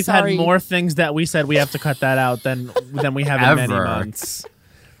in that we've had more things that we said we have to cut that out than we have in many months.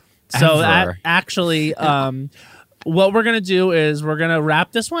 So actually, what we're going to do is we're going to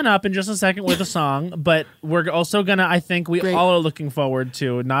wrap this one up in just a second with a song, but we're also going to, I think we all are looking forward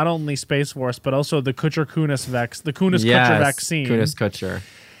to not only Space Force, but also the Kutcher-Kunis Kutcher vaccine. Kunis Kutcher.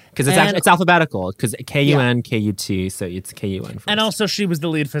 Because it's alphabetical, because K-U-N, K-U-T, so it's K-U-N first. And also she was the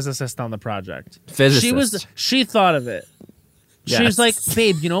lead physicist on the project. She thought of it. Yes. She was like,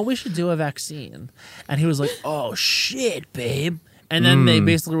 babe, you know what, we should do a vaccine. And he was like, oh shit, babe. And then they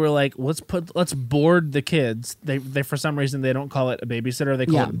basically were like, let's board the kids. They for some reason they don't call it a babysitter, they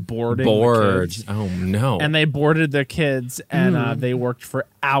call it boarding. The kids. Oh no. And they boarded the kids, and they worked for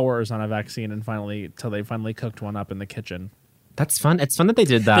hours on a vaccine, and till they finally cooked one up in the kitchen. That's fun. It's fun that they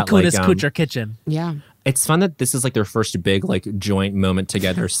did that. The Kunis Kutcher kitchen. Yeah. It's fun that this is like their first big joint moment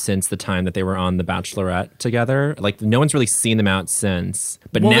together since the time that they were on The Bachelorette together. Like no one's really seen them out since.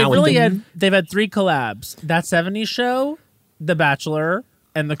 But now they've had 3 collabs. That 70s Show, The Bachelor,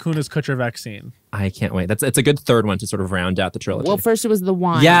 and the Kunis Kutcher vaccine. I can't wait. It's a good third one to sort of round out the trilogy. Well, first it was the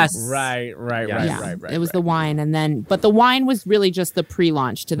wine. Yes. Right. It was the wine, but the wine was really just the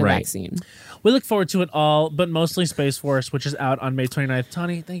pre-launch to the vaccine. We look forward to it all, but mostly Space Force, which is out on May 29th.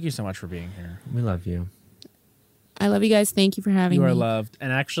 Tawny, thank you so much for being here. We love you. I love you guys. Thank you for having me. You are loved.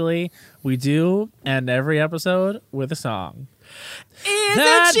 And actually, we do end every episode with a song.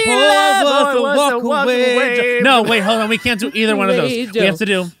 Isn't she love or was a walk away? No, wait, hold on. We can't do either one of those. We have to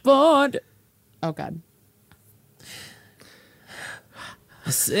do. Oh, God. I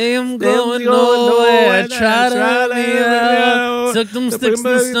say I'm going nowhere. Try to help me out. Took them sticks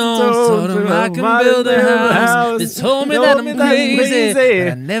and stones. Told them I can build a house. They told me that I'm crazy.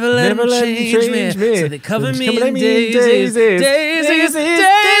 But I never let them change me. So they cover me in daisies. Daisies.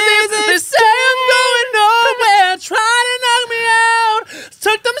 They say I'm going nowhere. Try to knock me out.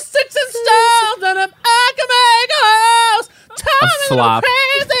 Took them sticks and stones. Told them I can make a house. Told me that I'm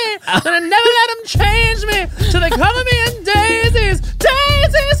crazy. But I never let them change me. So they cover me in daisies.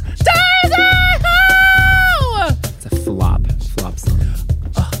 Daisies! Daisies! Oh! It's a flop song.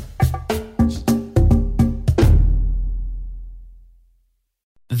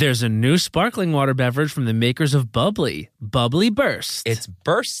 There's a new sparkling water beverage from the makers of Bubbly. Bubbly Burst. It's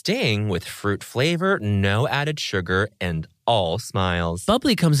bursting with fruit flavor, no added sugar, and all smiles.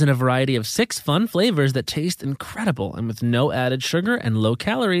 Bubbly comes in a variety of 6 fun flavors that taste incredible. And with no added sugar and low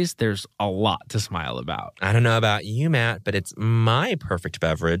calories, there's a lot to smile about. I don't know about you, Matt, but it's my perfect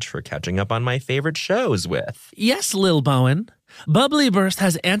beverage for catching up on my favorite shows with. Yes, Lil Bowen. Bubbly Burst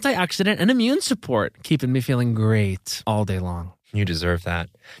has antioxidant and immune support, keeping me feeling great all day long. You deserve that.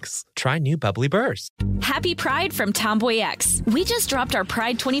 Try new Bubbly Burst. Happy Pride from Tomboy X. We just dropped our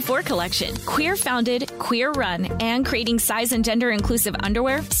Pride 24 collection. Queer founded, queer run, and creating size and gender inclusive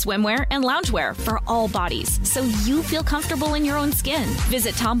underwear, swimwear, and loungewear for all bodies, so you feel comfortable in your own skin.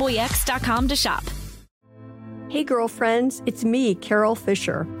 Visit tomboyx.com to shop. Hey girlfriends, it's me, Carol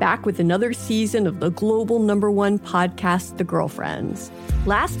Fisher, back with another season of the global #1 podcast, The Girlfriends.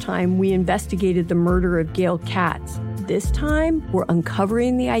 Last time, we investigated the murder of Gail Katz. This time, we're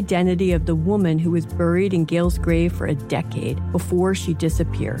uncovering the identity of the woman who was buried in Gail's grave for a decade before she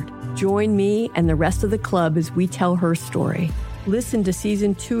disappeared. Join me and the rest of the club as we tell her story. Listen to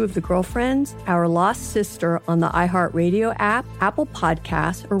Season 2 of The Girlfriends, Our Lost Sister on the iHeartRadio app, Apple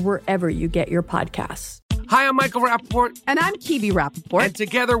Podcasts, or wherever you get your podcasts. Hi, I'm Michael Rappaport. And I'm Kibi Rappaport. And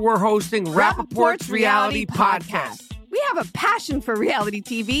together we're hosting Rappaport's Reality Podcast. We have a passion for reality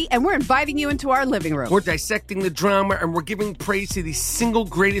TV, and we're inviting you into our living room. We're dissecting the drama, and we're giving praise to the single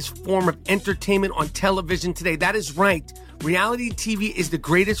greatest form of entertainment on television today. That is right. Reality TV is the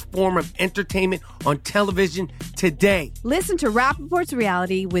greatest form of entertainment on television today. Listen to Rappaport's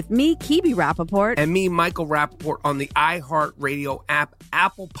Reality with me, Kibi Rappaport. And me, Michael Rappaport, on the iHeartRadio app,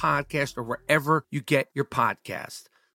 Apple Podcast, or wherever you get your podcast.